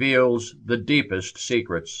 and reveals the deepest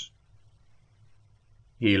secrets.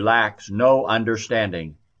 He lacks no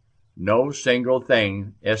understanding. No single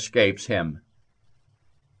thing escapes him.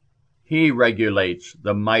 He regulates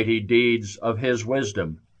the mighty deeds of his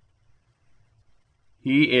wisdom.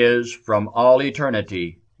 He is from all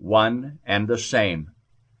eternity one and the same,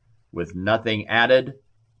 with nothing added,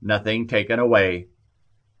 nothing taken away,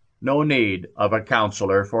 no need of a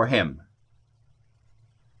counselor for him.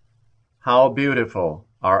 How beautiful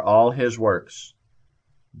are all his works,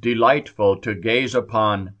 delightful to gaze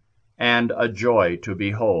upon and a joy to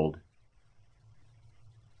behold.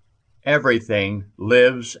 Everything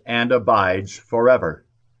lives and abides forever,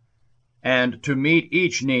 and to meet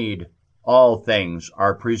each need all things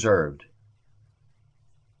are preserved.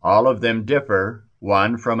 All of them differ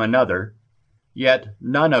one from another, yet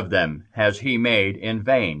none of them has he made in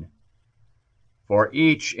vain. For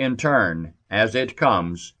each in turn, as it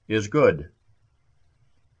comes, is good.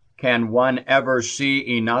 Can one ever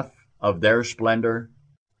see enough of their splendor?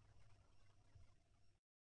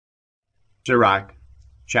 Sirach,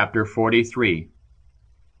 chapter 43.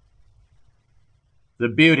 The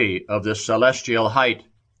beauty of the celestial height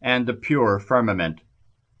and the pure firmament.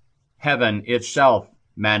 Heaven itself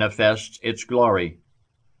manifests its glory.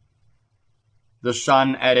 The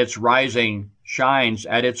sun at its rising shines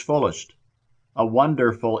at its fullest, a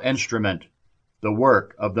wonderful instrument, the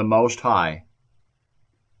work of the Most High.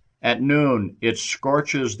 At noon it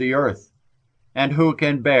scorches the earth, and who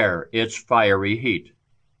can bear its fiery heat?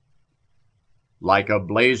 Like a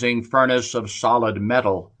blazing furnace of solid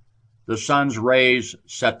metal, the sun's rays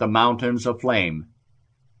set the mountains aflame.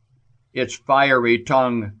 Its fiery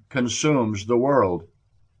tongue consumes the world.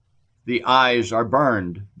 The eyes are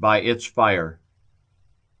burned by its fire.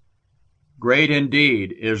 Great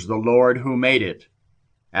indeed is the Lord who made it,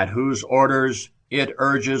 at whose orders it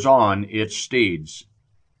urges on its steeds.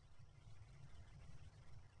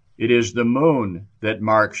 It is the moon that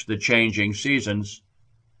marks the changing seasons,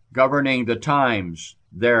 governing the times,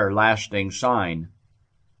 their lasting sign.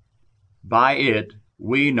 By it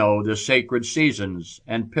we know the sacred seasons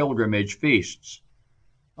and pilgrimage feasts,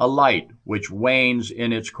 a light which wanes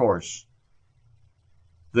in its course.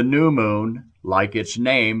 The new moon, like its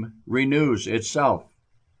name, renews itself.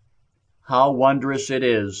 How wondrous it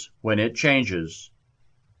is when it changes!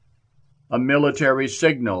 A military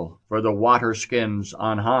signal for the water-skins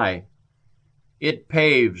on high. It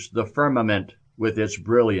paves the firmament with its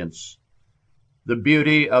brilliance, the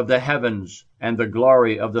beauty of the heavens and the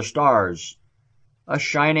glory of the stars, a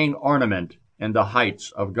shining ornament in the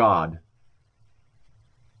heights of God.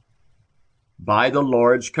 By the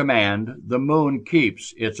Lord's command the moon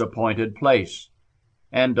keeps its appointed place,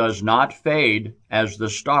 and does not fade as the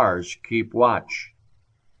stars keep watch.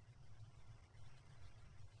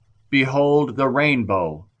 Behold the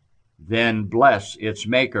rainbow, then bless its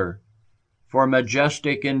Maker, for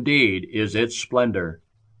majestic indeed is its splendor.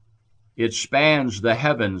 It spans the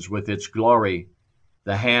heavens with its glory.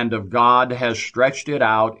 The hand of God has stretched it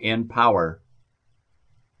out in power.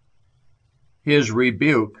 His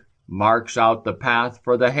rebuke marks out the path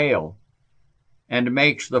for the hail, and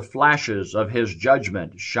makes the flashes of his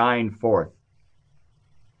judgment shine forth.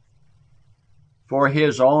 For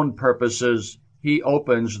his own purposes he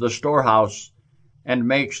opens the storehouse, and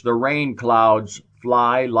makes the rain clouds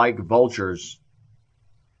fly like vultures.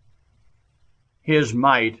 His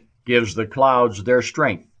might gives the clouds their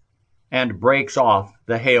strength, and breaks off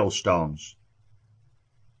the hailstones.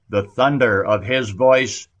 The thunder of his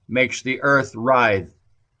voice makes the earth writhe.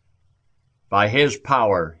 By his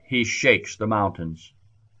power he shakes the mountains.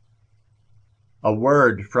 A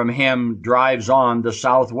word from him drives on the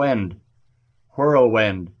south wind,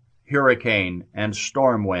 whirlwind, hurricane, and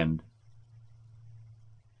storm wind.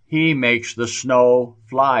 He makes the snow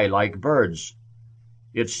fly like birds.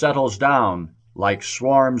 It settles down like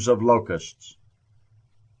swarms of locusts.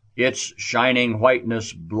 Its shining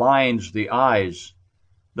whiteness blinds the eyes.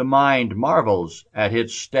 The mind marvels at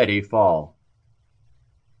its steady fall.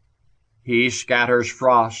 He scatters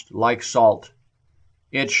frost like salt.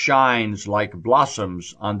 It shines like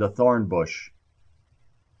blossoms on the thorn bush.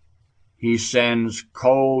 He sends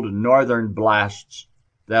cold northern blasts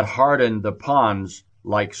that harden the ponds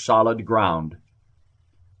like solid ground,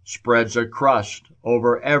 spreads a crust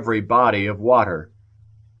over every body of water,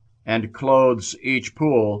 and clothes each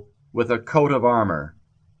pool with a coat of armor.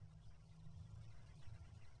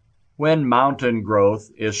 When mountain growth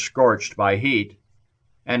is scorched by heat,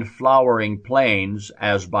 and flowering plains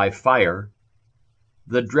as by fire,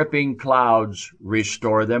 the dripping clouds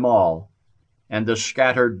restore them all, and the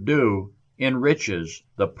scattered dew enriches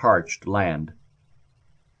the parched land.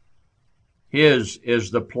 His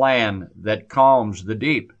is the plan that calms the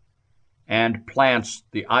deep, and plants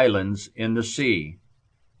the islands in the sea.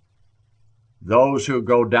 Those who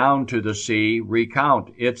go down to the sea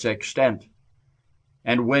recount its extent,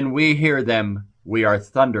 and when we hear them, we are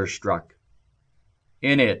thunderstruck.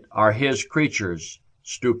 In it are his creatures,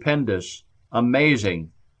 stupendous,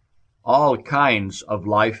 amazing, all kinds of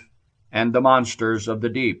life, and the monsters of the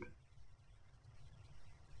deep.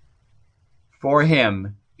 For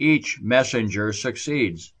him each messenger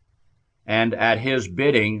succeeds, and at his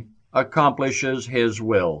bidding accomplishes his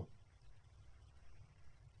will.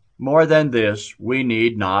 More than this we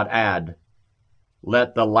need not add.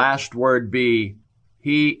 Let the last word be,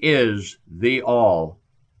 He is the all.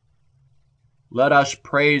 Let us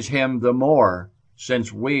praise him the more,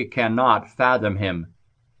 since we cannot fathom him,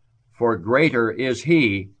 for greater is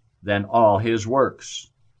he than all his works.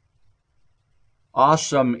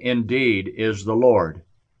 Awesome indeed is the Lord,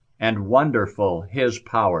 and wonderful his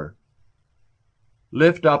power.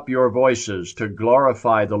 Lift up your voices to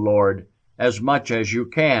glorify the Lord as much as you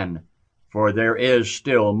can, for there is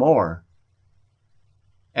still more.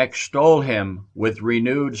 Extol him with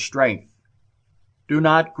renewed strength. Do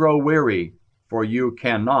not grow weary, for you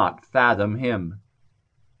cannot fathom him.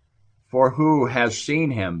 For who has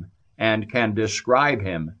seen him and can describe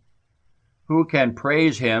him? Who can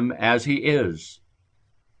praise him as he is?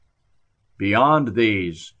 Beyond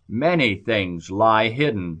these, many things lie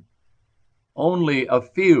hidden. Only a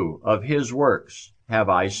few of his works have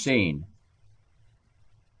I seen.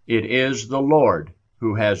 It is the Lord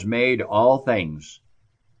who has made all things.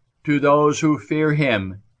 To those who fear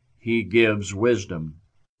him, he gives wisdom.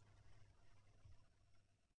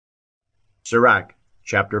 Sirach,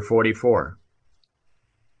 chapter 44.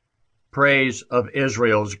 Praise of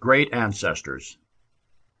Israel's great ancestors.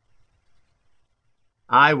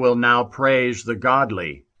 I will now praise the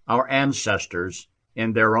godly, our ancestors,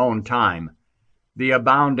 in their own time, the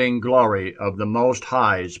abounding glory of the Most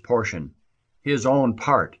High's portion, his own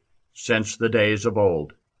part, since the days of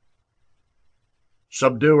old.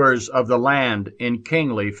 Subduers of the land in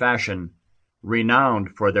kingly fashion, renowned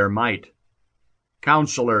for their might,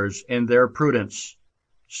 counselors in their prudence,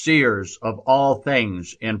 seers of all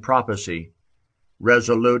things in prophecy,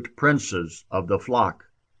 resolute princes of the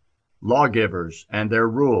flock, lawgivers and their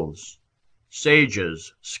rules,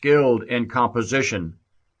 sages skilled in composition,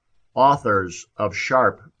 authors of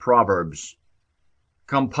sharp proverbs,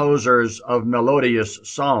 composers of melodious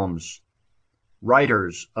psalms,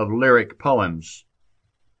 writers of lyric poems,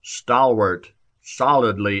 stalwart,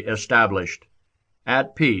 solidly established,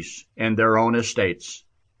 at peace in their own estates.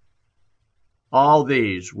 All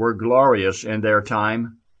these were glorious in their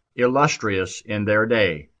time, illustrious in their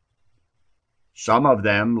day. Some of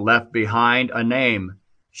them left behind a name,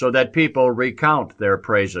 so that people recount their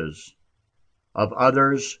praises. Of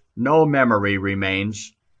others no memory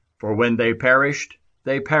remains, for when they perished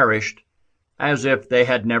as if they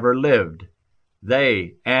had never lived,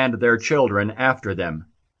 they and their children after them.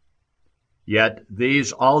 Yet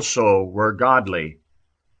these also were godly.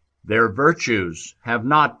 Their virtues have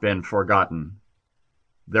not been forgotten.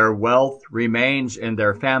 Their wealth remains in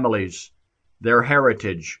their families, their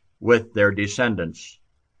heritage with their descendants.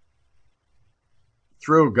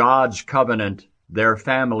 Through God's covenant their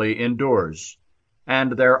family endures,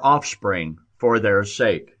 and their offspring for their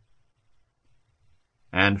sake.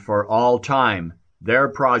 And for all time their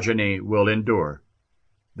progeny will endure.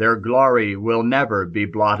 Their glory will never be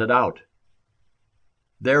blotted out.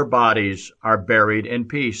 Their bodies are buried in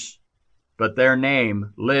peace, but their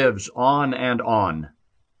name lives on and on.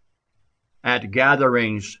 At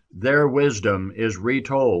gatherings their wisdom is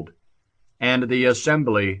retold, and the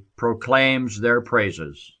assembly proclaims their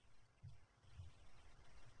praises.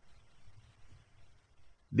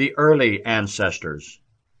 the early ancestors.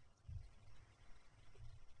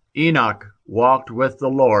 Enoch walked with the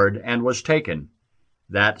Lord and was taken,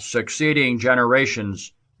 that succeeding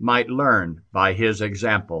generations might learn by his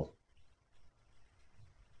example.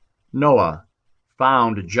 Noah,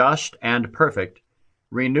 found just and perfect,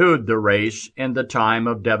 renewed the race in the time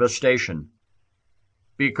of devastation.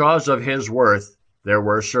 Because of his worth, there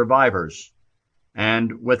were survivors,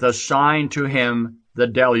 and with a sign to him the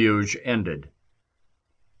deluge ended.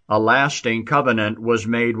 A lasting covenant was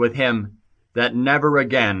made with him that never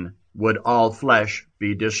again would all flesh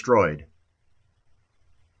be destroyed.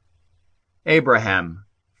 Abraham,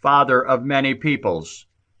 father of many peoples,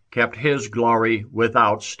 kept his glory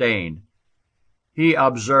without stain. He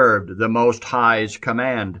observed the Most High's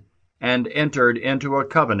command and entered into a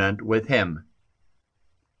covenant with him.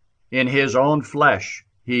 In his own flesh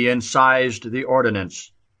he incised the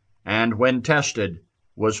ordinance, and when tested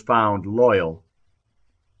was found loyal.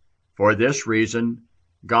 For this reason,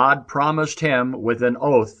 God promised him with an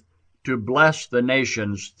oath to bless the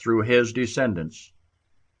nations through his descendants,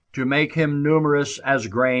 to make him numerous as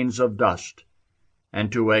grains of dust,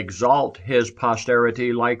 and to exalt his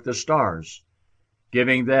posterity like the stars,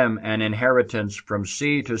 giving them an inheritance from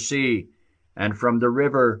sea to sea and from the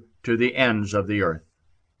river to the ends of the earth.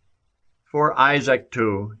 For Isaac,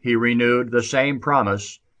 too, he renewed the same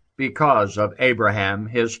promise because of Abraham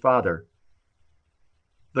his father.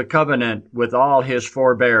 The covenant with all his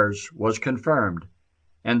forebears was confirmed,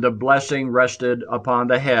 and the blessing rested upon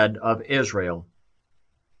the head of Israel.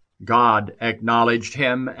 God acknowledged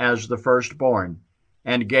him as the firstborn,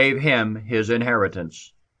 and gave him his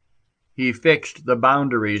inheritance. He fixed the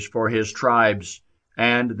boundaries for his tribes,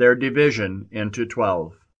 and their division into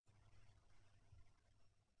 12.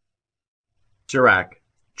 Sirach,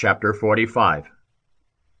 chapter 45.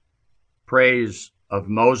 Praise of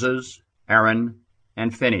Moses, Aaron,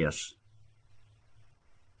 and Phinehas.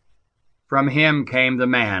 From him came the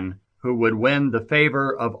man who would win the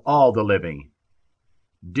favor of all the living.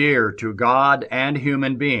 Dear to God and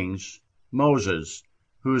human beings, Moses,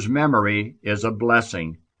 whose memory is a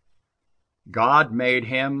blessing. God made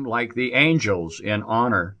him like the angels in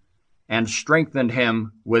honor, and strengthened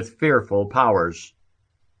him with fearful powers.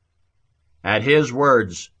 At his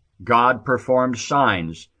words, God performed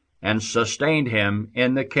signs and sustained him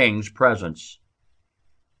in the king's presence.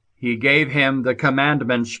 He gave him the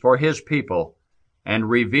commandments for his people, and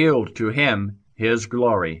revealed to him his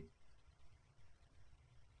glory.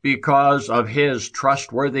 Because of his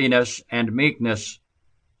trustworthiness and meekness,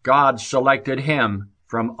 God selected him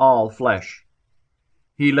from all flesh.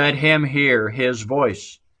 He let him hear his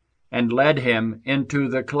voice, and led him into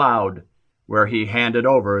the cloud, where he handed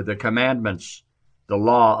over the commandments, the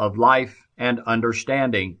law of life and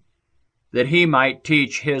understanding, that he might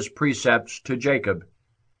teach his precepts to Jacob,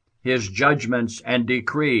 his judgments and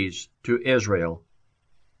decrees to Israel.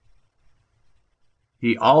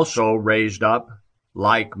 He also raised up,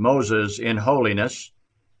 like Moses in holiness,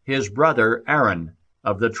 his brother Aaron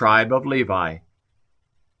of the tribe of Levi.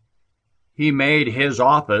 He made his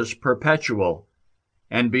office perpetual,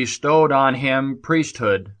 and bestowed on him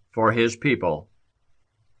priesthood for his people.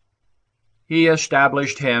 He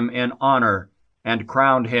established him in honor, and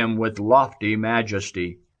crowned him with lofty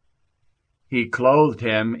majesty. He clothed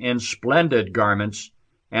him in splendid garments,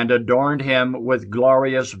 and adorned him with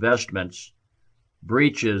glorious vestments,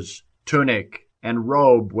 breeches, tunic, and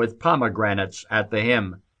robe with pomegranates at the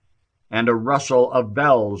hem, and a rustle of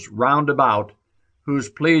bells round about, whose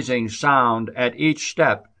pleasing sound at each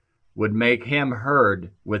step would make him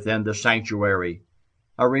heard within the sanctuary,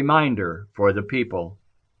 a reminder for the people.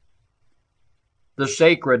 The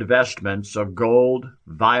sacred vestments of gold,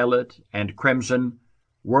 violet, and crimson,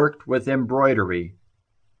 worked with embroidery,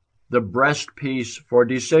 the breastpiece for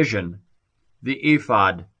decision, the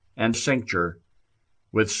ephod and cincture,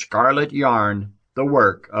 with scarlet yarn, the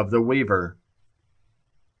work of the weaver.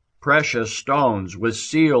 Precious stones with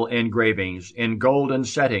seal engravings in golden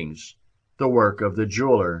settings, the work of the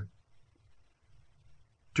jeweler.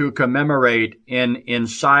 To commemorate in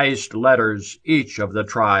incised letters each of the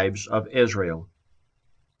tribes of Israel.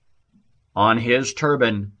 On his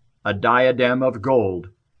turban, a diadem of gold,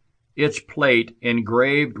 its plate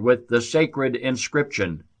engraved with the sacred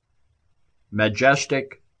inscription,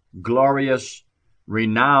 majestic, glorious,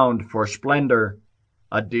 renowned for splendor,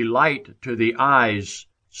 a delight to the eyes,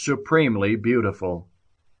 supremely beautiful.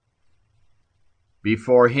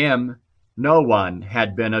 Before him no one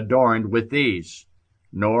had been adorned with these,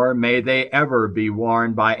 nor may they ever be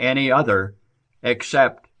worn by any other,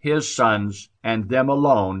 except his sons, and them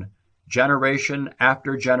alone, generation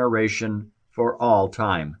after generation, for all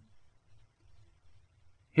time.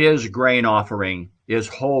 his grain offering is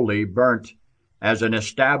wholly burnt, as an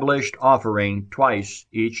established offering twice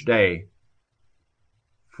each day.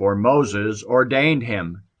 For Moses ordained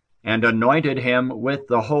him, and anointed him with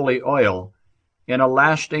the holy oil, in a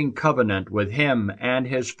lasting covenant with him and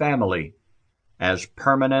his family, as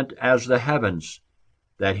permanent as the heavens,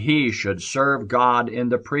 that he should serve God in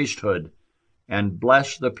the priesthood, and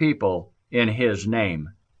bless the people in his name.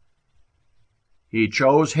 He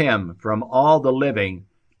chose him from all the living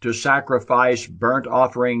to sacrifice burnt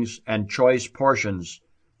offerings and choice portions,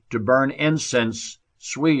 to burn incense,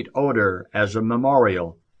 sweet odor as a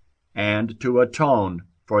memorial, and to atone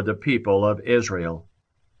for the people of Israel.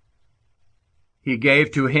 He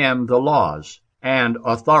gave to him the laws and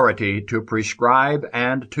authority to prescribe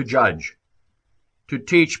and to judge, to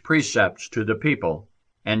teach precepts to the people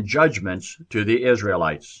and judgments to the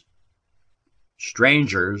Israelites.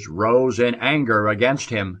 Strangers rose in anger against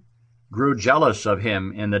him, grew jealous of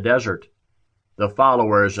him in the desert, the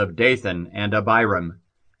followers of Dathan and Abiram,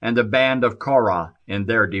 and the band of Korah in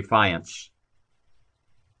their defiance.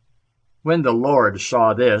 When the Lord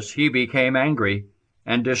saw this, he became angry,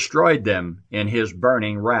 and destroyed them in his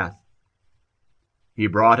burning wrath. He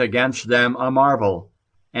brought against them a marvel,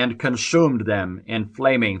 and consumed them in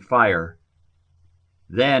flaming fire.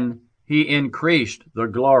 Then he increased the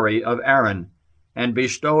glory of Aaron, and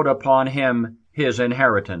bestowed upon him his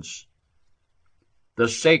inheritance. The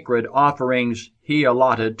sacred offerings he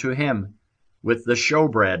allotted to him, with the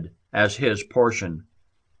showbread as his portion.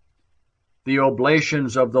 The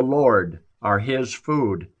oblations of the Lord are his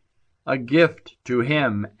food, a gift to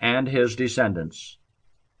him and his descendants.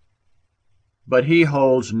 But he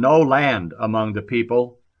holds no land among the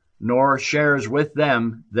people, nor shares with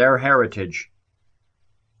them their heritage.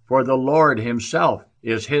 For the Lord himself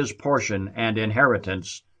is his portion and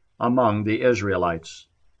inheritance among the Israelites.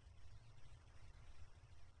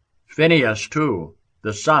 Phinehas, too,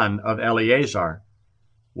 the son of Eleazar,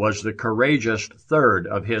 was the courageous third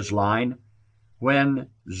of his line, when,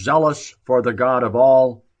 zealous for the God of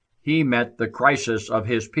all, he met the crisis of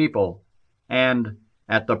his people, and,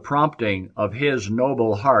 at the prompting of his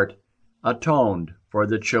noble heart, atoned for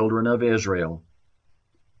the children of Israel.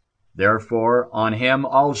 Therefore on him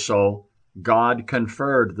also God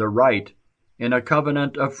conferred the right, in a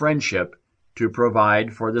covenant of friendship, to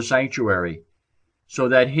provide for the sanctuary, so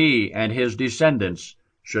that he and his descendants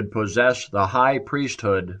should possess the high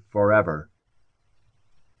priesthood forever.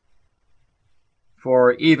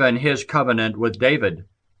 For even his covenant with David,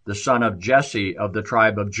 the son of Jesse of the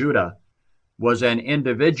tribe of Judah, was an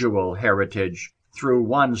individual heritage through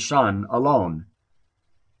one son alone.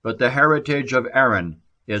 But the heritage of Aaron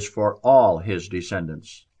is for all his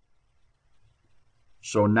descendants.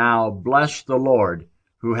 So now bless the Lord,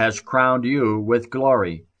 who has crowned you with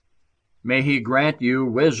glory. May he grant you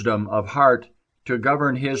wisdom of heart to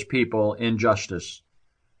govern his people in justice,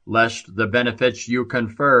 lest the benefits you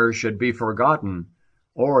confer should be forgotten,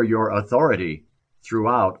 or your authority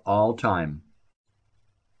throughout all time.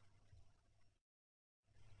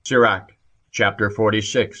 Sirach, chapter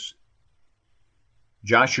 46.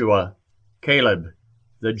 Joshua, Caleb,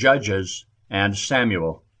 the judges, and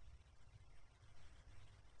Samuel.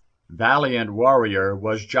 Valiant warrior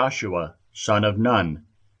was Joshua, son of Nun,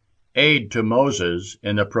 aide to Moses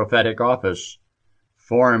in the prophetic office,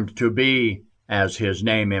 formed to be, as his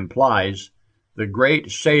name implies, the great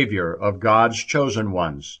Savior of God's chosen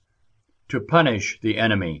ones, to punish the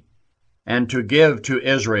enemy, and to give to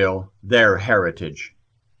Israel their heritage.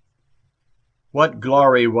 What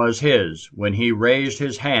glory was his when he raised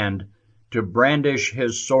his hand to brandish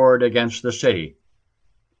his sword against the city!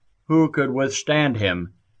 Who could withstand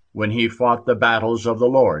him when he fought the battles of the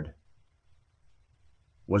Lord?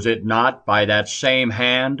 Was it not by that same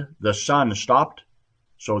hand the sun stopped,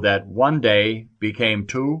 so that one day became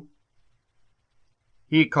two?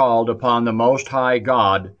 He called upon the Most High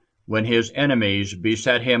God when his enemies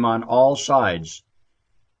beset him on all sides,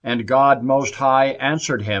 and God Most High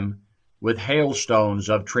answered him with hailstones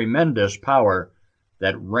of tremendous power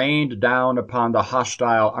that rained down upon the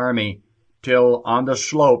hostile army, till on the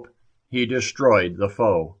slope he destroyed the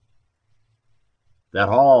foe. That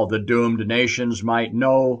all the doomed nations might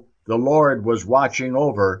know the Lord was watching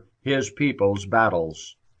over his people's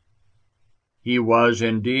battles. He was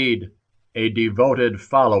indeed a devoted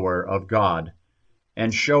follower of God,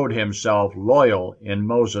 and showed himself loyal in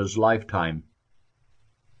Moses' lifetime.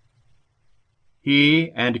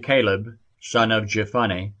 He and Caleb, son of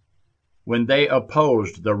Jephunneh, when they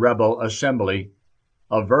opposed the rebel assembly,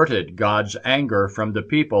 averted God's anger from the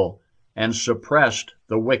people and suppressed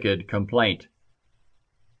the wicked complaint.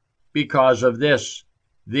 Because of this,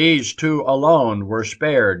 These two alone were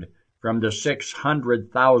spared from the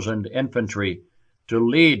 600,000 infantry to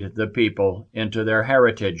lead the people into their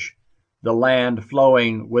heritage, the land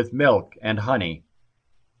flowing with milk and honey.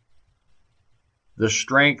 The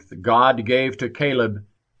strength God gave to Caleb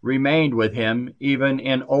remained with him even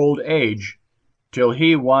in old age, till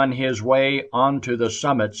he won his way onto the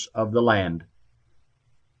summits of the land.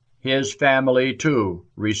 His family, too,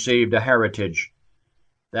 received a heritage,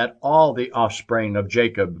 that all the offspring of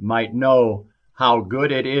Jacob might know how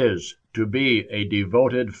good it is to be a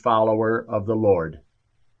devoted follower of the Lord.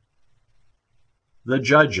 The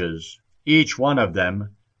judges, each one of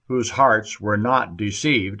them, whose hearts were not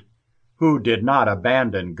deceived, who did not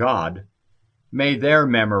abandon God, may their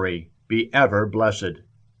memory be ever blessed.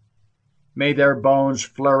 May their bones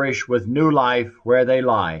flourish with new life where they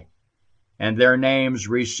lie, and their names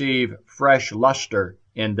receive fresh luster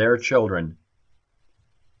in their children.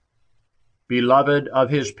 Beloved of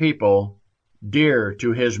his people, dear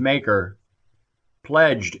to his Maker,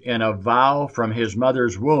 pledged in a vow from his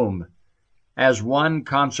mother's womb, as one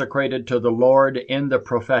consecrated to the Lord in the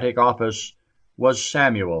prophetic office, was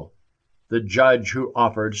Samuel, the judge who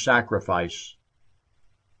offered sacrifice.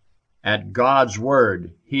 At God's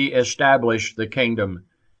word he established the kingdom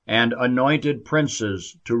and anointed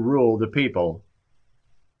princes to rule the people.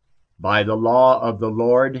 By the law of the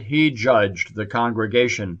Lord he judged the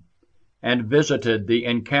congregation and visited the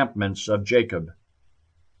encampments of Jacob.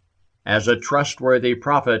 As a trustworthy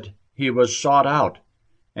prophet he was sought out,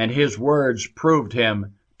 and his words proved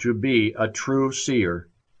him to be a true seer.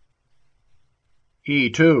 He,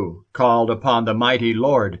 too, called upon the mighty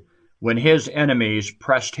Lord when his enemies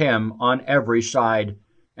pressed him on every side,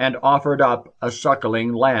 and offered up a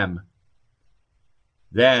suckling lamb.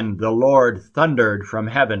 Then the Lord thundered from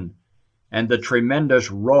heaven, and the tremendous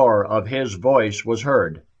roar of his voice was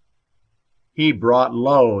heard. He brought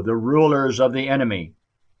low the rulers of the enemy,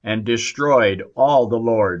 and destroyed all the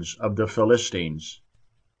lords of the Philistines.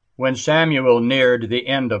 When Samuel neared the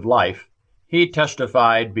end of life, he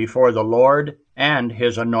testified before the Lord and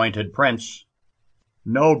his anointed prince,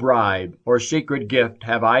 "No bribe or secret gift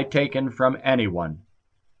have I taken from anyone,"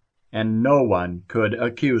 and no one could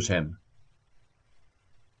accuse him.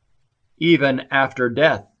 Even after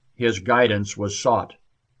death his guidance was sought.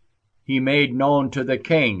 He made known to the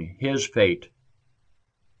king his fate.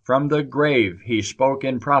 From the grave he spoke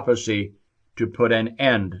in prophecy to put an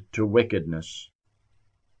end to wickedness.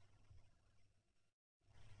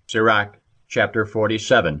 Sirach chapter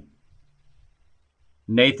 47.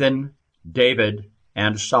 Nathan, David,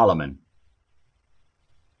 and Solomon.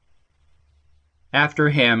 After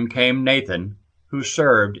him came Nathan, who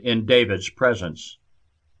served in David's presence.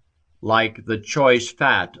 Like the choice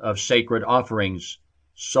fat of sacred offerings,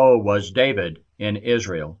 so was David in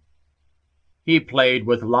Israel. He played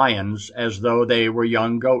with lions as though they were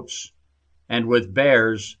young goats, and with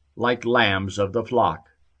bears like lambs of the flock.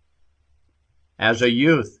 As a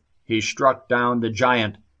youth he struck down the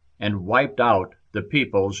giant and wiped out the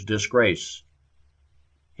people's disgrace.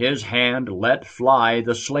 His hand let fly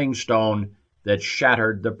the sling stone that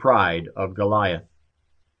shattered the pride of Goliath.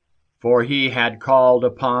 For he had called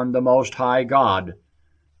upon the Most High God,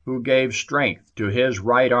 who gave strength to his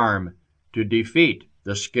right arm to defeat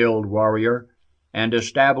the skilled warrior and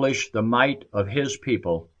establish the might of his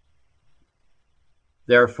people.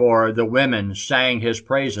 Therefore the women sang his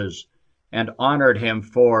praises and honored him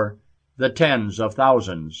for the tens of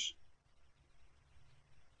thousands.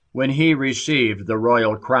 When he received the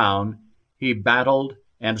royal crown, he battled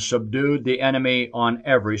and subdued the enemy on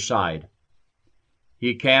every side.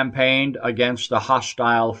 He campaigned against the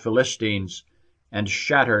hostile Philistines and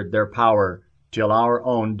shattered their power till our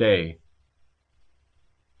own day.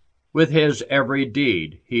 With his every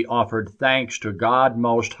deed he offered thanks to God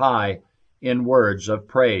Most High in words of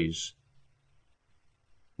praise.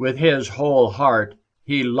 With his whole heart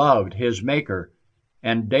he loved his Maker,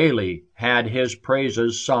 and daily had his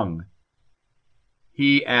praises sung.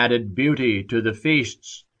 He added beauty to the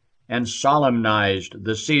feasts, and solemnized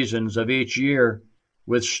the seasons of each year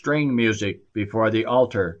with string music before the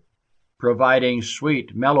altar, providing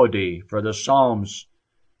sweet melody for the psalms,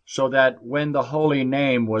 so that when the holy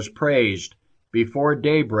name was praised, before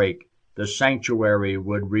daybreak the sanctuary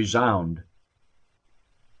would resound.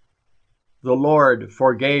 The Lord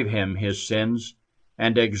forgave him his sins,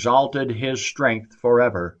 and exalted his strength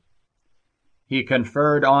forever. He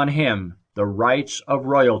conferred on him the rights of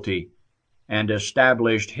royalty, and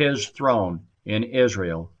established his throne in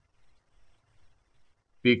Israel.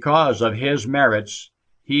 Because of his merits,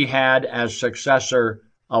 he had as successor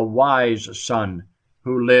a wise son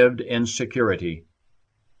who lived in security.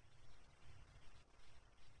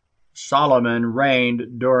 Solomon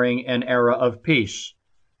reigned during an era of peace,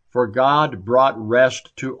 for God brought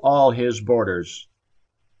rest to all his borders.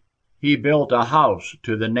 He built a house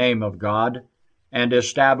to the name of God and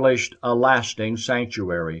established a lasting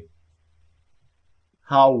sanctuary.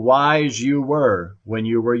 How wise you were when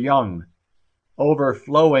you were young,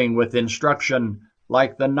 overflowing with instruction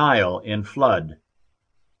like the Nile in flood.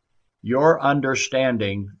 Your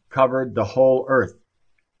understanding covered the whole earth,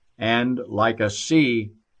 and, like a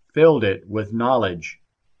sea, filled it with knowledge.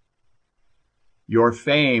 Your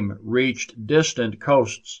fame reached distant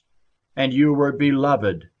coasts, and you were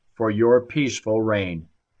beloved for your peaceful reign.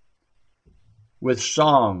 With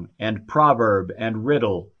song and proverb and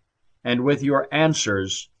riddle, and with your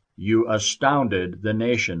answers you astounded the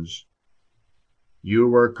nations. You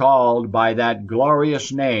were called by that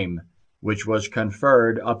glorious name which was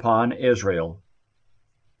conferred upon Israel.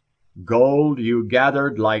 Gold you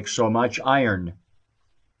gathered like so much iron.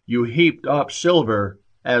 You heaped up silver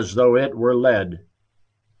as though it were lead.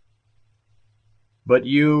 But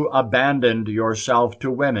you abandoned yourself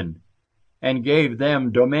to women, and gave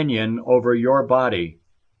them dominion over your body.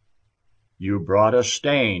 You brought a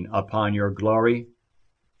stain upon your glory,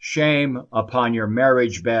 shame upon your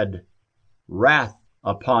marriage bed, wrath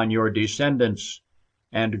upon your descendants,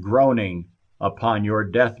 and groaning upon your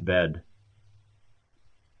deathbed.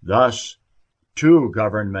 Thus 2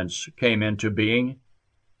 governments came into being,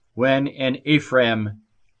 when in Ephraim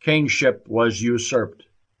kingship was usurped.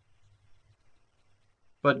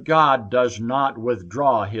 But God does not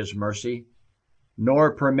withdraw his mercy,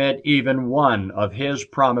 nor permit even one of his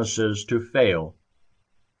promises to fail.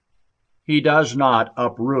 He does not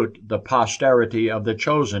uproot the posterity of the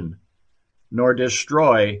chosen, nor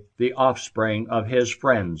destroy the offspring of his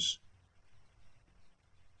friends.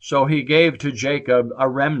 So he gave to Jacob a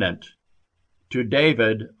remnant, to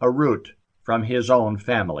David a root from his own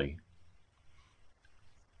family.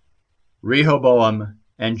 Rehoboam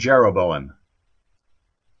and Jeroboam.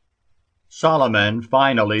 Solomon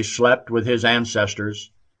finally slept with his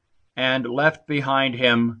ancestors, and left behind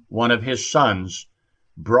him one of his sons,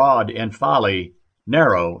 broad in folly,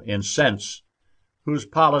 narrow in sense, whose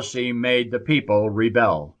policy made the people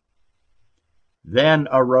rebel. Then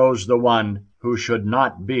arose the one who should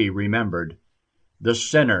not be remembered, the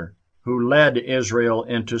sinner who led Israel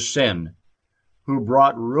into sin, who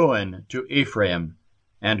brought ruin to Ephraim,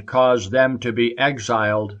 and caused them to be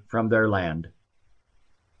exiled from their land.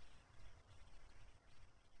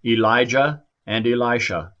 Elijah and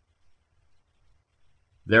Elisha.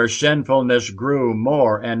 Their sinfulness grew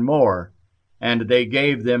more and more, and they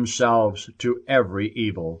gave themselves to every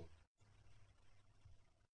evil.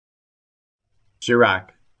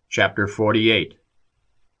 Sirach, chapter 48.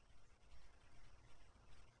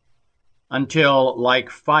 Until like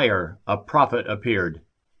fire a prophet appeared,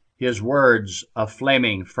 his words a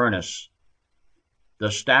flaming furnace.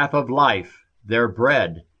 The staff of life, their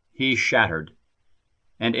bread, he shattered,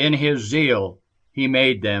 and in his zeal he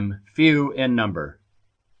made them few in number.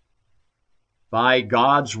 By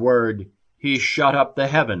God's word he shut up the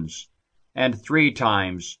heavens, and 3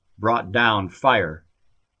 times brought down fire.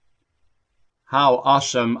 How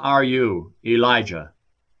awesome are you, Elijah!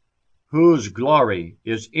 Whose glory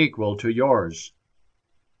is equal to yours?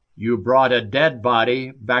 You brought a dead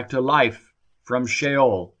body back to life from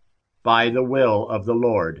Sheol by the will of the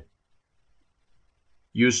Lord.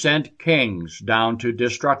 You sent kings down to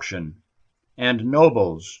destruction, and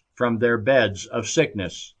nobles from their beds of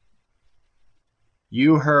sickness.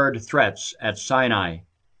 You heard threats at Sinai,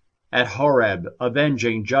 at Horeb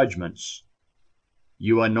avenging judgments.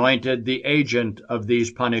 You anointed the agent of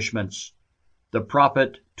these punishments, the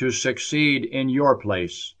prophet to succeed in your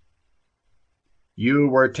place. You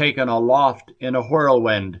were taken aloft in a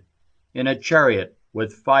whirlwind, in a chariot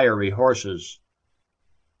with fiery horses.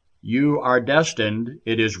 You are destined,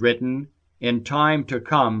 it is written, in time to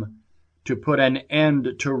come, to put an end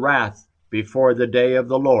to wrath before the day of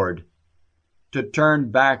the Lord, to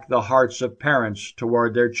turn back the hearts of parents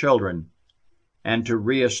toward their children, and to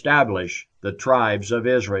reestablish the tribes of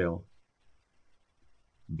Israel.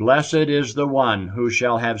 Blessed is the one who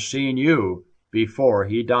shall have seen you before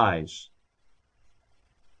he dies.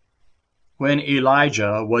 When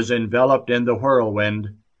Elijah was enveloped in the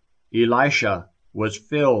whirlwind, Elisha was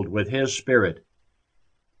filled with his spirit.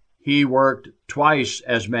 He worked twice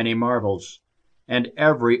as many marvels, and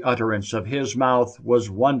every utterance of his mouth was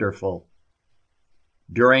wonderful.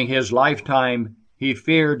 During his lifetime he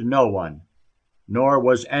feared no one, nor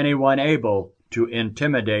was anyone able to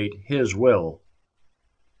intimidate his will.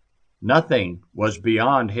 Nothing was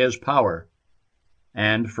beyond his power,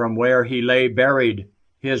 and from where he lay buried,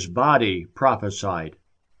 his body prophesied.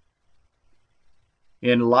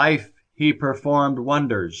 In life he performed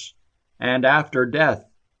wonders, and after death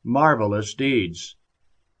marvelous deeds.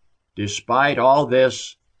 Despite all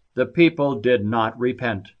this, the people did not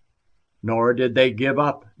repent, nor did they give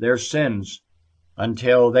up their sins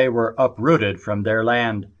until they were uprooted from their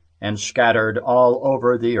land and scattered all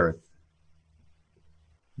over the earth.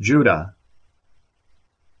 Judah.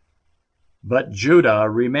 But Judah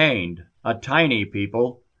remained a tiny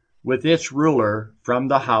people with its ruler from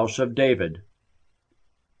the house of David.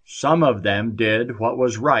 Some of them did what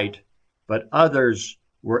was right, but others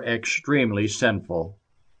were extremely sinful.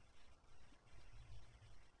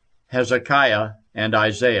 Hezekiah and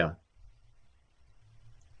Isaiah.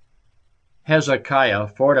 Hezekiah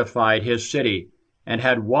fortified his city and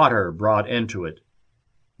had water brought into it.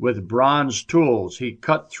 With bronze tools he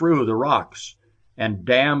cut through the rocks and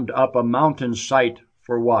dammed up a mountain site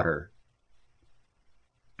for water.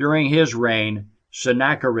 During his reign,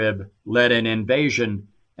 Sennacherib led an invasion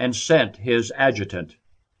and sent his adjutant.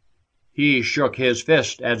 He shook his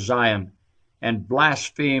fist at Zion and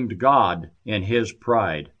blasphemed God in his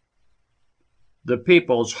pride. The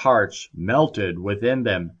people's hearts melted within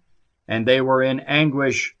them, and they were in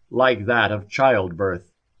anguish like that of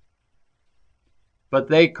childbirth. But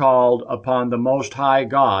they called upon the Most High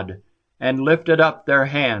God and lifted up their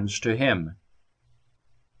hands to him.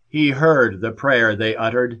 He heard the prayer they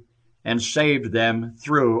uttered and saved them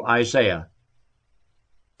through Isaiah.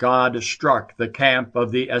 God struck the camp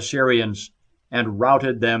of the Assyrians and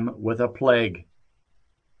routed them with a plague.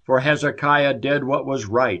 For Hezekiah did what was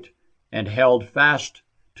right and held fast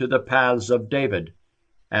to the paths of David,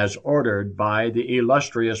 as ordered by the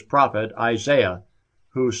illustrious prophet Isaiah,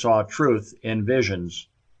 who saw truth in visions.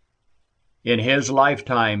 In his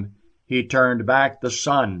lifetime he turned back the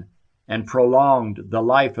sun and prolonged the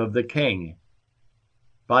life of the king.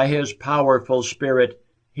 By his powerful spirit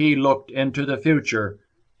he looked into the future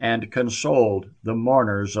and consoled the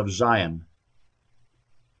mourners of Zion.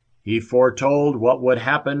 He foretold what would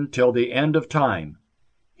happen till the end of time,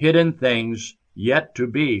 hidden things yet to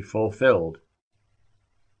be fulfilled.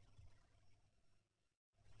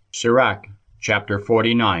 Sirach, chapter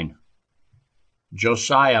 49.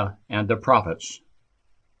 Josiah and the prophets.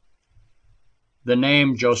 The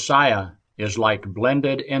name Josiah is like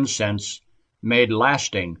blended incense made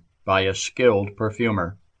lasting by a skilled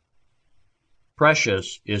perfumer.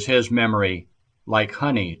 Precious is his memory, like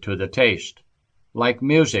honey to the taste, like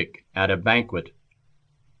music at a banquet.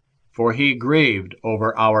 For he grieved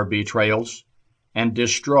over our betrayals and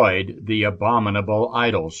destroyed the abominable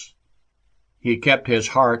idols. He kept his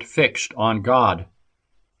heart fixed on God,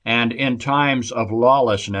 and in times of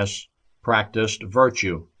lawlessness practiced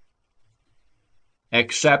virtue.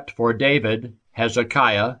 Except for David,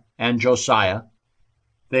 Hezekiah, and Josiah,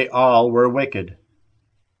 they all were wicked.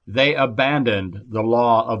 They abandoned the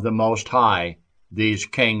law of the Most High, these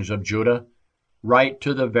kings of Judah, right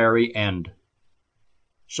to the very end.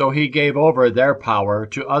 So he gave over their power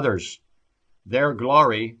to others, their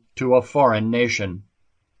glory to a foreign nation,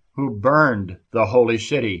 who burned the holy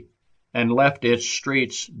city and left its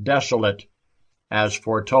streets desolate, as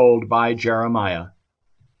foretold by Jeremiah.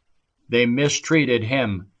 They mistreated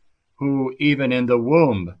him who even in the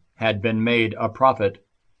womb had been made a prophet,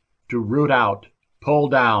 to root out, pull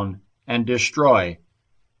down, and destroy,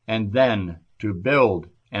 and then to build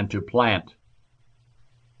and to plant.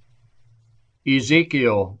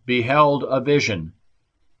 Ezekiel beheld a vision,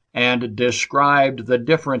 and described the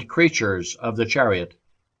different creatures of the chariot.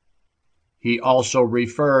 He also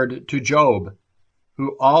referred to Job,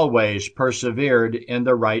 who always persevered in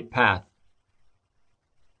the right path.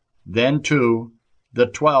 Then, too, the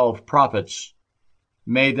 12 prophets,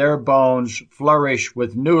 may their bones flourish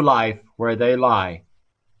with new life where they lie.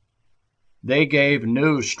 They gave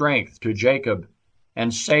new strength to Jacob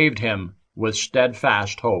and saved him with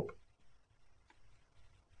steadfast hope.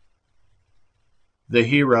 The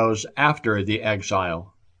heroes after the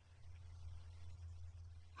exile.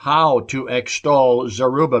 How to extol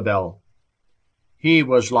Zerubbabel! He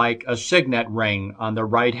was like a signet ring on the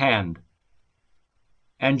right hand.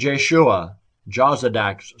 And Jeshua,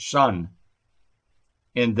 Josedak's son.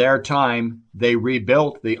 In their time they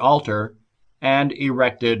rebuilt the altar and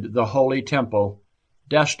erected the holy temple,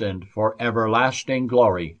 destined for everlasting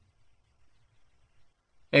glory.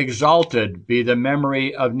 Exalted be the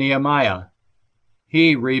memory of Nehemiah.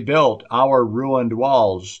 He rebuilt our ruined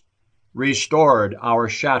walls, restored our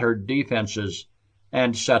shattered defenses,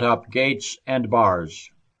 and set up gates and bars.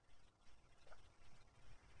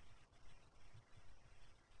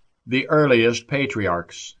 The earliest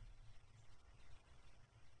patriarchs.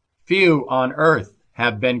 Few on earth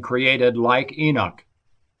have been created like Enoch.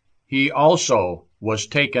 He also was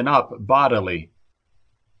taken up bodily.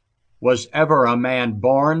 Was ever a man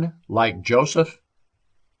born like Joseph?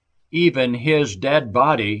 Even his dead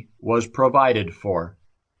body was provided for.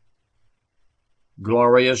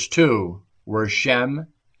 Glorious too were Shem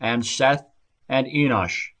and Seth and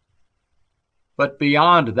Enosh. But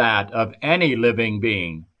beyond that of any living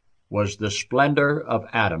being was the splendor of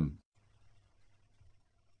Adam.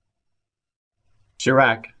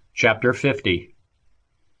 Sirach, chapter 50.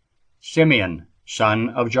 Simeon, son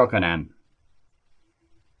of Jochanan.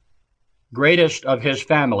 Greatest of his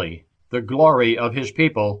family, the glory of his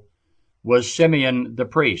people, was Simeon the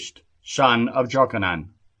priest, son of Jochanan,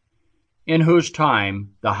 in whose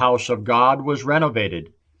time the house of God was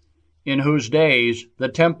renovated, in whose days the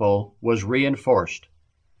temple was reinforced.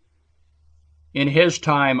 In his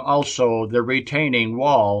time also the retaining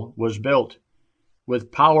wall was built,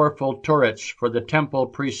 with powerful turrets for the temple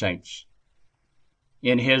precincts.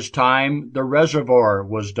 In his time the reservoir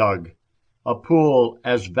was dug, a pool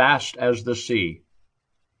as vast as the sea.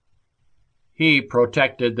 He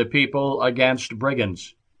protected the people against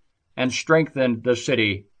brigands, and strengthened the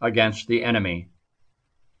city against the enemy.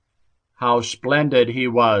 How splendid he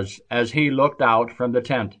was as he looked out from the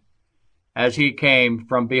tent, as he came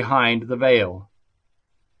from behind the veil.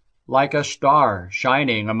 Like a star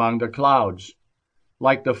shining among the clouds,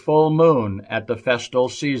 like the full moon at the festal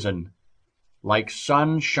season, like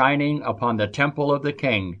sun shining upon the temple of the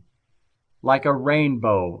king, like a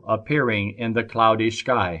rainbow appearing in the cloudy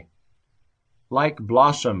sky, like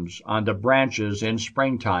blossoms on the branches in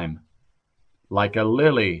springtime, like a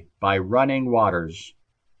lily by running waters,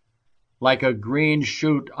 like a green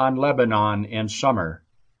shoot on Lebanon in summer,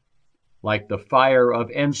 like the fire of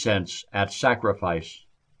incense at sacrifice,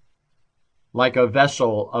 like a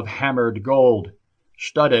vessel of hammered gold,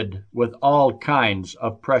 studded with all kinds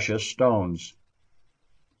of precious stones,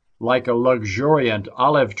 like a luxuriant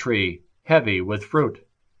olive tree heavy with fruit,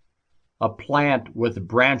 a plant with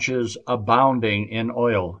branches abounding in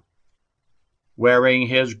oil, wearing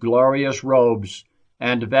his glorious robes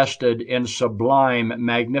and vested in sublime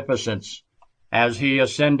magnificence, as he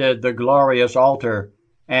ascended the glorious altar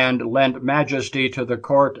and lent majesty to the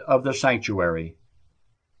court of the sanctuary.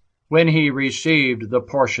 When he received the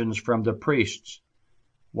portions from the priests,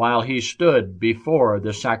 while he stood before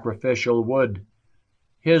the sacrificial wood,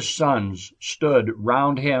 his sons stood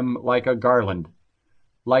round him like a garland,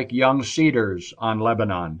 like young cedars on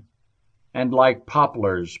Lebanon, and like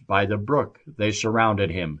poplars by the brook they surrounded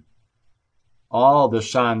him. All the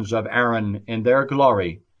sons of Aaron in their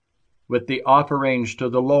glory, with the offerings to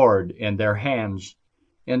the Lord in their hands,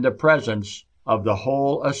 in the presence of the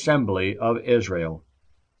whole assembly of Israel.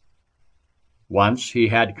 Once he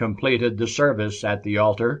had completed the service at the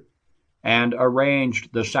altar, and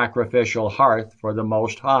arranged the sacrificial hearth for the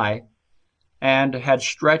Most High, and had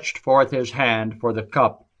stretched forth his hand for the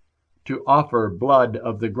cup to offer blood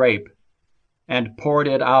of the grape, and poured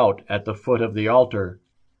it out at the foot of the altar,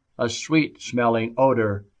 a sweet-smelling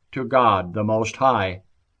odor to God the Most High.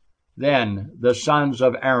 Then the sons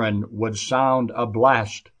of Aaron would sound a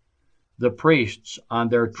blast, the priests on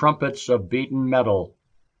their trumpets of beaten metal,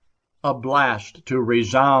 a blast to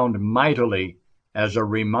resound mightily as a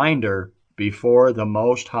reminder before the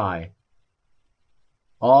Most High.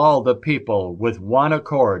 All the people with one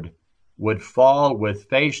accord would fall with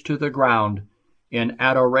face to the ground in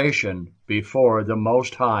adoration before the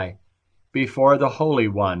Most High, before the Holy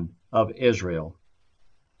One of Israel.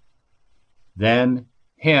 Then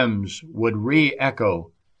hymns would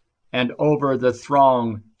re-echo, and over the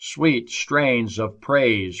throng sweet strains of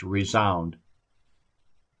praise resound.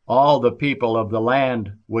 All the people of the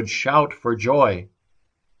land would shout for joy,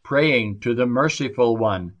 praying to the Merciful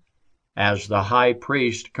One, as the high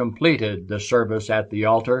priest completed the service at the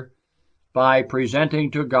altar by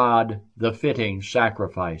presenting to God the fitting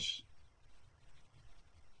sacrifice.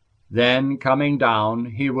 Then, coming down,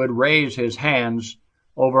 he would raise his hands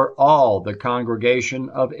over all the congregation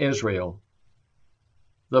of Israel.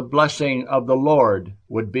 The blessing of the Lord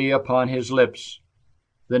would be upon his lips.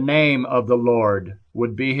 The name of the Lord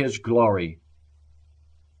would be his glory.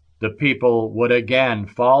 The people would again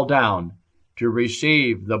fall down to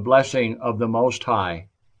receive the blessing of the Most High.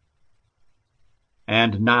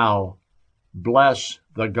 And now, bless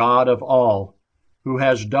the God of all, who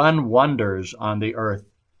has done wonders on the earth,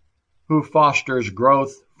 who fosters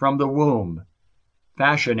growth from the womb,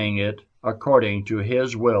 fashioning it according to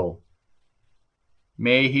his will.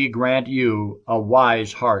 May he grant you a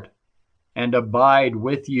wise heart, and abide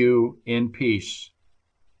with you in peace.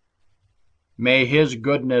 May his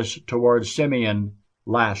goodness toward Simeon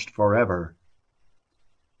last forever.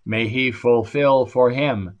 May he fulfill for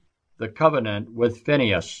him the covenant with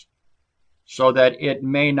Phinehas, so that it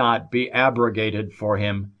may not be abrogated for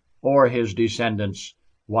him or his descendants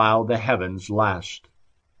while the heavens last.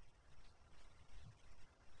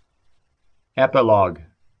 Epilogue.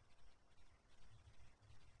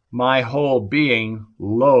 My whole being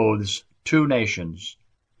loathes two nations.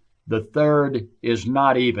 The third is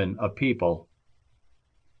not even a people.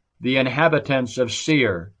 The inhabitants of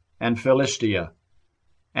Seir and Philistia,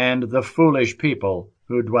 and the foolish people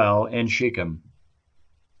who dwell in Shechem.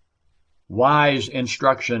 Wise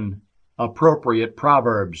instruction, appropriate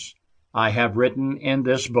proverbs, I have written in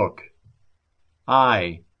this book.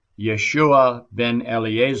 I, Yeshua ben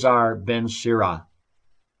Eleazar ben Sirah,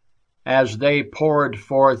 as they poured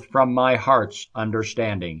forth from my heart's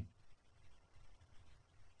understanding.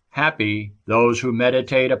 Happy those who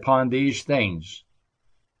meditate upon these things,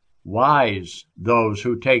 wise those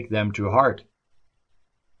who take them to heart.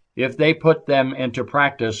 If they put them into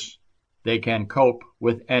practice, they can cope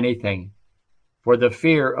with anything, for the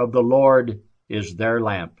fear of the Lord is their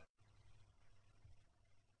lamp.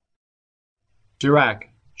 Sirach,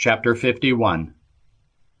 chapter 51.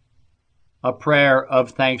 A prayer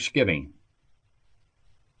of thanksgiving.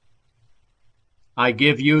 I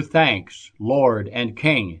give you thanks, Lord and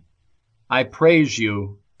King. I praise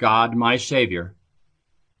you, God my Savior.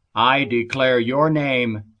 I declare your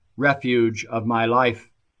name, refuge of my life,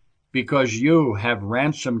 because you have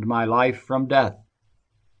ransomed my life from death.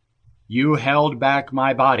 You held back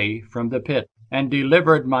my body from the pit and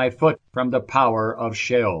delivered my foot from the power of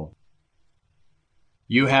Sheol.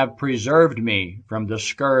 You have preserved me from the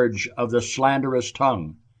scourge of the slanderous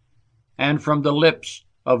tongue, and from the lips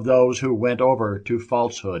of those who went over to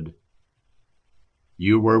falsehood.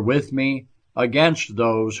 You were with me against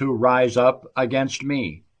those who rise up against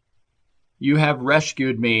me. You have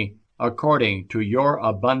rescued me according to your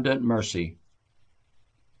abundant mercy.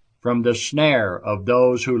 From the snare of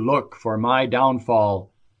those who look for my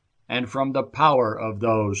downfall, and from the power of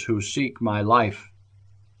those who seek my life.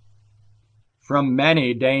 From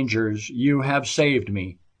many dangers you have saved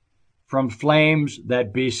me, from flames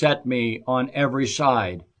that beset me on every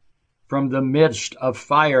side, from the midst of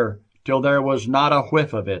fire till there was not a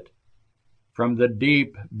whiff of it, from the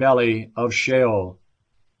deep belly of Sheol,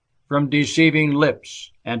 from deceiving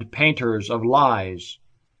lips and painters of lies,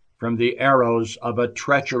 from the arrows of a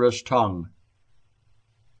treacherous tongue.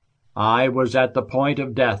 I was at the point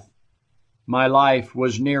of death. My life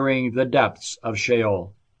was nearing the depths of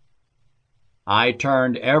Sheol. I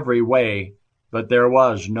turned every way, but there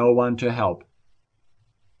was no one to help.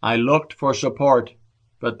 I looked for support,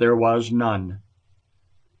 but there was none.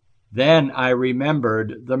 Then I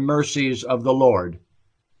remembered the mercies of the Lord,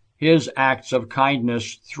 his acts of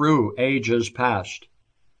kindness through ages past.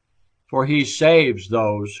 For he saves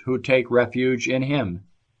those who take refuge in him,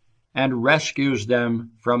 and rescues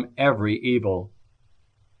them from every evil.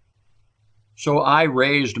 So I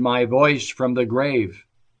raised my voice from the grave.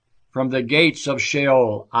 From the gates of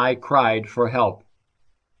Sheol I cried for help.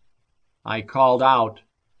 I called out,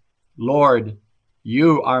 Lord,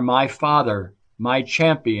 you are my Father, my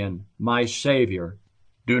champion, my Savior.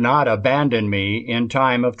 Do not abandon me in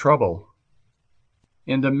time of trouble,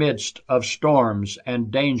 in the midst of storms and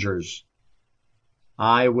dangers.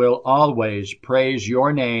 I will always praise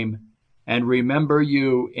your name and remember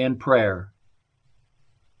you in prayer.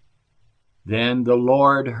 Then the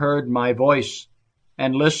Lord heard my voice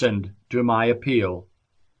and listened to my appeal.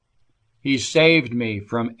 He saved me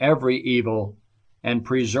from every evil and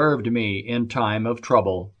preserved me in time of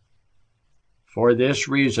trouble. For this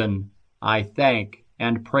reason I thank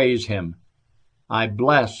and praise him. I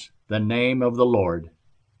bless the name of the Lord.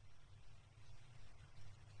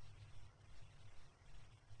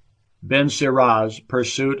 Ben Sirah's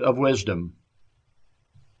Pursuit of Wisdom.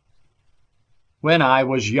 When I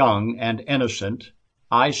was young and innocent,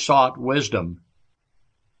 I sought wisdom.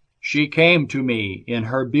 She came to me in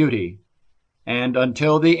her beauty, and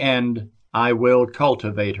until the end I will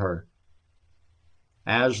cultivate her.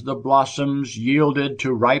 As the blossoms yielded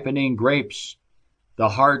to ripening grapes, the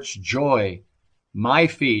heart's joy, my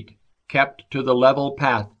feet kept to the level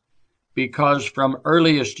path, because from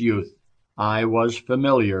earliest youth I was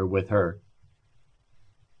familiar with her.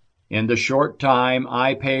 In the short time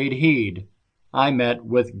I paid heed, I met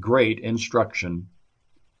with great instruction.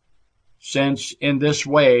 Since in this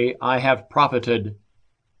way I have profited,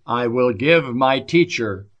 I will give my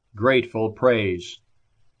teacher grateful praise.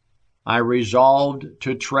 I resolved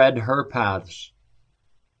to tread her paths.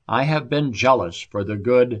 I have been jealous for the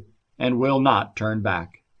good and will not turn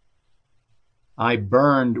back. I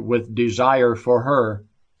burned with desire for her,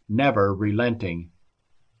 never relenting.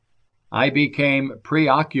 I became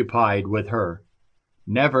preoccupied with her,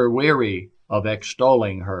 never weary of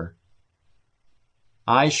extolling her.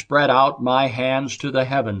 I spread out my hands to the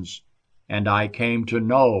heavens, and I came to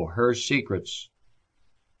know her secrets.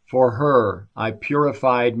 For her I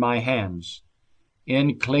purified my hands.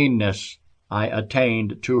 In cleanness I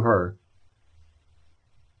attained to her.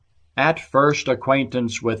 At first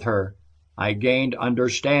acquaintance with her, I gained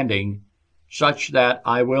understanding, such that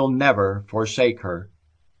I will never forsake her.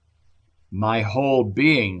 My whole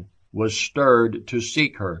being was stirred to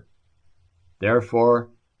seek her. Therefore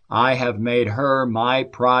I have made her my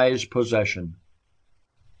prized possession.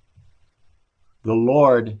 The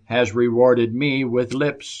Lord has rewarded me with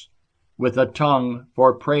lips, with a tongue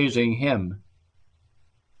for praising him.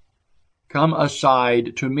 Come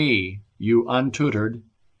aside to me, you untutored,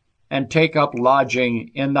 and take up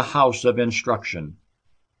lodging in the house of instruction.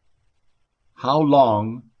 How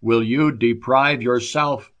long will you deprive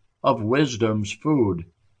yourself of wisdom's food?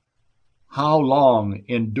 How long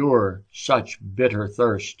endure such bitter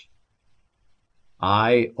thirst?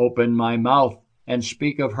 I open my mouth and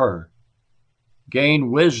speak of her.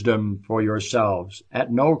 Gain wisdom for yourselves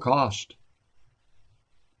at no cost.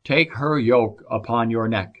 Take her yoke upon your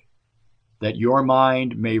neck, that your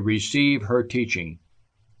mind may receive her teaching.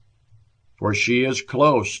 For she is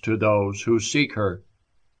close to those who seek her,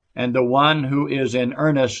 and the one who is in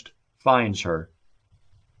earnest finds her.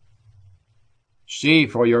 See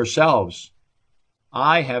for yourselves.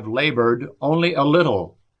 I have labored only a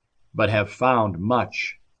little, but have found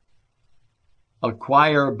much.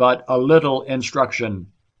 Acquire but a little instruction,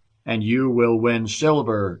 and you will win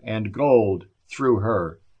silver and gold through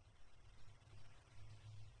her.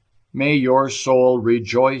 May your soul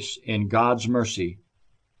rejoice in God's mercy.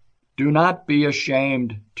 Do not be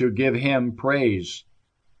ashamed to give him praise.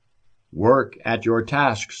 Work at your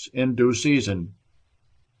tasks in due season,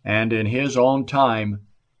 and in his own time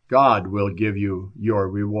God will give you your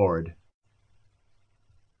reward.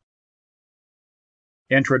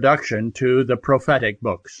 Introduction to the Prophetic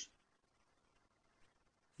Books.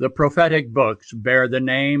 The prophetic books bear the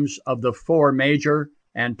names of the 4 major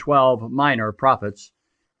and 12 minor prophets,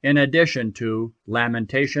 in addition to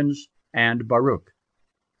Lamentations and Baruch.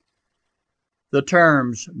 The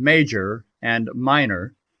terms major and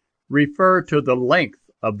minor refer to the length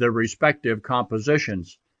of the respective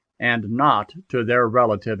compositions and not to their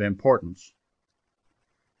relative importance.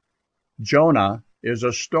 Jonah is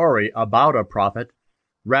a story about a prophet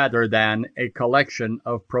rather than a collection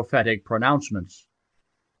of prophetic pronouncements.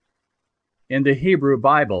 In the Hebrew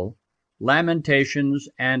Bible, Lamentations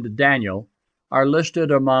and Daniel are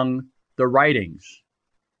listed among the writings,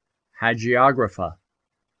 hagiographa,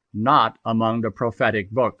 not among the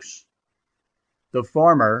prophetic books. The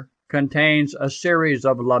former contains a series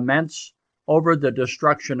of laments over the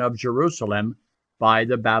destruction of Jerusalem by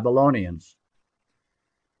the Babylonians.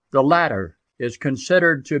 The latter is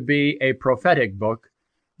considered to be a prophetic book,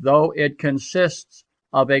 though it consists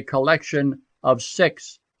of a collection of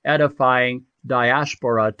 6 edifying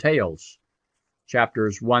diaspora tales,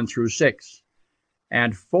 chapters 1 through 6,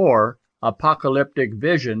 and 4 apocalyptic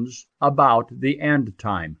visions about the end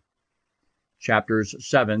time, chapters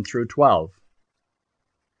 7 through 12.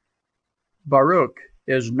 Baruch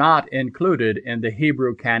is not included in the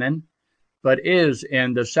Hebrew canon, but is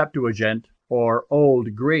in the Septuagint, or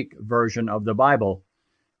Old Greek version of the Bible,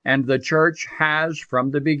 and the Church has from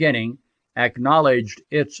the beginning acknowledged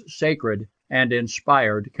its sacred and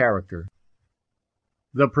inspired character.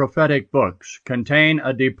 The prophetic books contain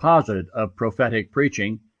a deposit of prophetic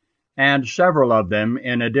preaching, and several of them,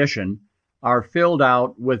 in addition, are filled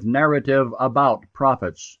out with narrative about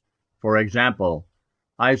prophets. For example,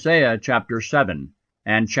 Isaiah chapter 7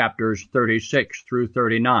 and chapters 36 through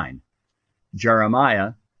 39,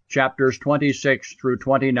 Jeremiah chapters 26 through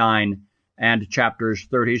 29 and chapters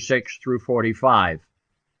 36 through 45,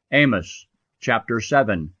 Amos chapter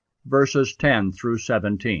 7, verses 10 through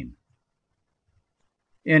 17.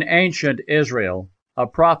 In ancient Israel, a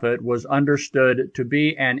prophet was understood to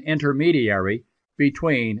be an intermediary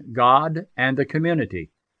between God and the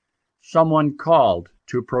community, someone called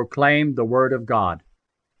to proclaim the word of God.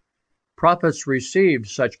 Prophets received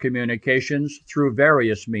such communications through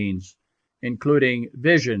various means, including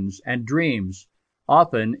visions and dreams,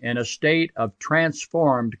 often in a state of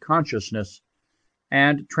transformed consciousness,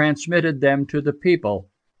 and transmitted them to the people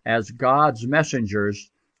as God's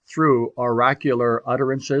messengers through oracular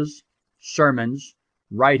utterances, sermons,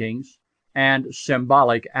 writings, and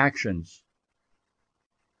symbolic actions.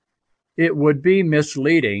 It would be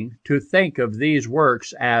misleading to think of these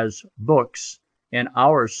works as books in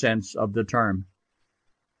our sense of the term.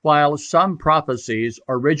 While some prophecies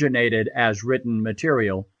originated as written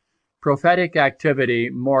material, prophetic activity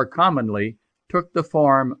more commonly took the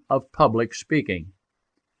form of public speaking.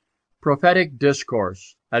 Prophetic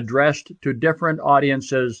discourse, addressed to different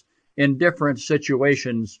audiences in different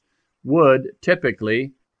situations, would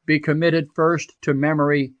typically be committed first to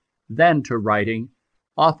memory, then to writing,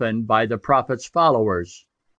 often by the prophet's followers.